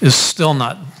is still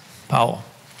not Pau.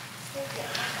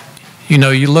 You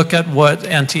know, you look at what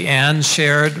Auntie Anne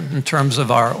shared in terms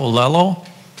of our olelo,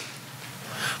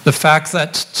 the fact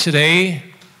that today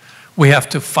we have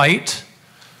to fight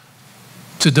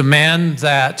to demand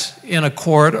that in a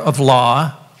court of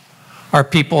law, our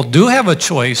people do have a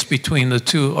choice between the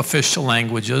two official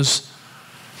languages,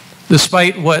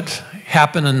 despite what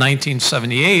happened in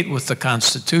 1978 with the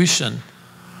Constitution.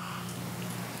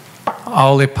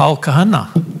 Aole pau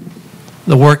kahana.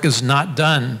 The work is not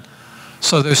done.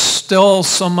 So there's still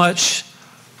so much,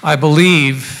 I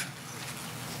believe,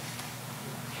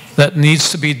 that needs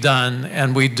to be done,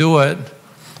 and we do it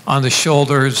on the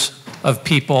shoulders of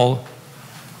people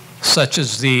such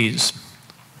as these.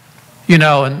 You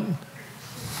know, and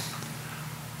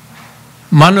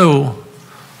Manu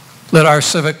led our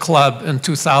civic club in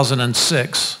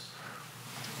 2006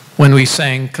 when we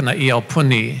sang Kana'iau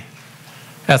Puni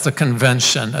at the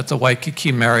convention at the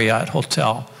Waikiki Marriott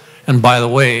Hotel. And by the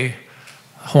way,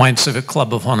 Hawaiian Civic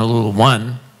Club of Honolulu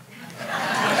won.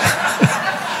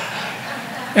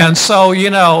 And so, you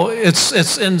know, it's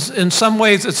in some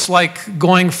ways it's like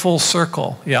going full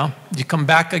circle, yeah? You come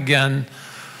back again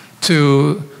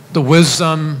to the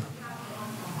wisdom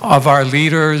of our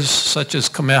leaders, such as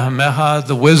Kamehameha,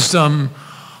 the wisdom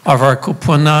of our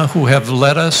kupuna who have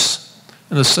led us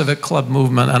in the Civic Club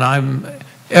movement, and I'm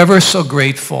ever so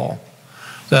grateful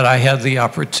that I had the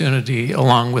opportunity,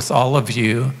 along with all of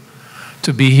you,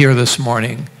 to be here this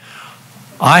morning.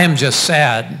 I am just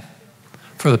sad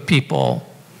for the people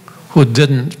who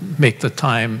didn't make the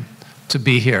time to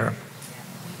be here,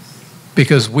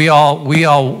 because we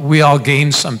all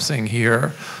gained something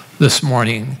here this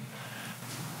morning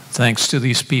thanks to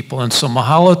these people. And so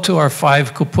mahalo to our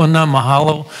 5 kupuna,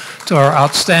 mahalo to our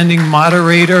outstanding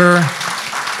moderator,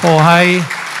 Pohai.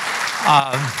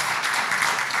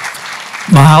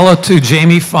 Mahalo to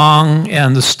Jamie Fong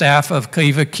and the staff of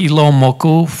Kaiwa Kilo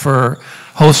Moku for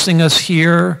hosting us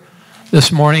here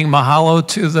this morning. Mahalo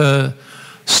to the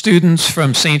students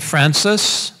from St.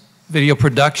 Francis Video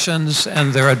Productions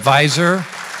and their advisor,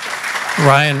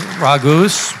 Ryan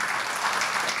Ragus.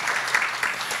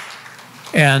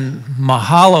 And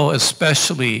mahalo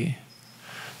especially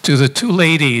to the 2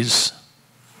 ladies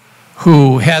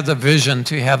who had the vision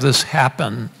to have this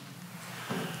happen,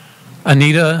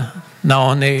 Anita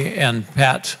Naone and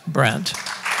Pat Brent.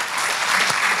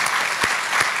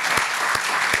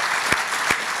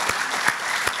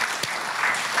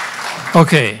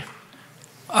 Okay,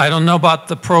 I don't know about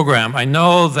the program. I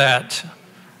know that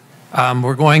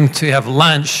we're going to have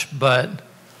lunch, but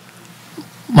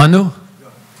Manu,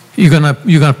 you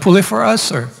gonna pull it for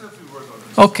us, or?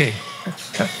 Okay,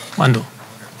 Manu.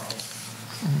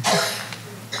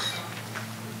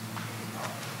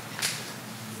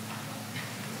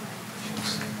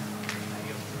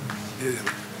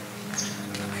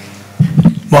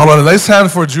 Mahalo, a nice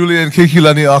hand for Julie and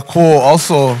Keikilani Ako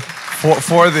also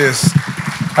for this.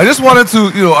 I just wanted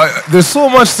to, you know, there's so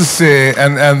much to say,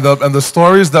 and the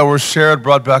stories that were shared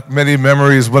brought back many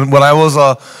memories. When I was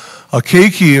a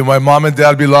keiki, my mom and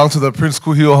dad belonged to the Prince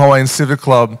Kuhio Hawaiian Civic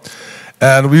Club,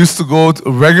 and we used to go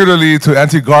regularly to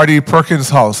Auntie Gardy Perkins'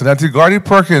 house. And Auntie Gardy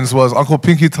Perkins was Uncle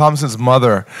Pinky Thompson's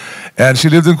mother, and she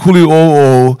lived in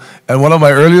Kuli'o'o. And one of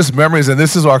my earliest memories, and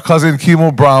this is our cousin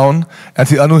Kimo Brown,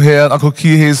 Auntie Anuhea, and Uncle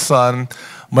Kihei's son,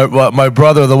 my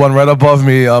brother, the one right above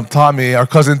me, Tommy, our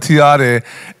cousin Tiare.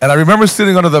 And I remember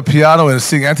sitting under the piano and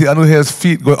seeing Auntie Anuhea's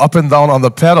feet going up and down on the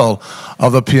pedal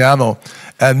of the piano.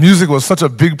 And music was such a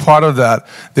big part of that.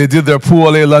 They did their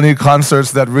Pu'ole Lani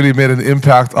concerts that really made an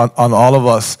impact on all of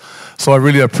us. So I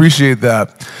really appreciate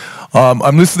that.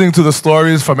 I'm listening to the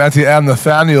stories from Auntie Anne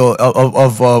Nathaniel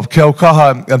of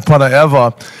Keaukaha and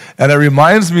Panaeva, and it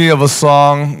reminds me of a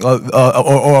song,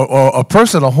 or a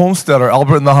person, a homesteader,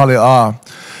 Albert Nahale'a.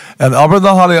 And Albert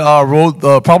Nahale'a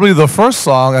wrote probably the first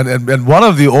song, and one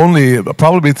of the only,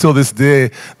 probably till this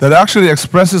day, that actually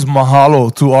expresses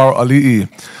mahalo to our ali'i.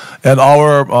 And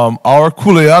our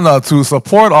kuleana to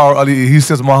support our ali'i, he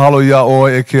says mahalo ya'o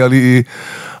e ke ali'i,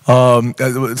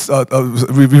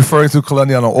 referring to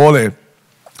Kalaniana Ole.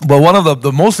 But one of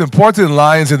the most important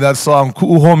lines in that song,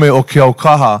 Ku'uhome o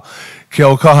Keaukaha,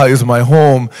 Keaukaha is my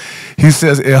home. He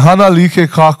says, E hana like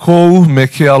kākou me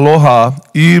ke aloha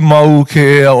I mau ke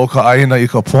ea o ka aina I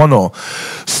ka pono.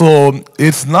 So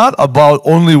it's not about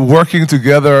only working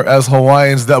together as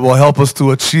Hawaiians that will help us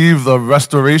to achieve the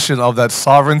restoration of that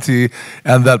sovereignty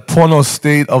and that pono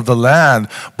state of the land,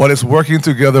 but it's working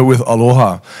together with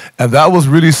aloha. And that was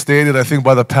really stated, I think,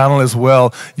 by the panel as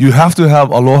well. You have to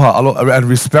have aloha and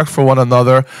respect for one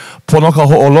another. Pono ka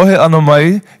ho'olohe ana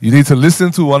mai. You need to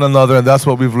listen to one another, and that's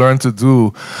what we've learned to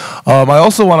do. I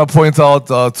also want to point out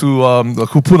to the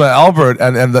Kūpuna Albert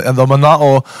and the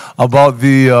Manoa about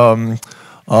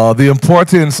the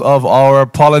importance of our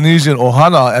Polynesian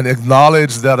ohana, and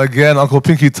acknowledge that, again, Uncle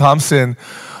Pinky Thompson,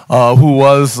 who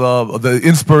was the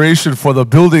inspiration for the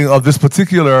building of this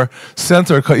particular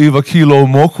center, Ka'iwa Kilo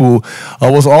Moku,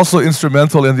 was also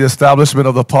instrumental in the establishment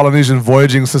of the Polynesian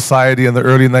Voyaging Society in the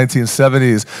early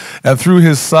 1970s. And through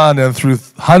his son and through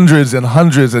hundreds and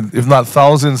hundreds, and if not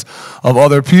thousands of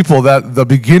other people, that the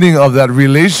beginning of that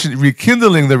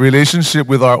rekindling the relationship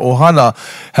with our ohana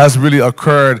has really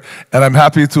occurred. And I'm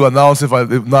happy to announce, if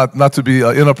not to be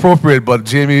inappropriate, but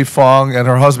Jamie Fong and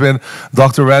her husband,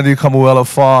 Dr. Randy Kamuela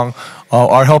Fong,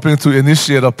 are helping to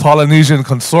initiate a Polynesian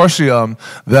consortium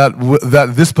that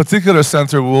this particular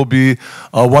center will be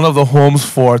one of the homes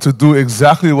for, to do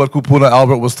exactly what Kūpuna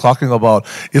Albert was talking about.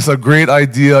 It's a great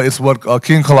idea. It's what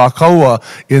King Kalakaua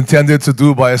intended to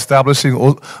do by establishing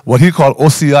what he called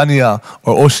Oceania,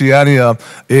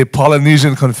 a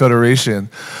Polynesian confederation.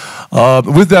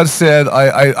 With that said,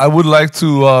 I would like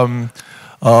to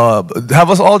have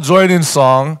us all join in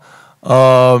song.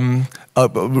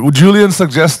 Julian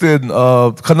suggested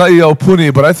Kana'i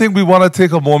Aupuni, but I think we want to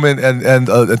take a moment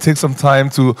and take some time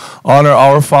to honor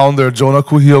our founder, Jonah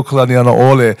Kuhio Kalaniana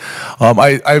Ole.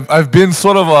 I've been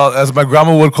sort of, as my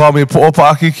grandma would call me,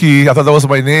 Po'opa'akiki. I thought that was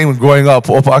my name growing up,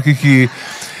 Po'opa'akiki,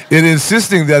 in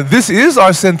insisting that this is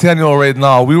our centennial right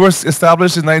now. We were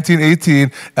established in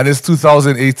 1918, and it's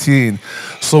 2018.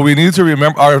 So we need to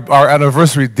remember our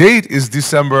anniversary date is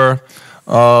December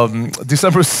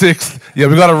 6th. Yeah,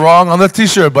 we got it wrong on the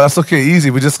t-shirt, but that's okay, easy.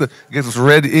 We just get this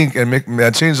red ink and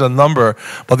change the number.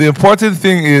 But the important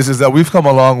thing is that we've come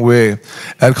a long way.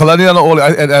 And Kalaniana Ole,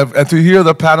 and to hear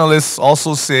the panelists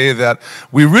also say that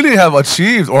we really have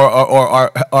achieved or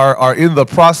are in the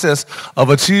process of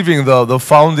achieving the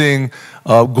founding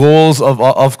goals of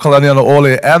Kalaniana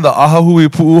Ole and the Ahahui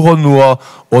Pu'uhonua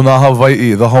o na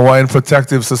Hawaii, the Hawaiian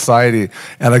Protective Society.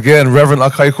 And again, Reverend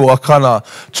Akaiko Akana,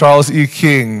 Charles E.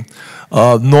 King,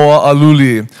 Noah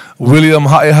Aluli, William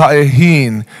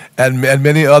Ha'eha'ehine, and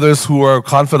many others who are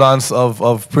confidants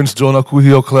of Prince Jonah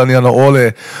Kuhio Kalaniana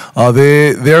Ole.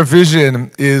 Their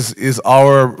vision is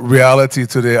our reality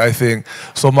today, I think.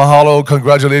 So mahalo,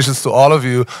 congratulations to all of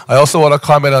you. I also want to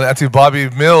comment on Auntie Bobby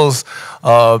Mills,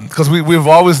 because we've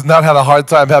always not had a hard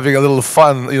time having a little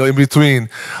fun, in between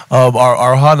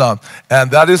our hana. And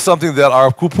that is something that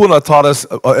our kupuna taught us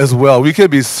as well. We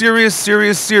can be serious,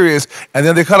 and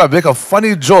then they kind of make a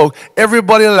funny joke,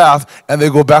 everybody laugh, and they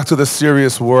go back to the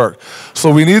serious work. So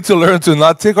we need to learn to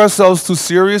not take ourselves too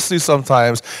seriously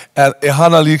sometimes. And e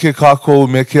hana like kākou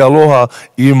me ke aloha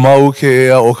I mau ke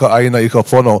ea o ka aina I ka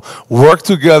pono. Work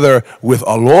together with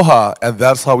aloha, and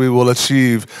that's how we will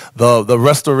achieve the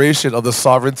restoration of the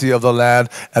sovereignty of the land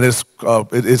and its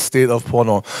state of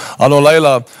pono. Ano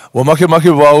laila, wa make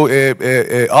wau e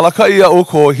alaka ia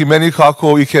oko himeni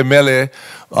kākou I ke mele,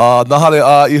 nahale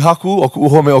a I haku o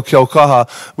ku'uhome o Keaukaha.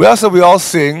 We ask that we all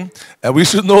sing, and we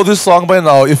should know this song by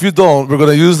now. If you don't, we're going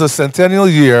to use the centennial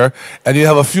year, and you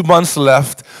have a few months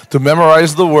left to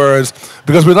memorize the words,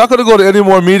 because we're not going to go to any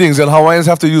more meetings, and Hawaiians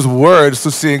have to use words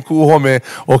to sing ku'uhome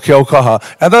o Keaukaha.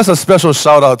 And that's a special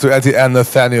shout out to Auntie Ann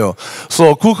Nathaniel.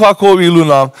 So kūkākou I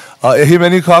luna, e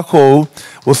himeni kākou,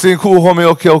 we'll sing ku'uhome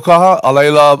o Keaukaha,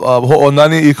 alaila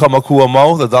ho'onani I ka makua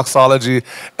mau, the doxology,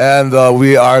 and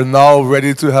we are now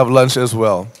ready to have lunch as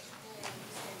well.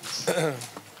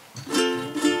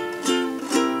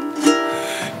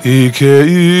 Ike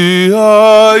ia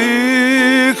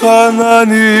I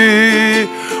kanani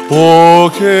o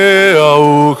ke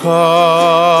auka,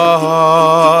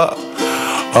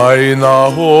 aina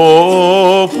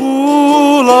ho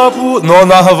pula pu, no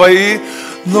na Hawaii,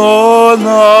 no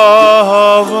na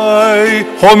Hawaii,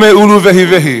 home ulu vehi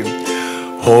vehi,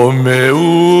 home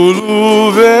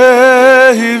ulu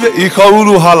vehi vehi, I ka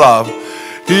ulu hala,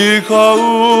 I ka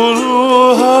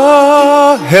ulu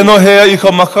ha, he no hea I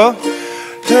ka maka,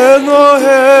 he no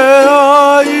hea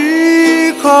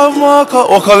I ka maka,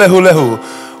 o ka lehu lehu,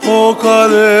 o ka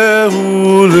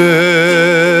lehu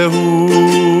lehu.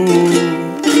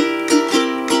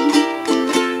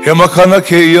 He makana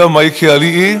ke ia mai ke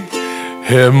ali'i,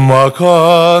 He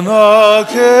makana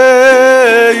ke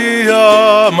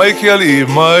ia, mai ke ali,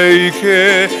 mai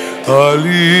ke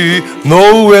ali.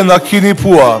 No e na kini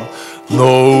pua,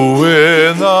 no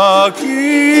e na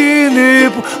kini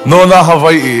pua, no na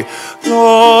Hawaii,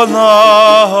 no na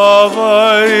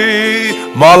Hawaii.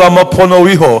 Malama pono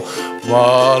iho,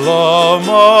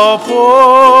 malama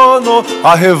pono,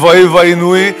 a he vai vai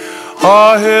nui,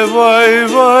 a he vai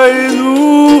vai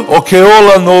nui. O ke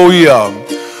ola no ia.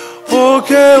 O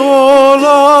ke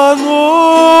ola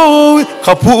no,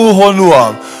 ka pu'u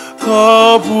honua,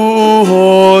 ka pu'u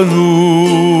honua.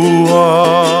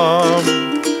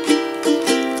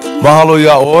 Mahalo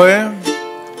ia oe.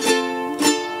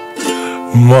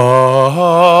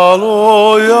 Mahalo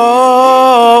ia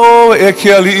oe. E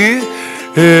ke ali'i,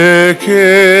 e ke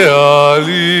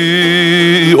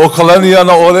ali'i. O ka lani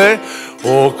ana ole,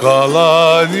 o ka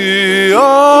lani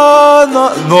ana,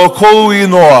 no kou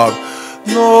inoa.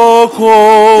 No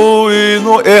ko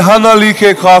ino e hana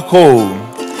like kākou.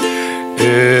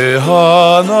 E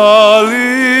hana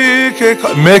like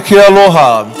me ke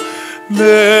aloha.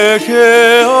 Me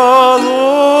ke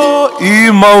aloha.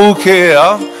 I mau ke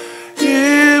a.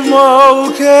 I mau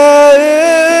ke e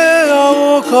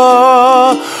aoka.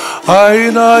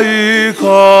 Aina I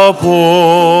ka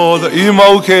poda. I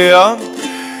mau ke a.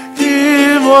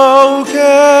 I mau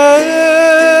ke e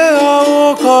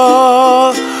aoka.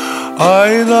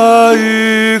 Aina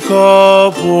I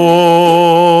ka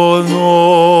pono,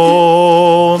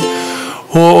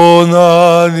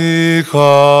 hona ni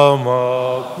ka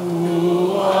makua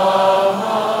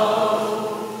mau,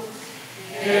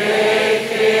 ke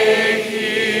ki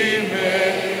me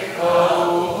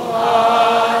kauhane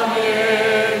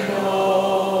no,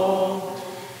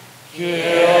 ke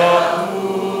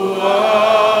akua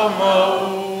mau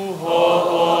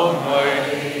ho'o mai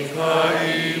ka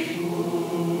ipu.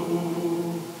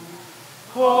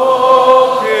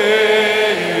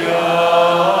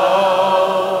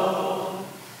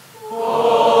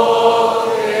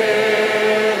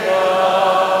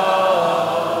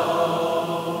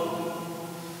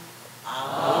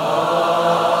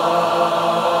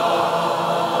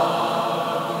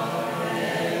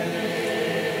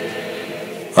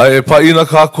 Ai pa'ina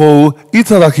kākou,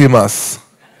 itadakimasu.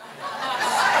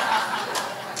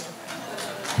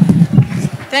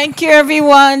 Thank you,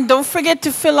 everyone. Don't forget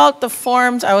to fill out the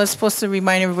forms. I was supposed to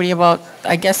remind everybody about,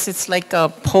 I guess it's like a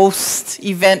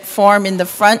post-event form in the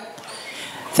front.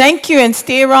 Thank you, and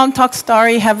stay around, talk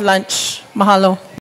story, have lunch. Mahalo.